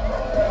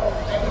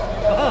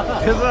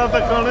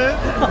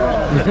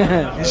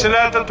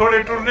इसलिए तो थोड़े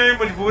टुरने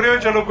मजबूर हो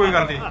चलो कोई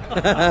गल नहीं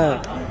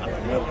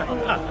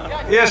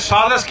ये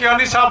सालस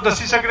कियानी साहब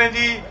दसी सकने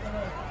जी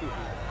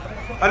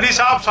अली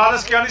साहब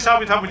सालस कियानी साहब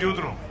इतना मौजूद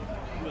रहो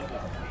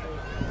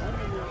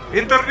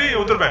इधर नहीं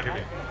उधर बैठे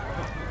हुए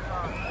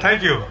थैंक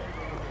यू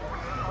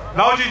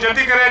लाओ जी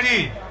जल्दी करें जी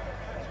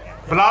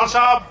बिलाल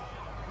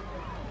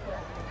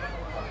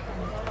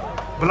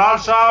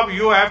साहब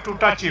you have to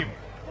touch him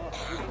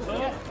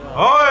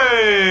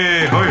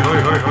होय होय होय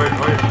होय होय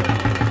होय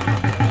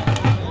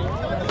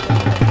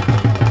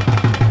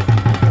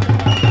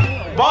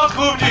बहुत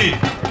खूब जी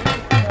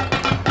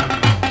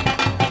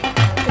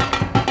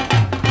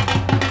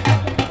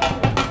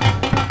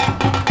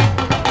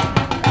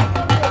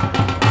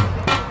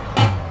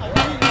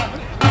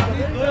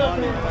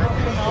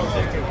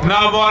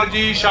नाबार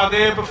जी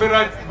शादेब फिर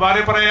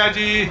बारे पर आया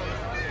जी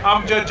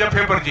अमजद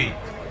जफेपर जी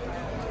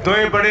दो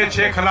बड़े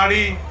अच्छे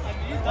खिलाड़ी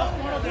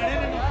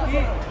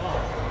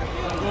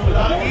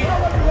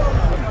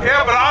ये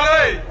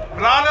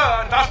बिलाल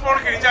 10 पाउंड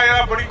की नीचे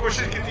आया बड़ी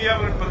कोशिश की थी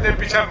बंदे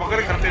पीछे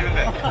मगर करते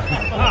हुए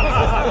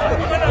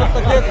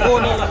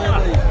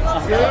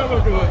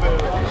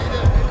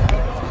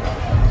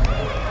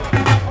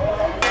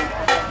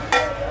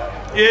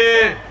ये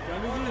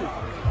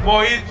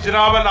मोहित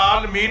जनाब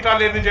लाल मीट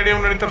वाले ने जेडे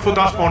उन्होंने तरफों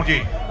 10 पाउंड जी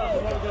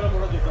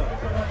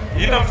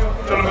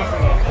चलो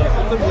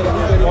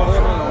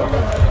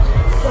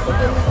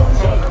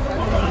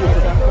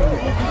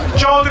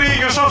चौधरी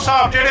यूसुफ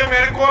साहब जेडे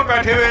मेरे को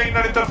बैठे हुए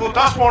इन्होंने तरफों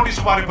 10 पाउंड इस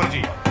बारे पर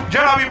जी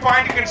जरा भी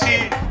पॉइंट किसी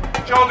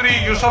चौधरी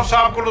यूसुफ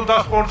साहब को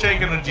 10 पाउंड चाहिए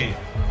करना जी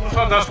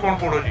उसका 10 पाउंड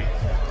पोड़ो जी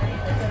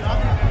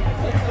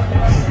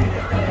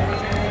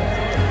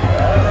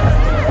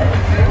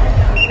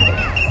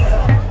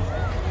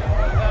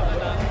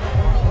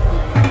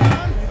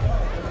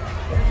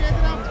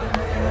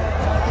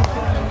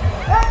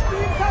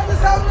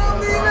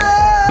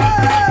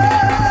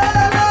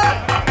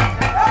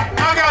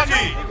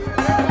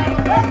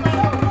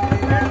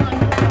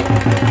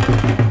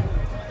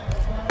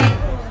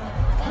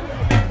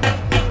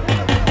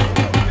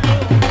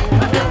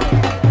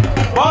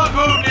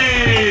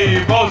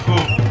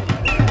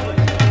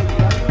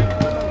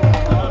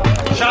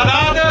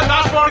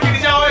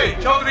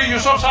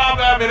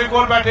मेरे को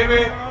बैठे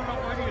हुए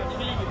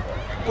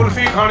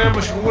कुल्फी खाने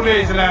मशगूल है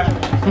इसलिए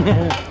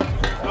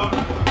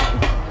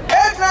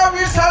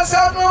वीर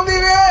साहब नाम दी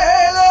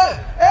वेल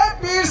ए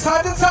पीर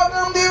साजिद साहब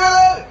नाम दी वेल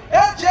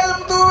ए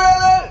जेलम तू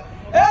वेल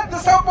ए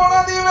दसा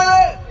पोना दी वेल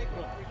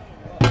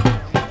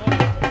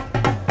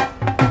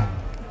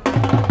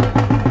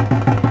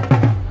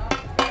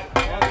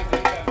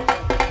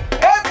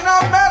ए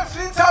जनाब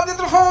महफिल साहब दी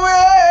तरफों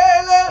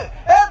वेल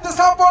ए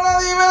दसा पोना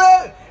दी वेल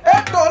ए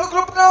ढोल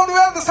ग्रुप नाम दी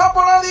वेल दसा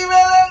पोना दी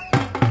वेल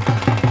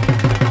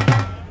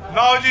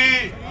लो जी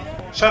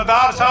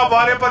सरदार साहब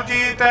वारे पर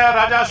जीत है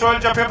राजा सोहेल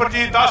जफे पर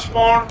जी 10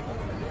 पाउंड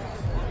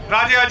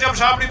राजे अजब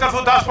साहब की तरफ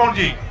 10 पाउंड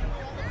जी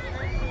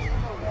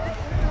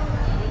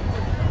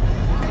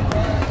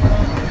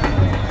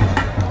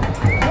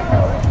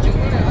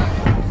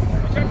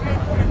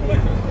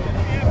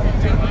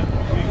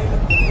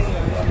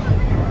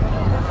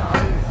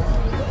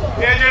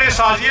ये जेडे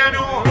साजिया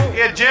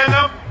ये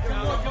जेलम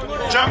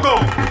जंगो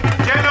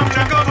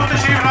तो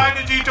तशरीफ लाए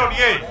ने जी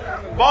ढोलिए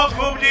बहुत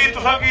खूब जी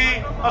तुसा की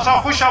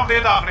असा खुश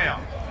आमदेद आखने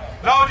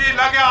लो जी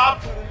लगे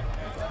हाथ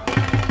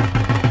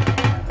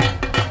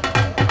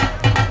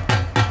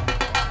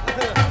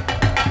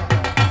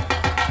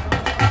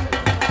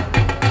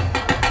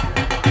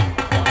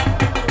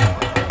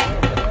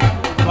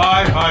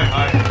हाय हाय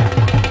हाय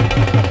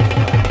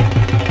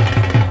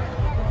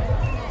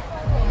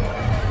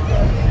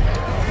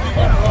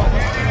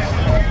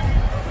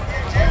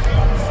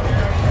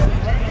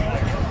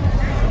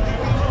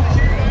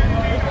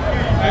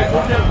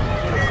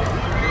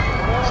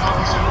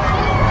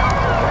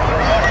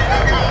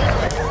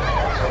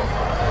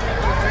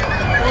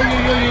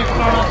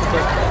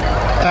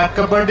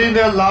कबड्डी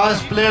दे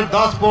लास्ट प्लेयर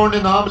 10 पाउंड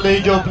इनाम ले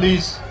जाओ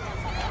प्लीज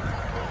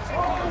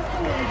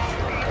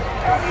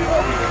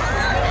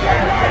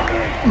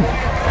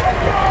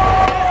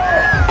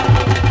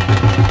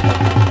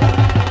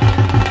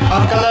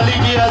अंकल अली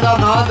जी एदा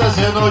नाम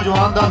दसे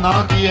नौजवान का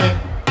नाम की है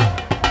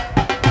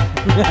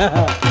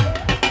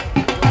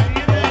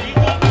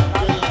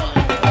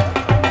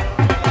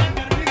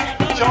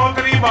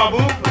चौधरी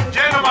महबूब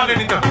जैन वाले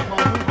की तरफ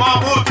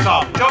महमूद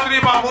साहब चौधरी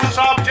महमूद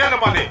साहब जैन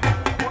वाले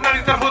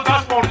उन्होंने तरफ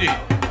 10 पाउंड जी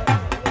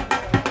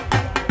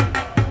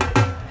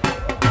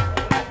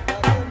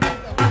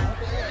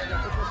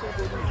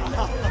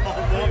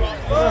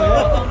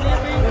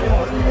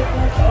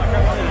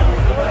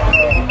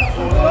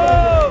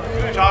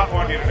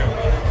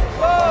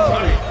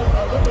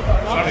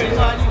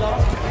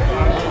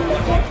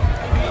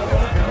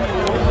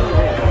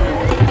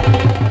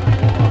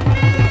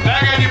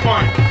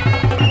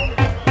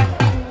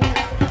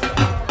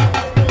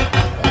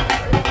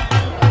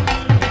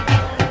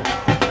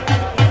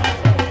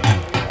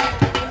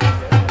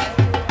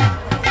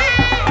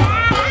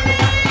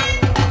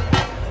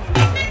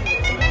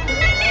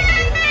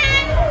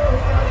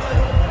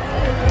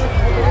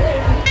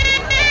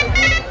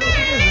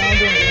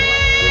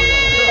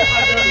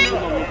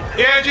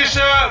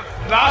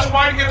लास्ट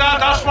पॉइंट कितना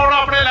 10 पाउंड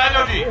अपने ले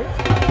जाओ जी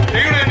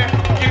ठीक है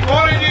कि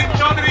कौन है जी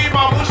चौधरी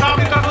महबूब साहब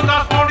की तरफ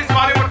 10 पाउंड इस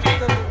बारे पर जी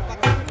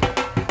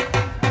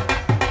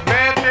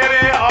मैं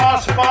तेरे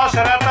आस पास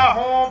रहता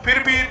हूँ फिर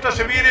भी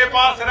तस्वीरें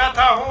पास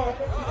रहता हूँ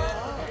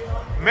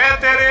मैं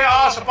तेरे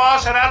आस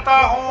पास रहता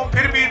हूँ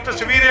फिर भी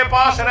तस्वीरें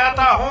पास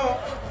रहता हूँ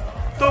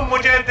तुम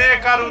मुझे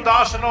देखकर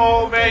उदास न हो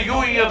मैं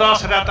यूं ही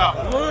उदास रहता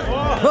हूँ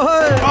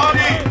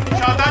जी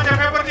शादा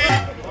जफे पर जी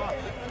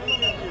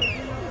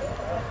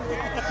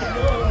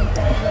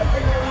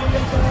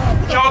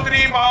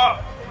चौधरी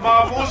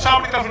महबूब साहब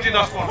की तरफ जी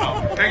 10 पाउंड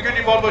थैंक यू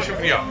जी बहुत बहुत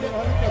शुक्रिया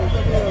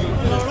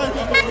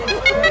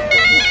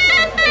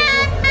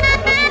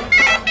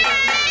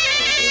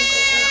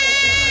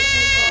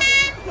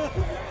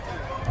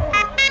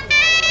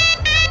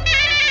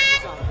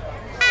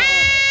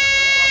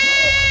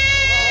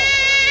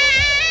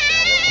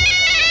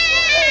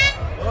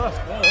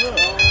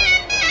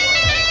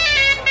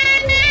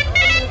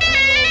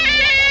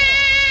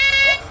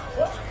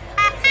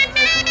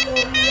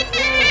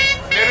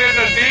मेरे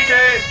नजदीक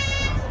है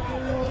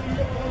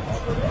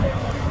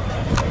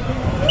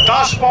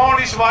 10 पाउंड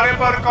इस बारे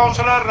पर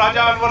काउंसलर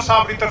राजा अनवर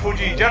साहब की तरफ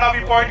जी जड़ा भी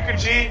पॉइंट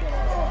किसी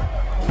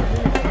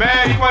मैं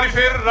एक बार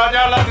फिर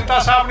राजा अल्लाह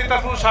साहब की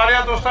तरफ सारे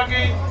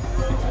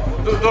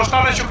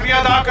दोस्तों ने शुक्रिया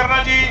अदा करना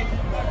जी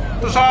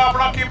तुसा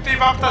अपना कीमती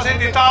वक्त असें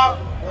दिता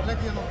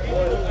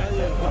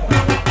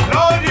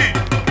लो जी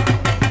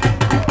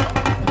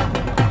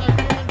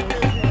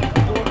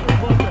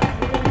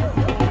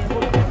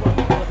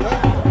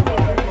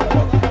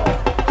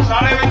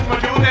सारे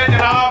मौजूद है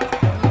जनाब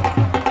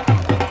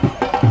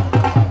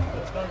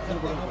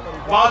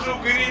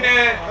बाजूगिरी ने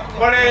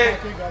बड़े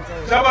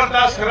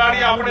जबरदस्त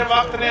खिलाड़ी अपने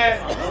वक्त ने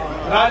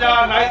राजा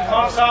नाहिद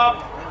खान साहब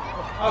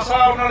असा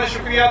उन्होंने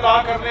शुक्रिया अदा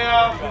करने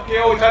कि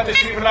वो इतना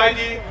तशरीफ लाई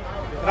जी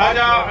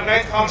राजा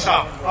नाहिद खान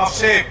साहब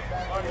आपसे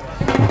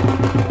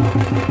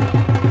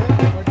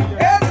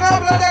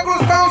राजा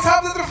गुलस्तान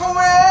साहब की तरफों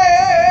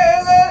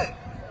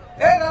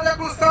राजा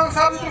गुलस्तान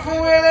साहब की तरफों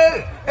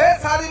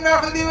सारी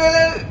महफिल दी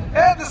वेल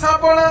दसा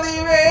पौना दी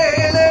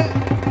वेल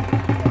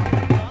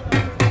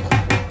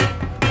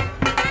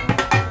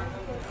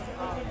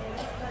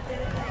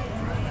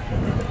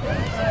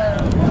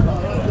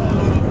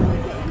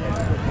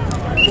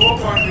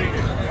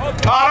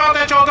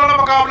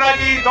मुकाबला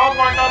जी 2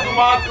 पॉइंटों तो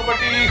बाद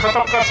कबड्डी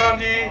खत्म कर सन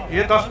जी।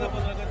 ये 10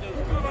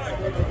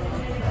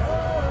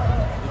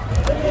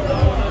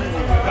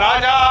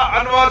 राजा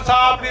अनवर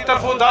साहब की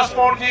तरफों 10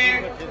 पॉइंट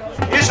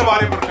जी इस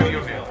बारे पर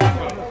करियो ने।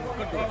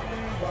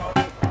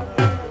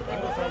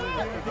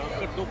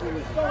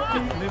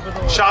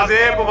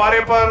 शाहदेव बारे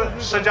पर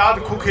सजाद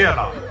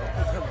खुखियाला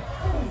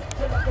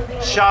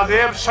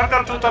शाहदेव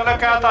सटर तो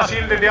तलक है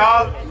तहसील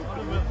डिडियाल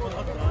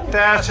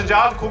ते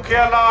सजाद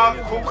खुखियाला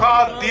खुखा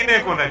दीने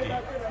को ने जी।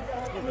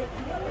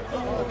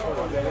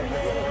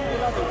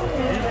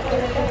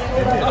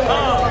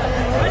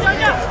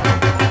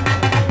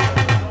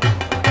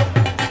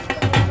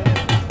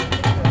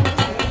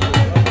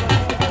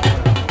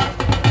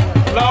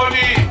 लो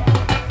जी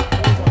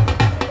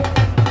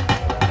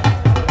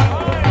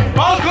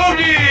बहुत खूब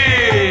जी।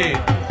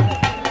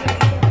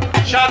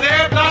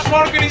 शाहदेव 10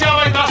 पॉइंट के नीचे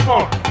भाई 10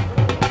 पॉइंट।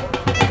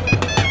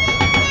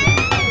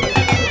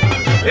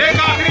 एक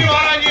आखिरी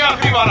वाला जी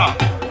आखिरी वाला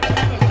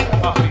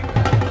आखिरी।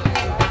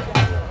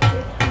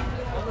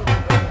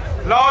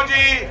 लो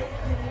जी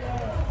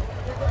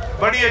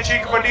बड़ी अच्छी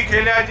कबड्डी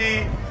खेलिया जी।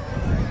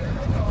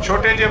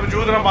 छोटे जे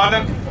वजूद न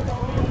मालक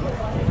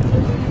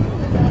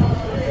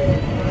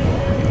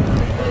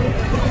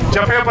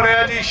जफे पर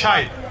है जी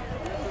शायद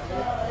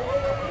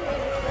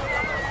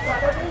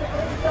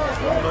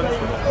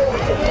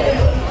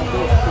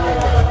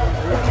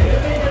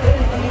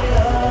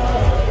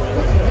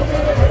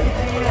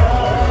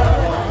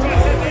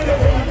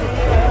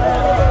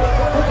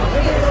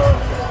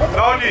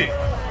लो जी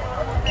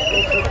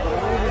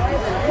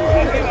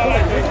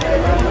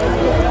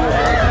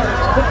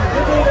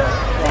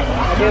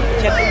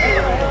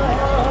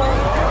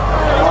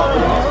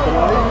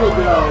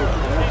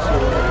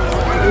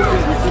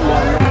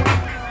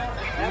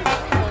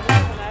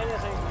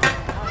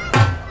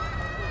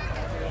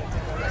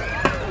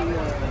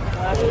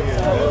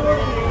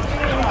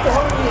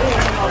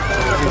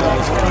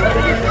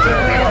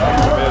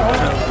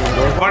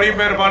बड़ी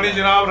मेहरबानी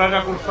जनाब राजा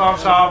गुलफाम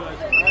साहब।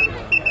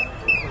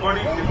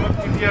 बड़ी खिदमत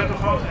की है तो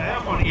सब है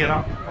कौन ये ना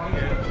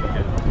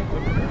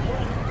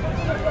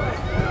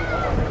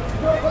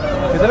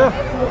किधर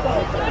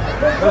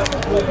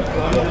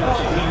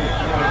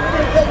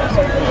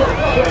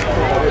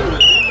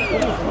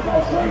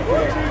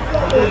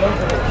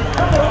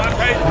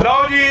लो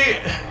जी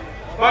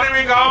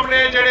पंजवीं गांव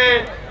ने जड़े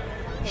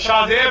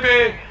शाहदेव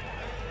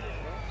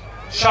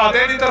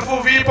शाहदेव की तरफों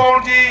 20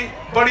 पाउंड जी।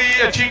 बड़ी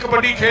अच्छी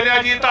कबड्डी खेलिया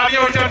जी।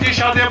 तालियां हो जी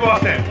शाहदेव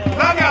वास्ते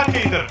ना क्या जी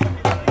इधर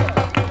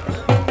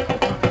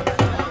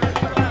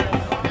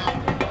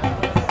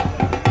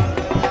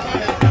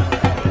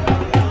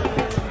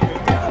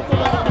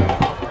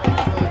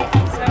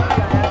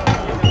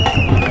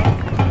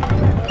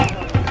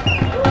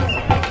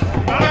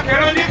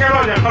खेलो जी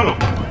खेलो जी खेलो।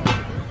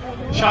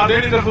 शाहदेव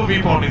की तरफों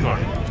 20 पाउंड नहीं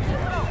थोड़ी।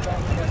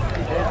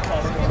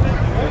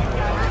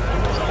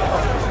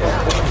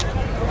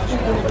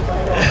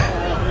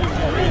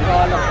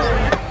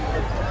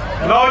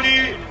 लो जी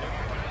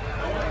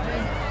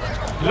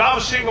लव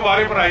सिंह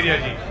बारे पर आई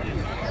जी।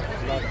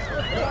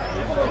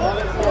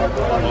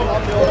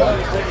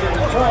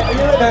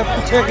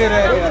 पीछे के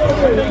रह गया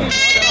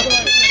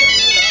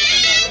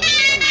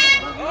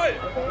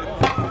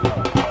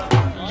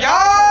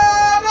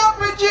यार अब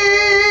जी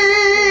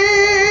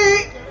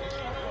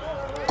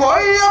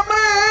कोई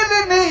अमीर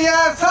नहीं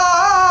ऐसा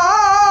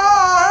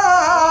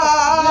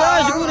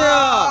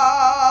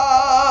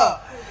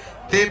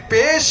ते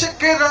पेश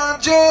करा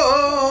जो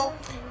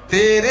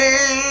तेरे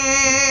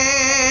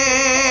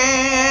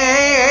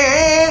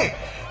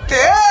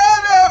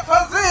तेरे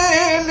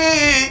फजीली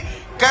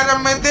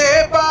करम दे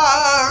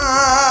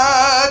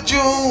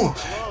बाजू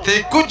ते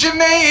कुछ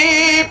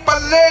नहीं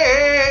पल्ले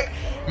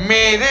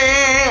मेरे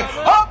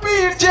ओ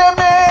पीर जे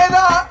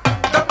मेरा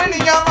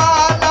दबनिया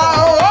वाला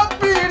ओ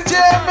पीर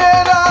जे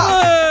मेरा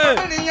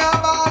दबनिया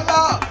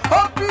वाला ओ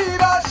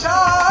पीरा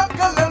शाह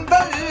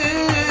कलंदर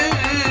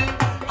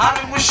हर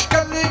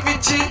मुश्किल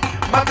विच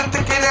मदद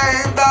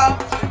करैंदा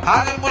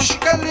हर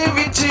मुश्किल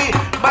विच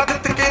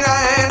मदद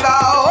करैंदा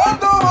ओ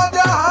दो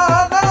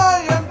जहान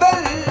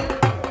अंदर।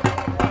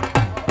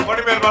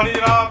 बड़ी मेहरबानी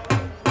जनाब।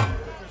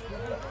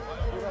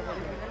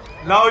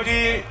 लाओ जी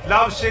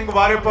लव सिंह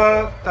बारे पर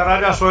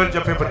राजा सोहेल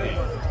जफे पर जी।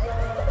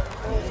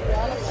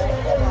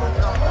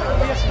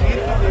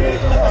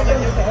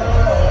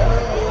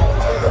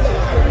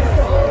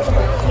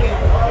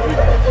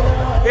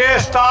 ये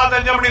उस्ताद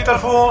अंजम की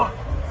तरफों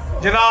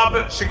जनाब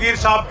शकीर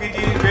साहब की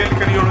जी वेल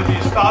करियो जी।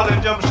 उस्ताद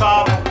अंजम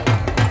साहब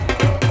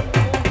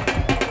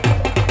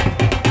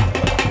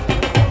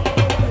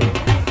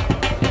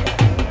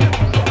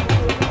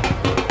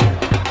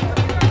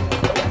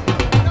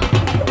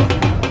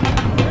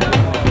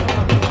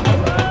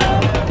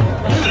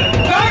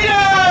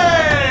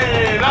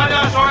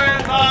राजा सोहेल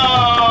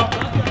साहब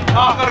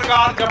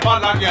आखिरकार जब्बा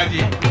लग गया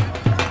जी।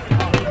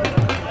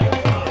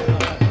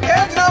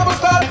 जनाब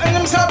उस्ताद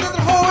अंजम साहब की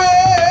तरफों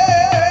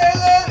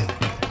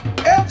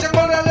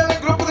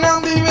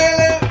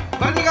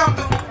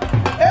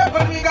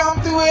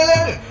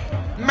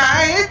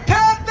मैं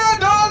इत्थे ते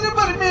रोज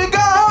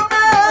बर्मिंघम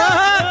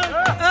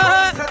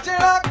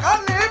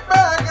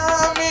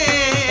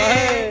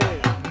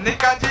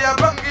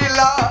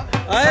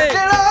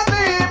सजना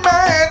नी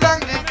मैं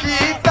रंग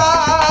कीता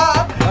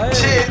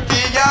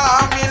छेतिया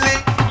मिले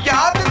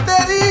याद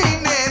तेरी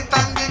ने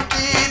तंग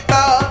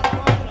कीता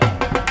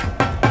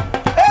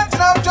ए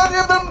जनाब चौधरी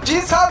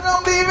अब्दुलमजीद साहब ने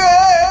आंदी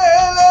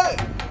वेले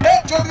ए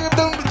चौधरी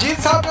अब्दुलमजीद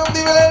साहब ने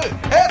आंदी वेले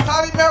ए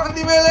सारी महफिल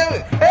दी वेले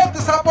ए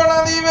तसापणा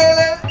दी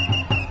वेले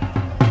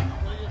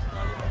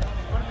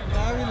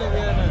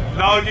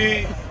लाओ जी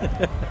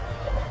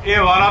ये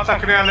वाला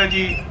तकने वाले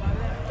जी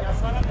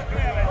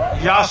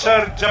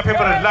यासर जफे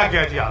पर लग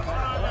गया जी आप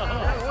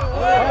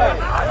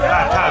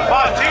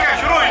बस ठीक है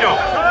शुरू हो जाओ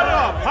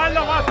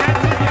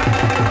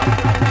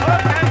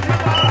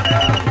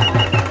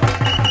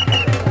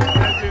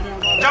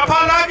जफा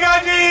लग गया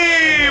जी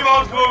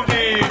बहुत खूब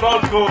जी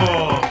बहुत खूब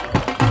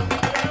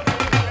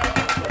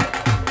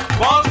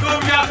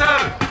यासर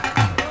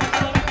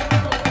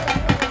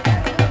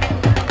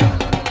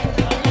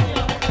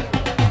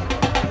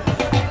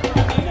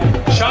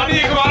शानी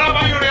इकबारा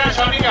भाई हो रहा है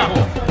शानी क्या हो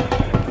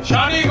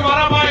शानी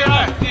इकबारा भाई रहा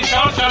है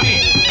ईशान शानी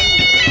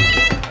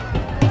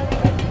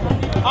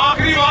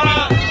आखिरी वाला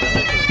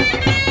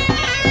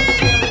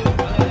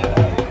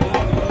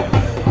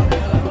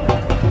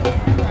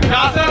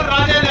यासर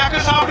राजे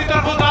लियाकत साहब की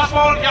तरफ 10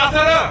 बॉल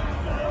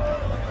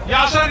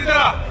यासर इधर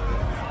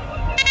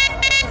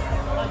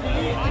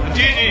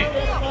जी जी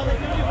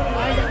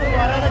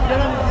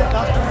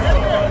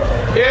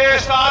ये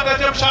उस्ताद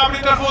अजब साहब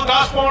की तरफ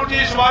 10 पाउंड की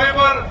इस बारे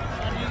पर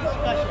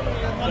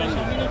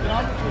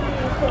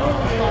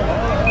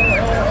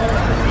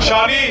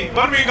शानी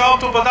बर्मिंघम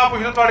तो बंदा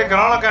पुछना थोड़े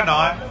घराना क्या ना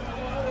है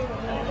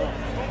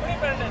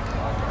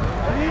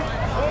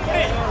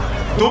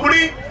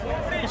दुबड़ी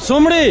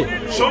सुमड़ी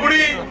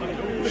सुमड़ी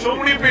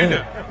सुमड़ी पिंड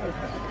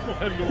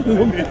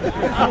लुमड़ी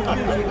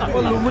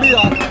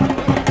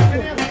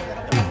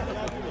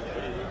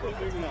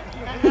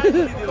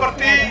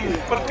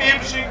प्रतीप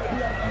सिंह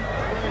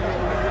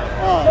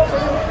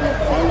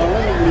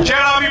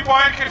जेड़ा भी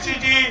पॉइंट किसी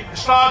जी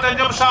उस्ताद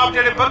अंजम साहब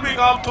जेड़े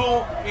बर्मिंघम तो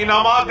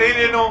इनामात दे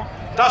रहे नो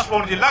 10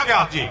 पाउंड जी लग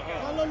गया जी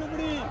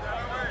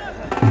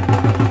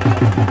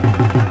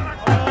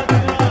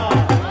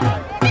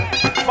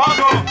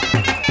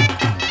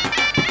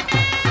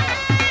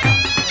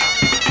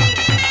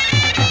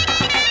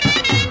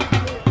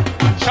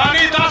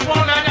शानी 10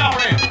 पाउंड ले जा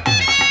अपने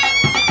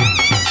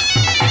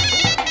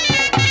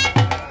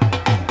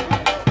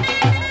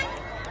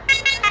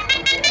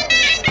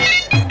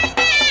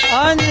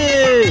हाँ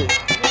जी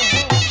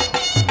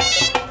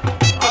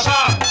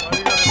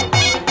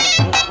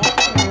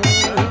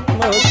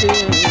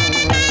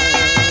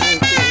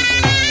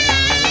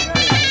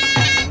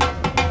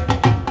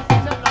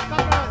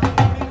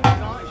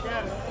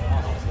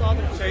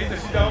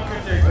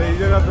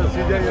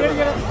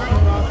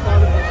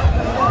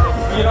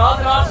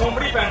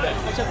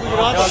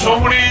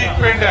सोमड़ी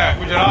पिंड है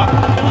गुजरात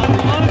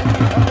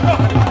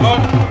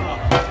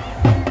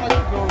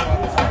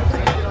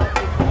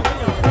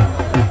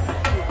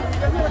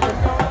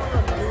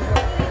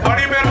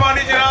बड़ी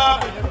मेहरबानी जनाब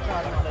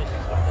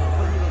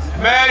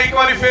मैं एक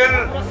बार फिर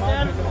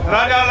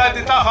राजा अल्लाह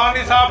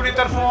खानी साहब की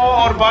तरफों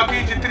और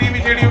बाकी जितनी भी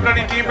जी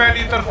उन्होंने टीम है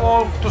की तरफों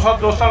तो सब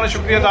दोस्तों का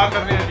शुक्रिया अदा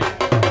करने हैं जी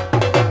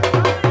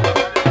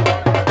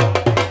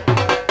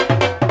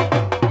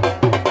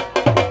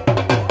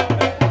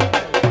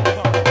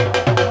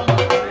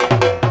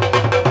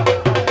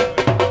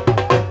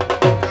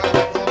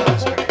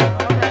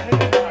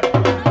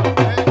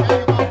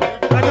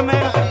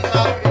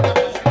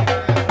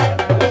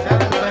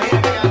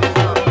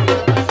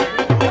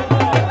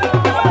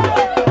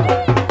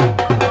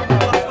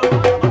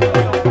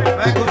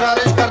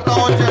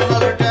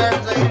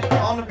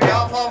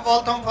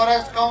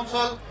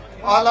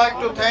I'd like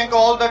to thank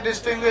all the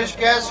distinguished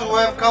guests who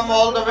have come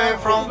all the way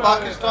from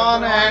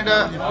Pakistan and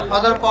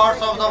other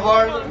parts of the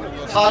world.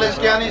 Khalis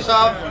Kiani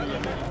Saab,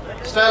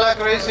 Stella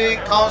Creasy,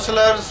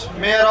 councillors,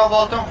 Mayor of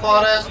Waltham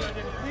Forest,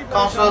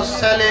 Councillor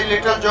Sally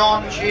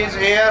Littlejohn, she is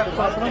here,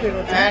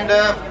 and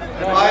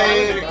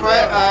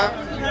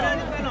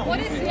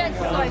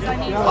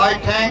I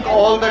thank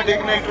all the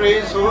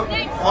dignitaries who,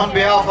 on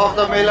behalf of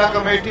the Mela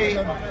Committee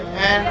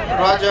and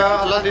Raja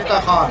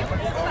Aladita Khan.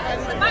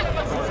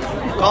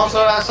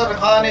 Councillor Asad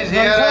Khan is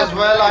here as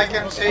well. I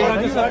can see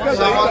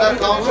some other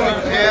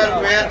councillors here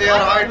where they are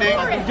hiding. I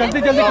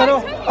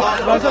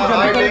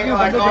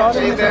can't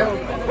see them.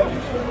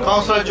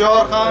 Councillor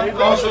Johar Khan,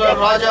 Councillor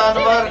Raja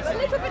Anwar.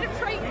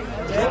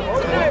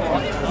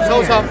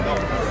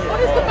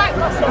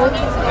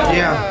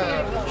 Yeah.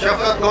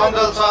 Shafkat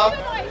Gondal Saab.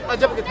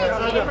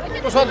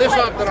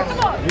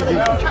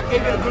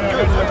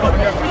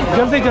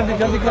 जल्दी जल्दी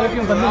जल्दी करो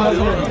क्यों बंदे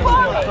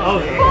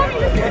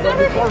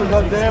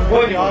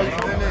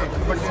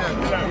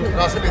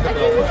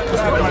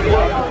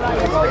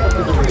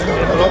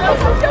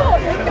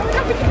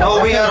Now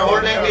we are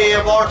holding the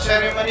award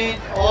ceremony.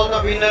 All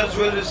the winners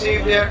will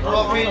receive their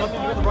trophies.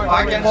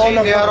 I can see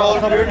they are all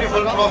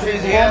beautiful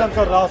trophies here.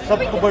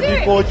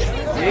 Kabaddi coach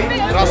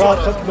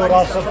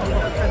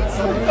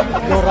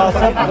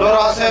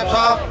Lorasep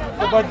Saab,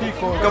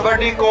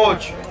 Kabaddi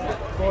coach.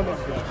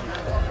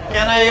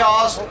 Can I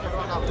ask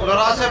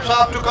Rasif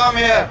Saab to come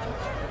here?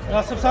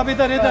 रासिफ साहब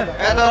इधर इधर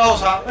इधर आओ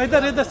साहब.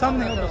 इधर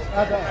सामने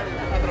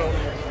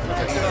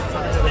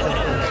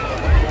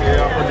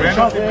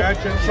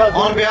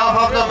On behalf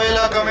of the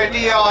Mela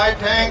committee, I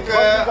thank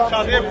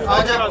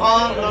Ajab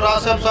Khan,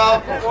 Rasif Saab,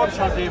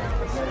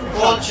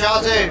 Paul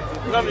Shahzeb.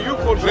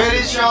 Where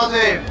is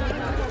Shahzeb?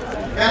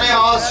 Can I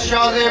ask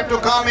Shahzeb to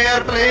come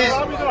here, please?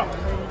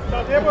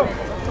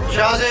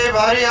 Shahzeb,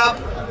 hurry up.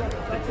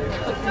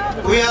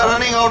 We are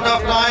running out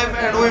of time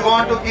and we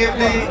want to give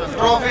the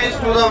trophies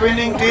to the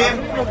winning team.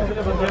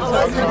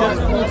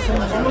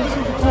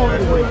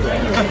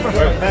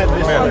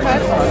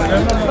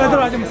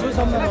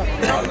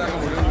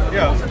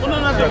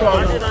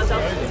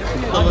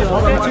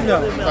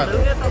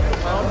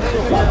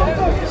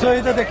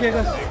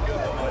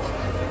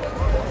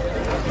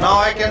 Now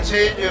I can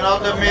see,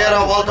 the mayor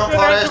of Waltham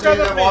Forest is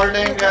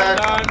awarding a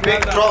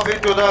big trophy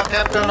to the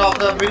captain of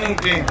the winning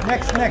team.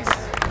 Next.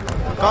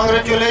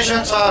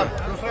 Congratulations, sir.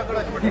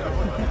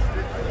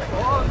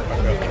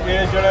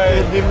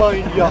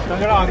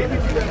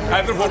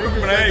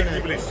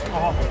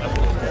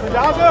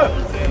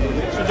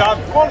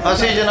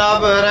 ਅਸੀਂ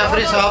जनाब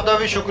referee साहब का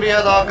भी शुक्रिया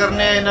अदा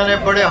करने इन्होंने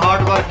बड़े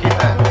हार्ड वर्क किया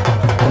है.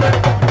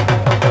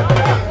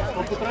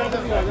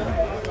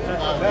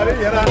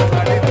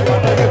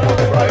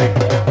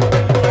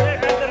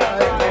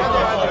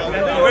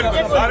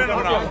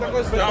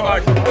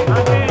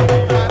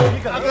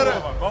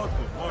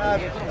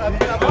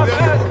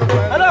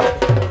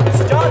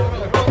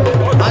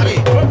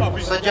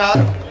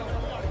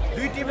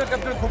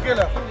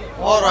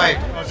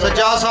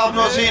 सज्जाद साहब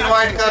ਨੂੰ ਅਸੀਂ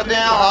ਇਨਵਾਈਟ ਕਰਦੇ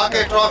हैं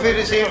आके trophy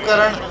receive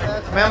Karan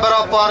member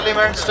of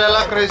parliament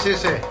Stella cracy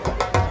से.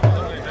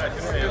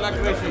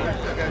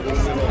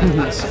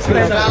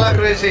 Stella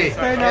Creasy.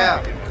 Yeah.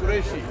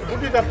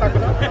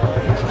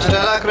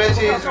 Stella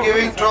Creasy is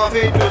giving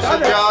trophy to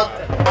Sajjad,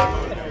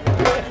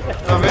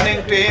 the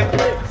winning team.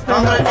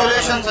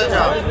 Congratulations,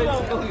 Sajjad.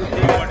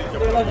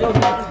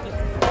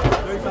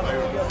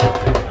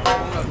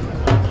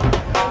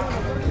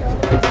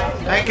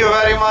 Thank you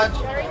very much.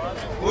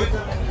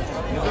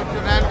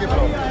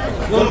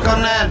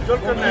 Zulkarnain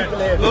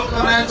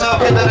साहब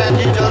किधर हैं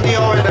जी? जल्दी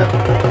आओ इधर.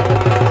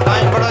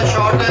 टाइम बड़ा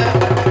शॉर्ट है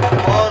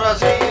और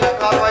असली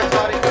कार्रवाई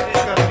सारी फिनिश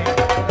करनी है.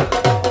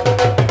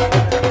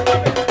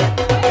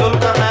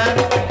 Zulkarnain,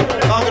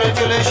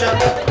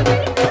 congratulations.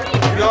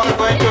 You are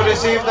going to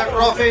receive the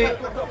trophy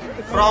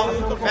from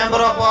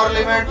Member of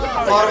Parliament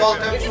for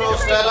WalthamStow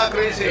Stella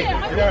Creasy.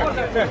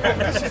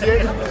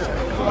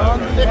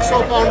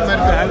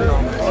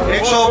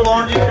 100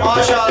 pound ji,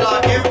 mashallah.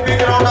 Give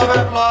big round of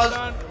applause.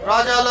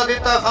 Raja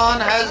Ladita Khan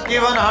has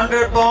given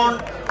 100 pound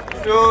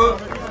to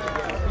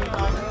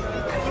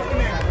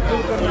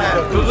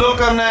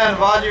Zulkarnain.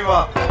 वाह जी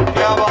वाह,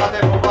 क्या बात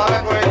है,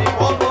 मुबारक हो जी.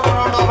 बहुत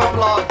round of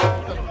applause.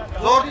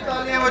 जोर की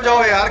तालियां बजाओ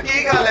यार, की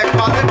गल है,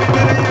 खाते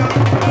पीते रहिए.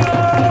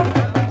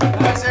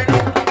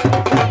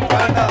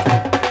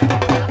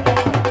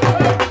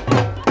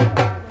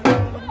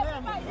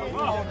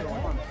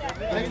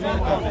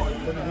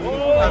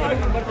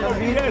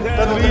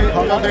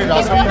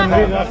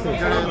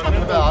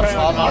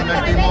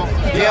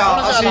 जी हाँ,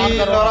 असी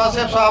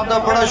रासिफ साहब का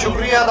बड़ा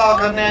शुक्रिया अदा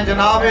करने हैं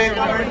जनाब. एक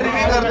कमेंट्री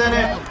भी करते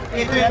हैं,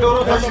 इतनी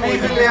दूरों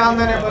तशरीफ ले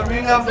आते हैं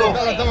बर्मिंघम तो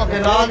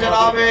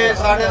जनाब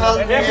साढ़े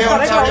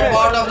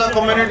पार्ट ऑफ द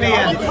कम्युनिटी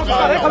है.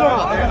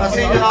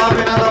 असी जनाब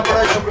इन्हों का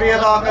बड़ा शुक्रिया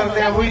अदा करते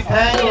हैं. We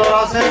thank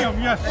रासिफ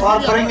for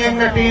bringing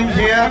the teams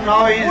here.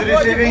 Now he is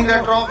receiving the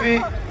trophy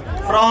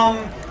from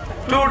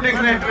 2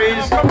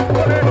 dignitaries,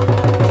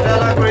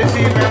 Stella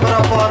Creasy, Member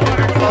of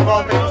Parliament for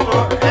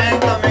WalthamStow, and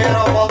the Mayor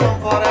of Waltham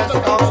Forest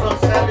Council,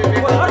 Sally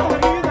Little.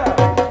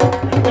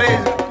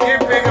 Please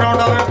give big round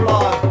of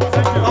applause.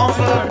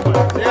 Councillor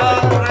Zia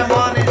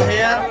Rahman is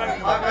here.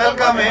 I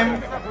welcome him.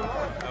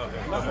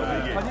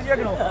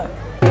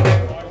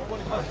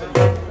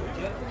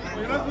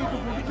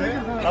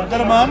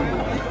 Abdurrahman.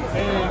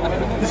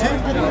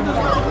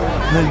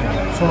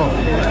 सुनो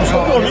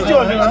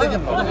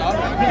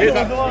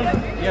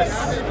yes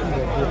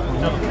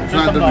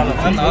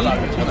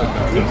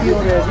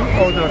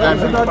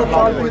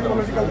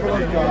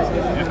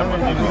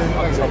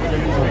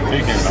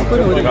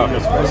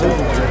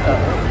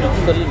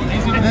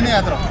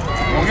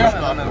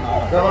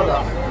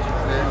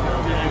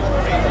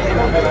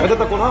इधर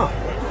तक ना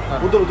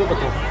उधर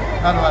तक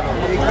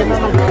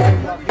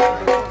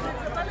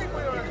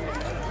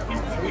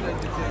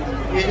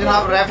ये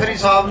जनाब referee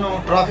साहब नु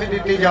ट्रॉफी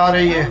दी जा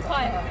रही है.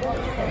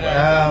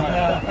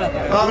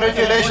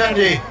 कांग्रेचुलेशन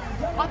जी.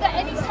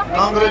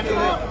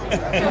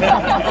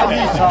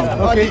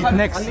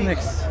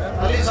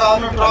 अली साहब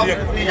नु ट्रॉफी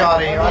दी जा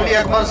रही है. अली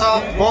अकबर साहब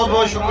बहुत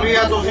बहुत शुक्रिया,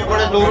 तुसी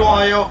बड़े दूरों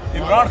आए हो.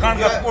 इमरान खान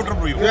का सपोर्टर भी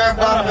हो. You have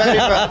done very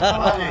well.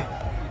 हां जी,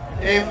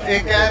 ये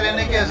कह रहे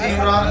हैं कि असि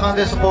इमरान खान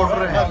के सपोर्टर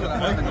हैं.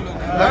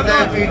 लगता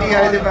है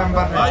पीटीआई के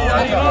मेंबर ने.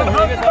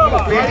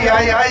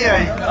 पीटीआई आई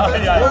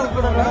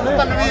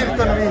तनवीर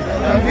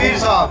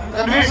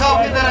साहब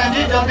किधर हैं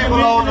जी? जल्दी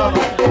बुलाओ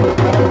उन्होंने.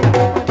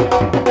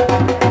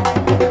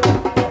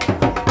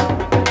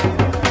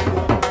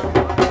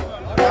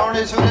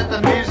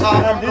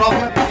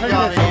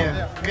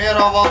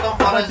 Mayor of Waltham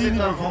Forest.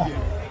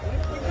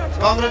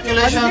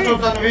 Congratulations to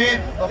Tanveer.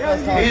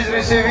 He is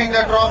receiving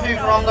the trophy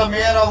from the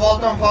Mayor of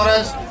Waltham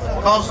Forest,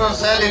 Councillor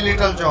Sally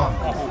Littlejohn.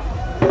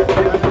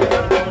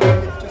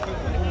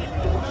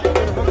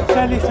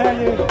 Sally.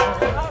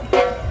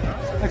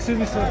 Excuse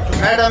me, sir.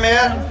 Madam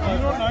Mayor?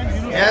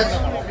 Yes?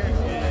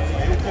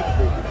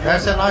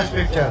 That's a nice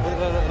picture.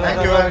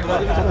 Thank you very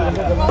much.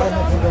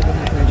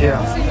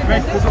 Yeah.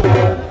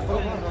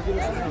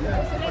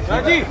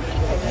 Raji,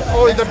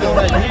 oh, इधर दो.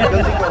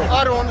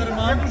 Arun.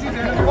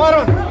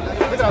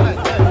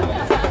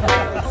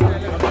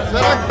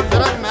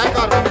 जरा मैं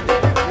कर रहा हूँ.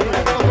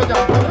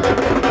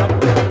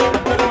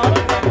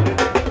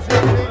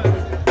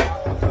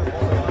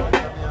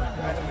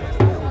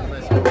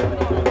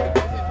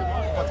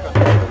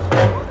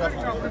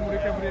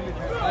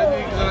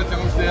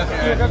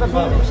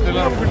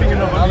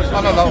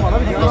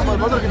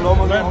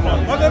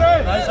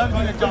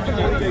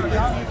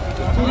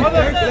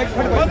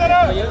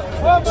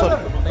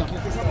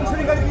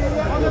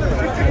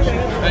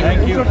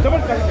 Thank you.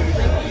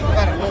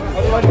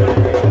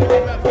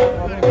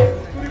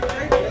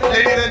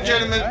 Ladies and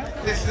gentlemen,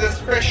 this is a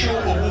special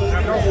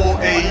award for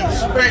a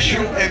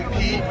special MP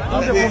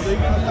that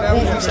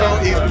WalthamStow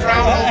is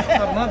proud of.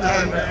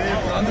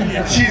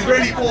 She's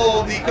ready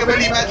for the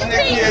Kabaddi match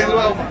next year as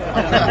well.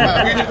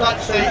 We'd just like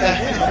to say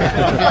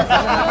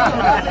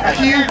a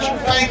huge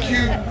thank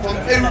you from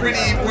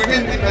everybody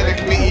within the Mela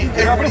committee,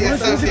 everybody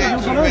associated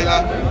with Mela.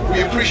 We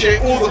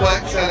appreciate all the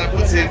work Stella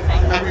puts in,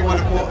 and we want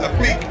to put a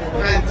big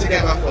hand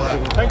together for her.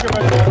 Thank you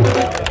very much.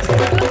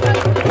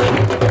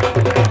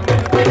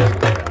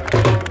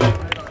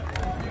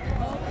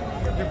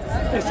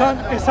 Ihsan.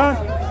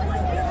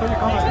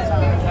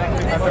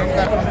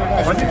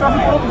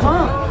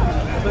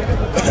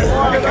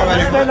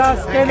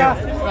 Stella.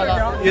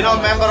 You know,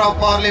 Member of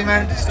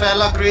Parliament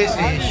Stella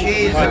Creasy,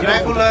 she is a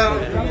regular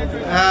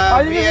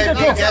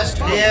VIP guest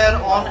here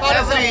on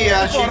every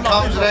year. She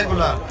comes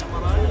regular.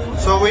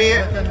 So we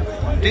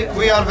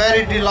are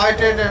very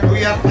delighted and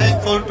we are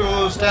thankful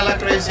to Stella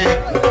Creasy,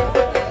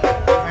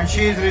 and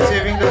she is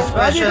receiving the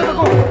special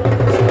award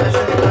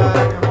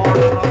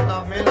from the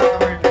Mela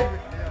Committee.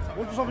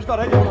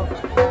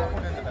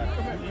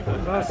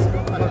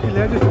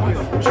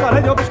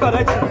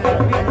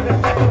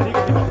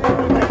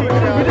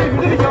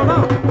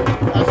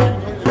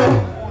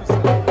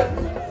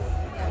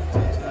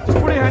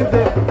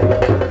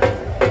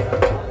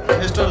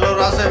 Mr.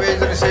 Lorasev is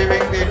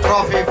receiving the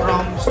trophy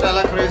from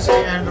Stella Creasy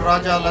and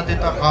Raja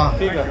Ladita Khan.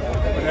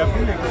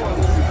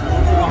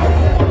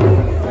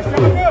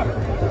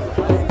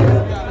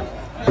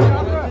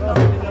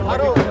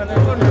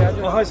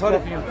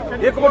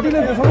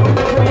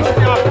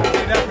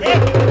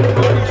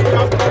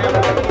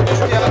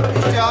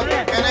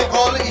 Can I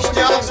call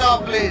Ishtiaq Saab,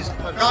 please?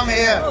 Come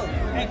here.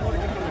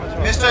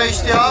 Mr.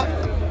 Ishtiaq.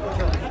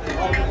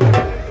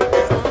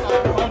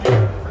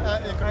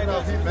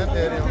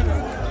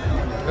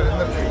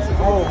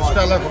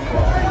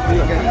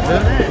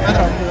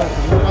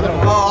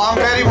 Oh, I'm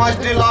very much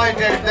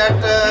delighted that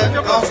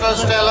Councillor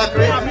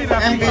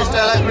MP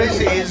Stella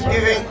Creasy is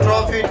giving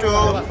trophy to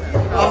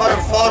our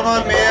former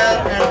mayor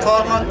and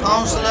former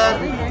councillor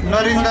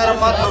Narinder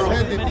Matharu.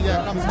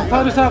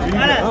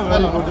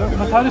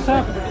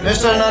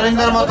 Mr.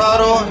 Narinder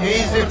Matharu, he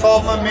is the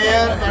former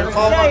mayor and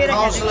former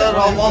councillor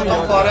of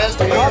Waltham Forest.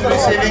 He is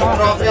receiving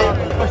trophy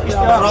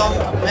from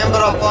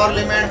Member of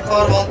Parliament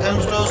for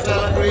WalthamStow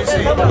Stella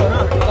Creasy.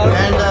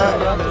 And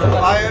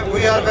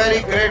we are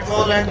very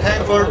grateful and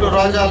thankful to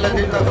Raja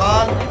Ladita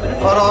Khan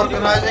for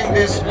organizing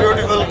this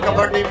beautiful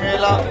Kabaddi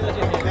Mela.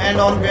 And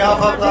on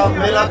behalf of the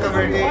Mela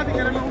Committee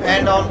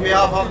and on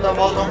behalf of the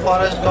Waltham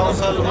Forest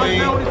Council, we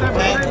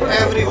thank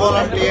every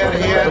volunteer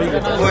here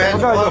who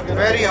has worked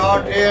very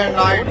hard day and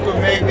night to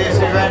make this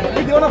event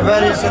a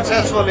very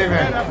successful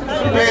event.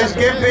 Please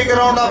give big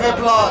round of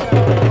applause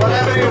for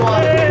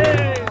everyone.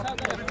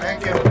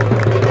 Thank you.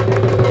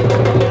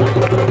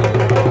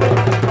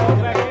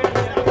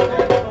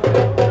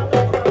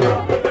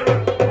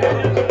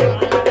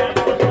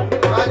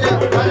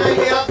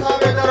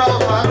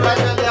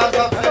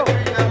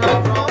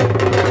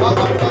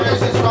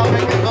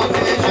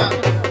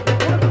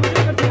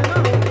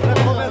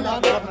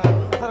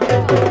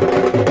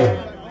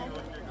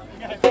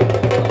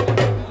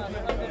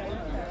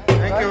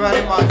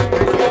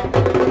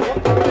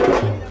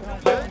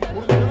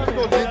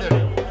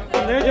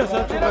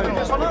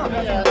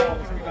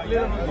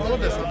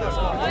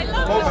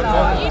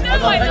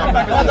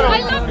 I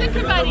love the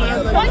Kabaddi.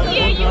 One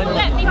year you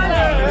let me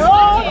play.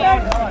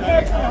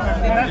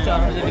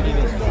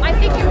 I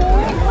think you're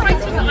all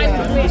fighting that I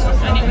would win,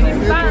 and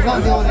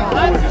it was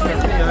embarrassing.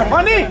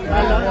 Money!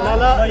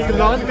 लाला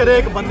इकलान करे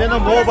एक बंदे ना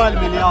mobile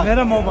मिलिया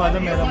मेरा mobile है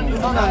मेरा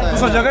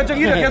तो जगह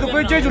चंगी रखे तो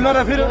कोई चीज झुला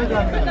रहा फिर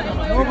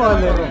मोबाइल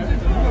ले लो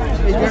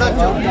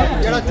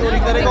जेड़ा चोरी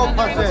करेगा वो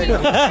फंस जाएगा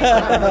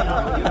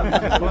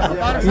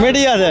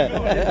मीडिया से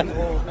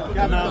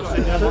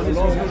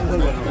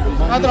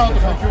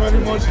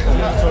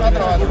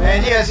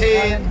जी असी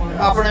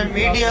अपने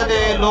मीडिया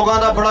के लोगों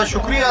का बड़ा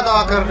शुक्रिया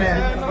अदा करने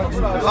हैं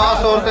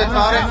खास तौर पर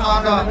तारिक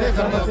खान का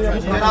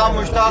जनाब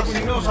मुश्ताक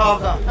सिंधु साहब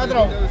का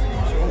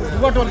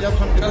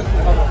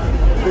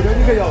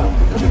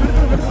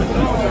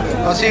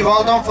असी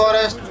वाल्थम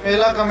फॉरेस्ट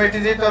मेला कमेटी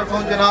की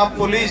तरफों जनाब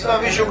पुलिस का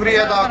भी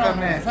शुक्रिया अदा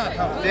करने हैं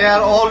they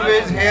are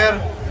always here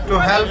to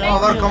help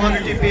our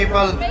community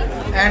people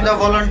and the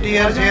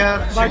volunteers here,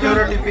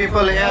 security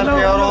people here,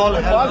 they are all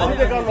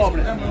helpful.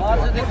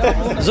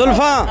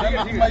 जुल्फा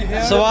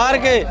सवार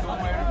के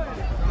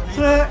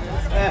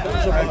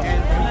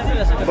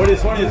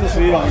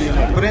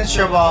Prince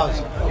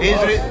Shabazz,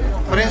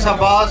 Prince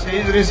Abbas, he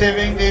is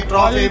receiving the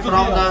trophy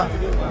from the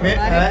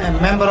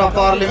Member of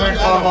Parliament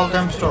for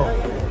WalthamStow.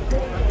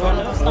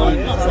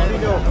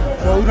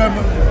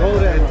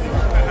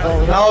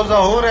 Now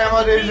Zahoor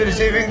Ahmed is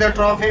receiving the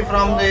trophy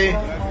from the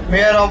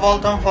Mayor of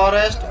Waltham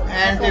Forest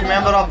and the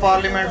Member of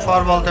Parliament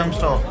for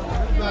WalthamStow.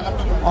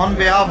 On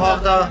behalf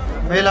of the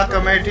Mela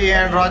Committee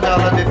and Raja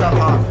Aladita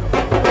Khan.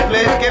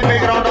 Please give a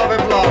big round of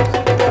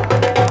applause.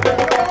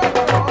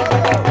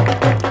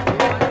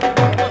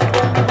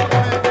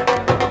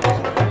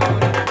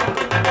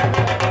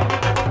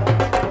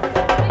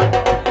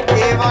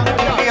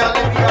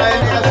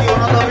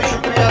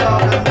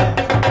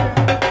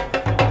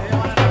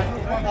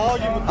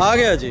 आ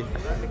गया जी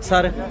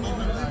सारे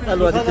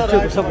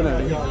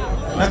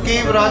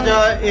नकीब राजा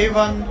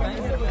A1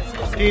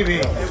 TV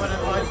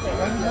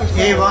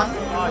A1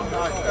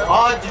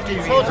 आज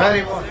TV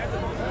very good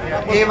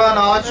A1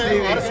 आज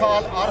TV हर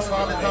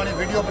साल इतनी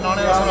video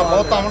बनाने का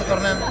बहुत तावन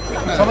करने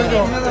समझ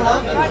लो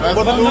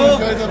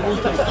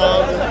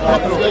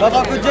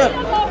बाबा गुज्जर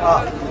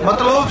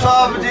मतलूब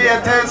साहब जी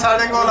इत्थे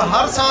साडे कोल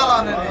हर साल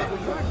आने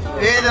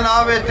ने ये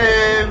जनाब इत्थे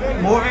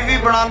मूवी भी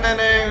बनाते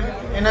ने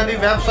इन्हां दी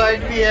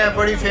वेबसाइट भी है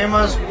बड़ी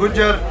फेमस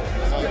गुज्जर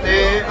ते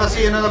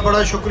असी इन्हां दा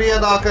बड़ा शुक्रिया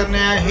अदा करने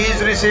हैं he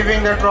is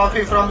receiving the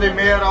trophy from the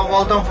mayor of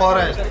Waltham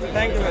forest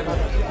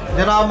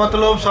जनाब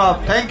मतलूब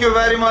साहब थैंक यू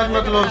वेरी मच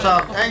मतलूब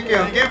साहब thank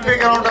you give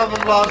big round of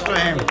applause to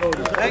him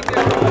thank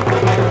you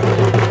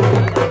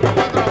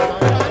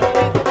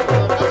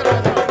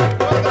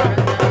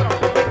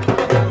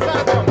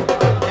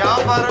यहाँ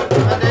पर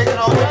मैं देख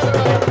रहा हूँ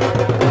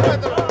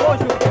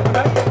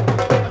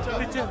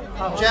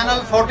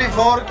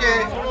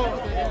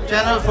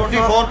चैनल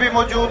 44 भी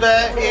मौजूद है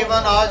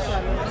A1 आज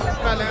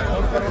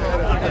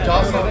अच्छा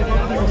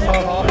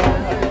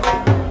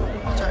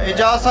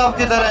एजाज साहब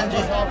किधर हैं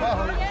जी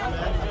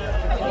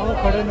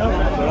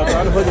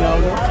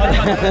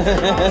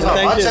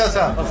अच्छा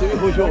सर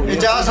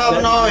एजाज साहब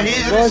no he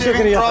is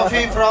receiving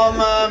trophy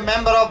from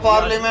member of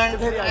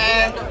parliament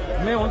and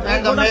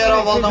the mayor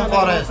of Waltham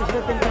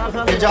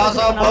forest Ejaz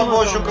साहब बहुत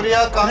बहुत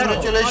शुक्रिया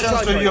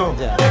congratulations to you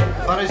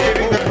for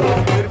receiving the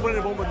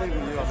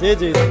जी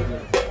जी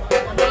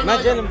मैं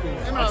जेल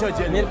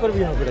अच्छा मेरे पर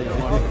भी हो गया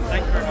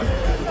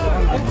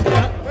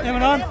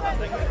इमरान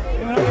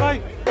भाई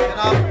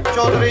जनाब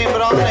Chaudhary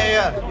Imran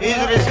here he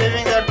is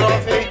receiving the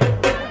trophy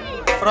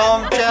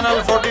from channel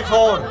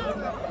 44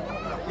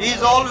 he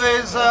is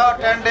always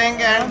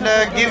attending and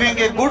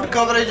giving a good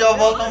coverage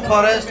of Waltham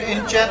Forest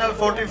in channel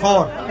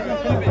 44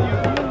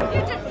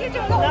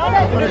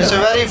 it's a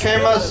very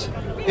famous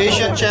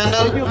Asian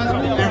channel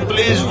and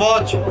please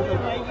watch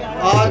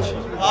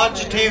Aaj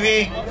TV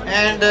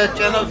and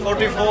channel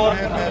 44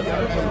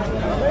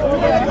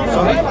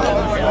 sorry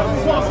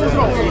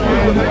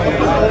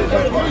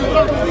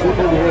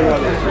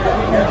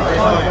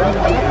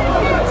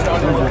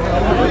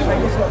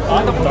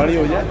ताड़ी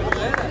हो जाए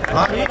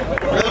हाँ जी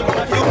बिल्कुल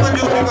क्यों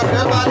कंजूसी कर रहे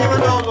हो ताली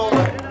बजाओ लोग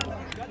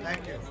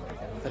thank you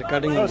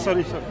recording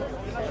sorry sir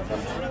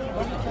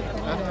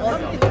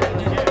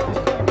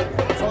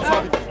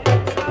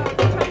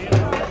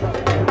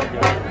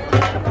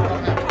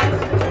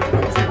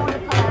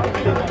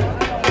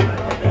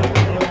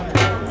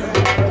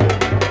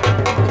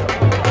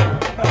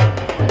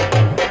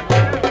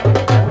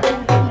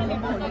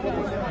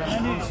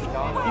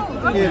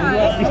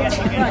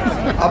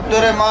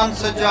Abdurrahman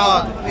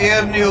Sajjad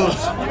air news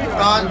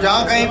कहाँ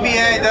जहाँ कहीं भी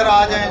है इधर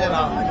आ जाए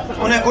जनाब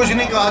उन्हें कुछ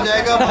नहीं कहा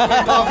जाएगा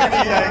ट्रॉफी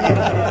दी जाएगी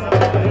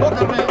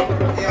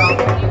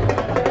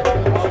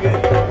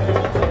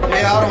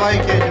ARY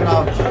के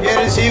जनाब ये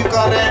रिसीव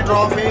कर रहे हैं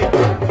trophy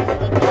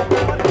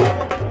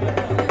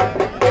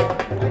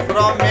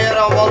from mayor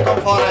of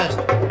Waltham forest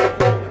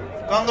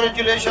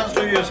congratulations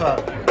to you sir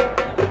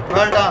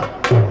well done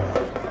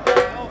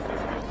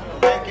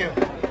thank you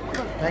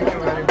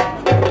very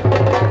much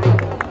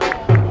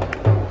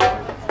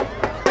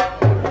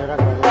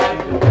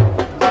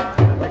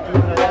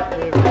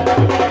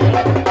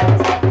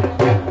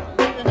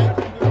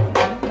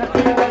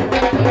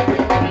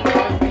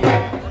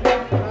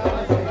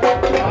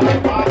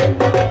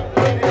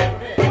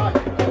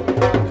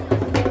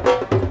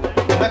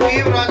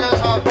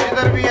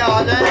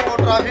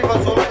trophy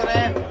वसूल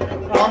करें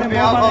on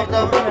behalf of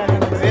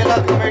the Mela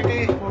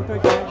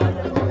committee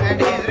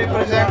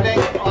representing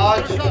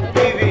Aaj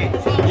TV.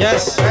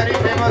 Yes. Very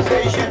famous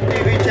Asian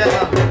TV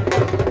channel.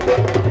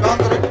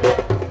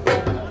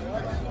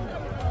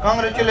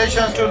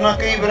 Congratulations to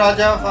Naqib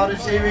Raja for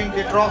receiving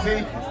the trophy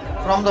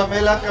from the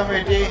Mela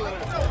committee.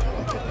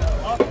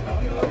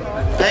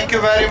 Thank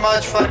you very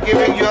much for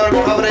giving your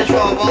coverage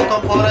for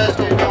Waltham Forest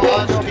in the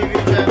Aaj TV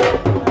channel.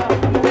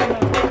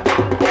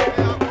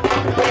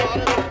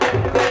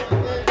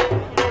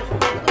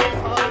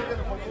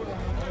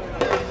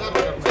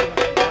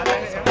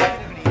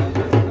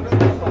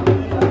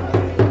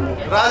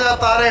 Raja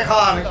Tare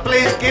Khan,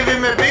 please give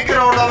him a big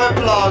round of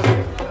applause.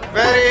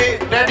 Very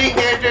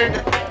dedicated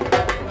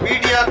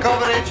media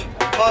coverage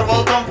for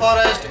Waltham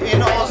Forest in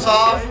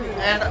OSAF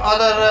and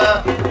other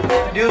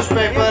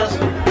newspapers.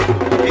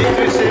 He is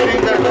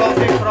receiving the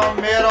trophy from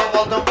Mayor of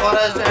Waltham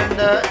Forest and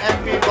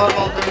MP for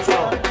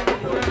WalthamStow.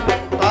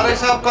 Tare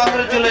Sahab,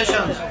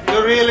 congratulations. You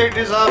really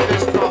deserve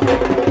this trophy.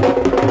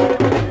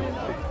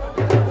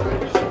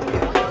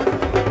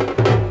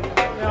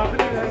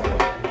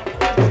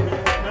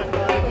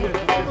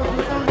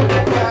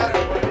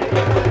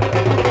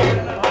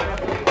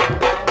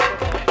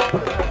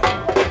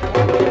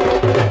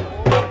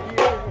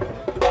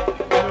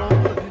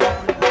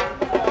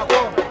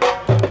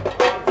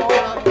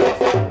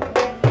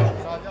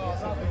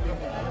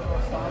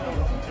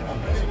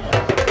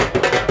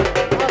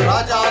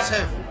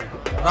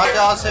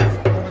 राजा आसिफ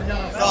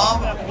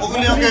काम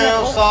मुगलियों के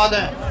उस्ताद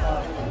हैं,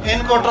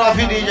 इनको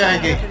trophy दी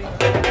जाएगी.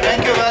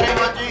 Thank you very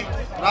much ji.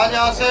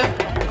 Raja Asif,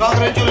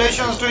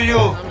 congratulations to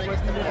you.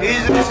 He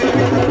is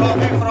receiving the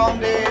trophy from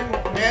the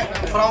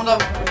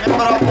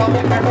member of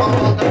parliament of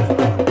Waltham.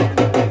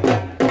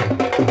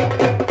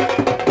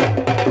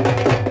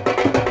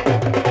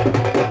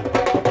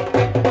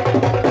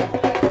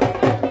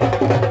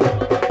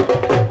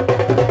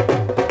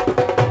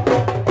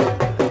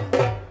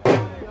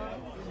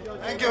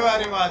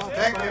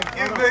 Thank you.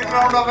 Give a big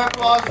round of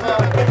applause for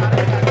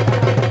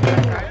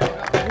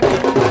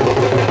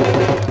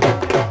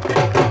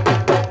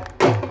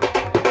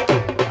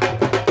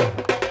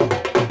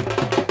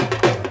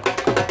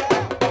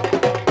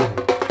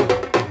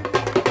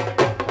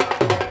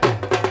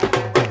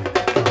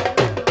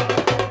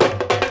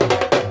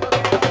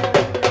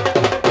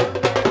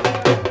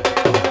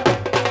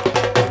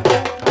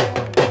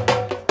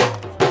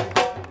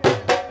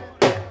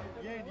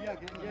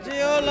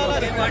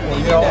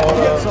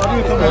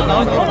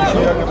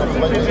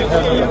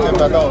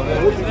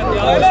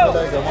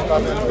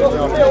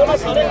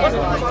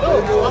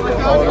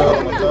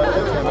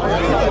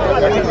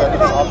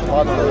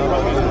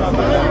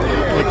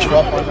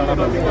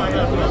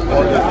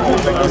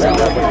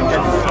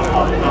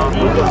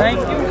Thank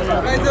you.